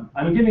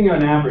 I'm giving you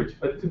an average,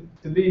 but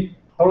to be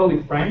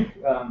totally frank,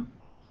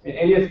 in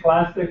ADS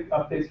Classic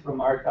updates from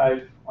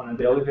archive on a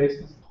daily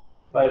basis,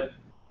 but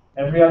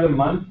every other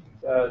month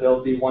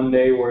there'll be one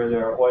day where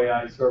their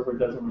OAI server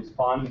doesn't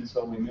respond, and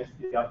so we miss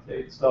the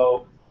update.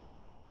 So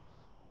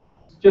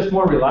it's just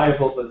more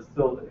reliable, but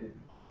still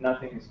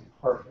nothing is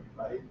perfect,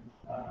 right?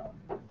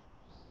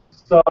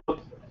 So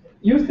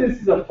use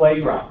this as a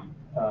playground,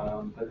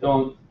 but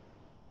don't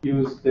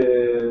use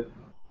the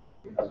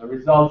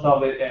results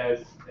of it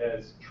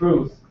as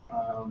truth.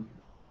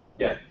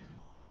 Yeah.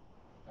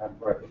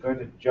 Right, go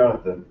to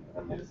Jonathan.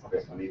 And then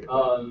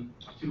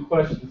 2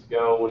 questions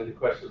ago, one of the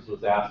questions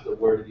was asked of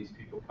where do these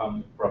people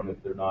come from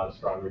if they're not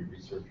astronomy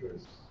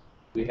researchers.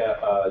 We have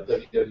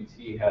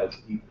WWT has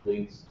deep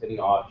links. Any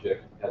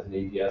object has an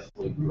ADS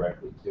link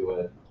directly to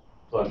it.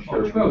 So I'm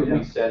sure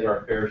we send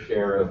our fair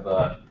share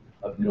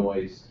of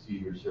noise to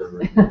your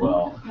server as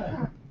well.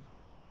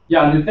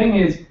 Yeah, the thing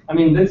is, I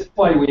mean, that's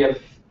why we have,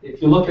 if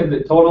you look at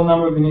the total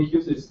number of unique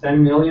users, it's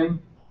 10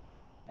 million.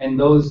 And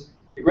those,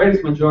 the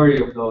greatest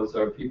majority of those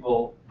are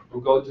people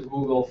who go to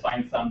Google,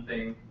 find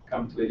something,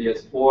 come to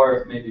ADS,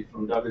 or maybe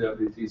from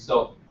WWT.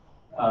 So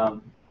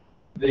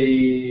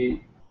the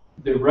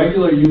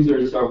regular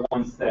users are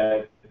ones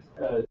that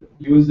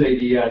use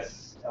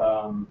ADS,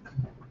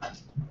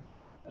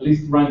 at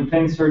least run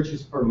 10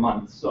 searches per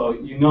month. So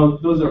you know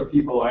those are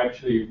people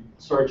actually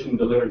searching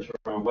the literature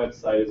on a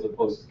website as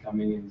opposed to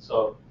coming in.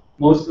 So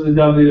most of the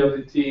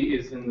WWT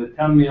is in the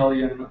 10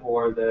 million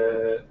or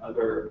the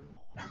other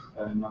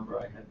number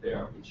I had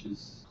there, which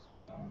is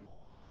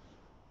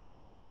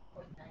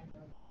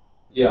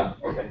yeah,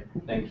 okay,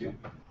 thank you.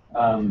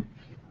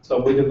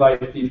 So we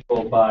divide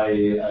people by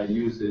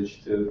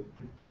usage to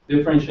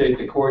differentiate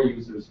the core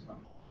users from.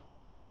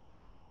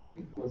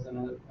 Was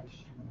another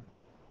question?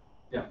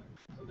 Yeah.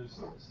 So this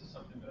is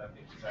something that I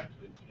think is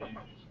actually changed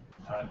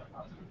in a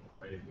positive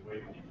way, the way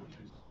people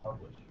choose to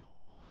publish.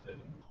 That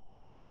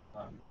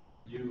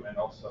you and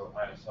also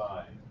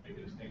ISI make a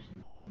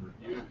distinction between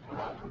review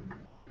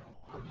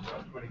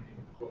and 20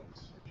 books,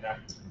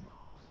 chapters,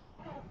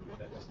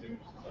 that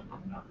distinguishes them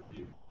from not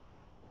reviewed.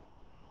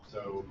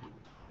 So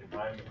if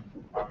I'm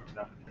offered an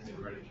opportunity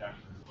to write a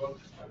chapter in a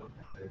book, I look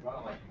and say,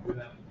 well, I can do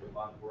that and do a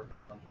lot of work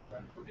on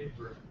the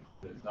paper,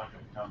 but it's not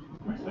going to count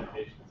for my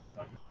citations, it's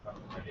not going to count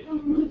for my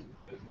issues,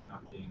 because it's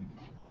not being,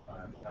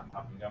 not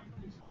popping up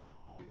in these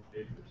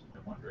papers.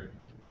 I'm wondering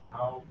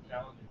how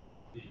challenging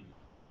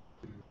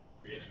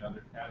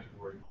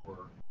category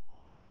for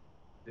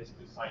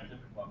basically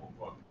scientific level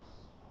books,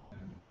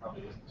 and it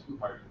probably isn't too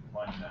hard to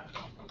find that.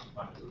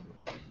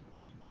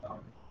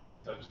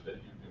 Such that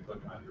you can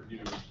click on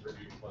reviews,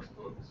 review plus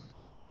books,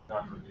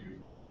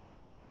 non-review.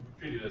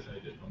 Treat it as an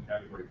additional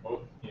category,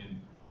 both in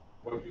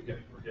what you get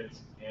for hits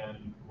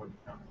and what you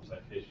count for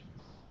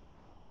citations.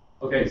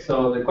 Okay,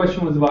 so the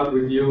question was about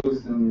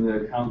reviews and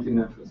the counting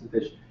them for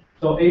citation.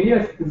 So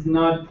ADS does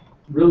not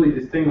really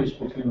distinguish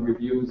between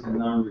reviews and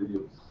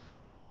non-reviews.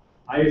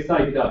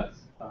 ISI does,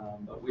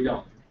 but we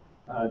don't.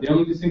 The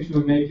only distinction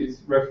we make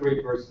is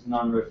referee versus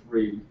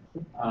non-referee.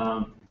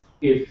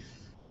 If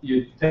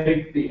you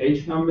take the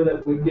H number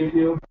that we give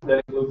you,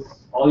 that includes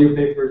all your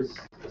papers,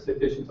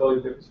 citations, all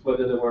your papers,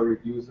 whether they were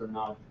reviews or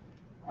not.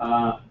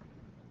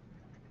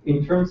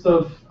 In terms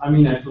of, I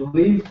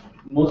believe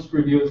most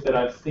reviews that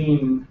I've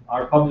seen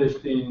are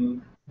published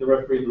in the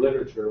refereed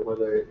literature,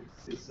 whether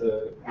it's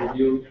a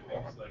review.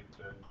 Things like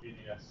the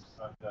BDS,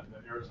 the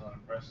Arizona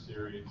Press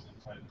series,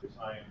 and Scientific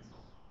Science,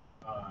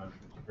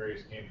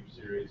 various Cambridge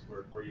series,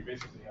 where you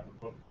basically have a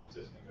book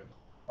consisting of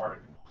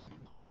articles.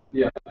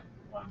 Yeah.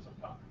 On some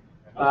topic.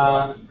 And those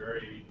are often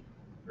very,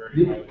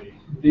 very highly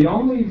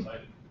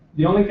cited.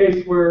 The only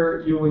case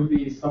where you would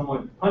be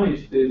somewhat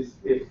punished is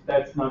if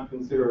that's not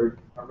considered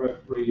a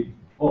refereed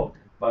book.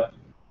 But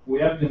we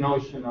have the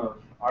notion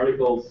of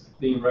articles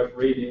being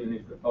refereed even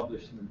if they're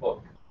published in the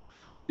book.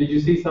 Did you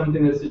see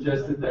something that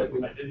suggested that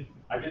we?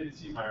 I didn't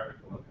see my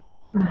article.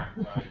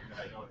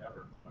 I don't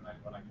ever when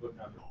I click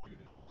on review.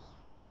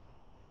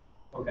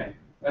 Okay.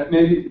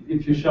 Maybe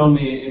if you show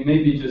me, it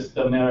may be just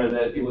a matter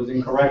that it was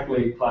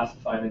incorrectly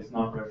classified as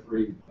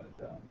non-refereed.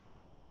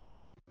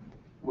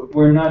 But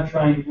we're not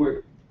trying.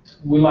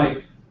 We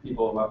like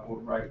people who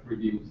write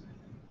reviews.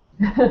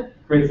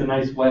 Creates a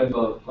nice web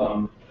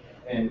of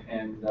and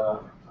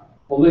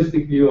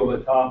holistic view of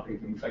a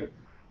topic. In fact,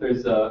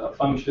 there's a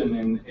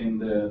function in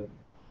the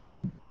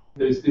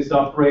there's this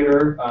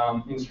operator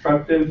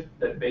instructive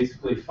that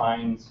basically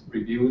finds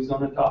reviews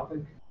on a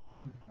topic,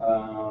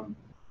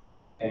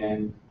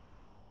 and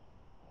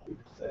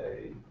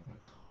say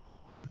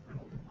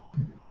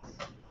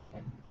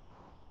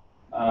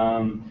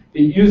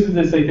it uses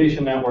the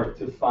citation network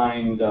to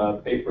find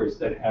papers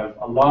that have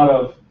a lot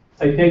of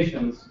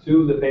citations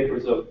to the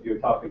papers of your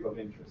topic of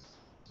interest.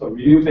 So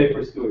review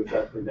papers do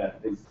exactly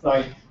that. They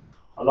cite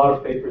a lot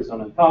of papers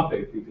on a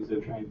topic because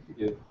they're trying to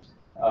get.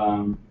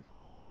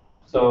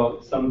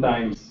 So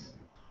sometimes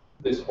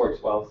this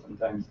works well,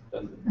 sometimes it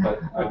doesn't.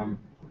 But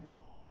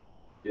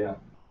yeah.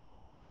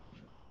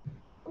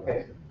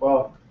 Okay.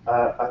 Well,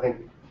 I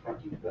think.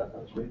 Thank you for that.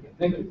 That was really good.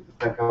 Thank you.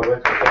 Thank you.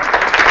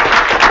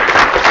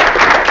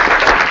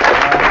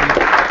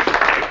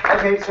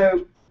 Okay,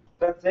 so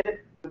that's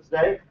it for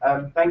today.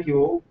 Thank you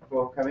all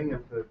for coming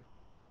and for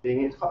being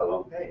here. It's quite a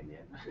long day in the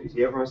end.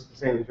 Usually everyone's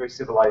saying it's a very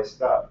civilized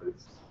start, but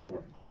it's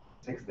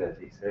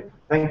 6:30. So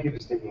thank you for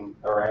sticking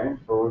around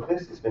for all of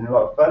this. It's been a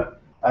lot of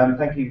fun.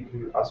 Thank you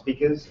to our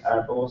speakers,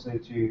 but also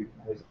to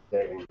host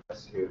Dave and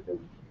Chris, who have been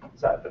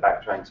sat at the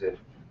back trying to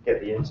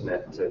get the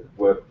internet to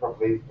work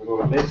properly with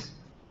all of this.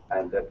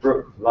 And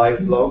Brooke live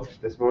blogged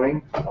this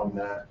morning on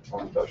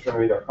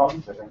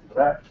dotAstro5-Mon-3, so thank you for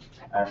that.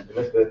 And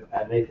Elizabeth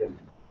and Nathan,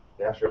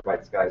 the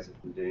Astrobytes guys,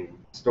 have been doing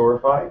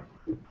Storify,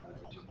 which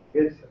is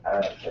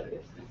good.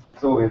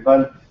 It's all been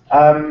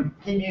fun.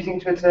 Keep using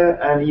Twitter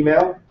and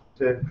email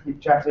to keep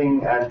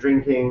chatting and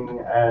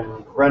drinking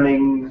and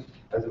running,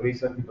 as at least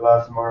some people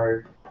are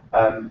tomorrow.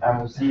 And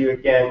we'll see you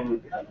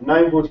again at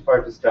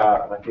 9:45 to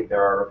start, and I think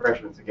there are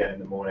refreshments again in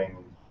the morning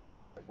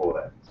before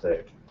that.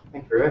 So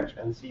thank you very much,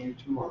 and see you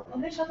tomorrow.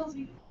 And the shuttles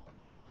we.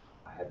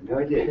 I have no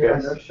idea, There are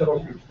guys. no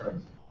shuttle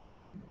returns.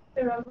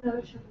 There are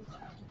no shuttles.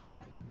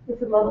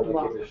 It's a muzzle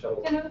block.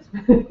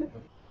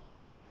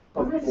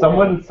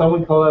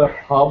 Someone call it a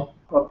pub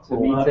up to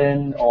meet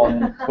in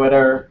on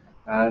Twitter,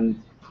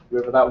 and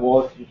whoever that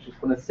was, you just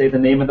want to say the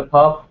name of the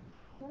pub.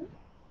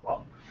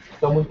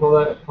 Someone call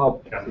that a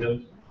pub.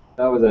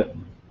 That was it.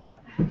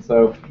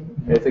 So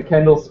it's at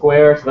Kendall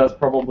Square, so that's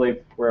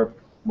probably where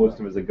most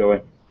of us are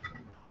going.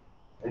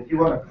 And if you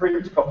want a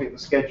print copy of the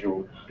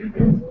schedule, I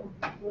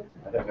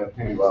don't know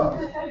who you are.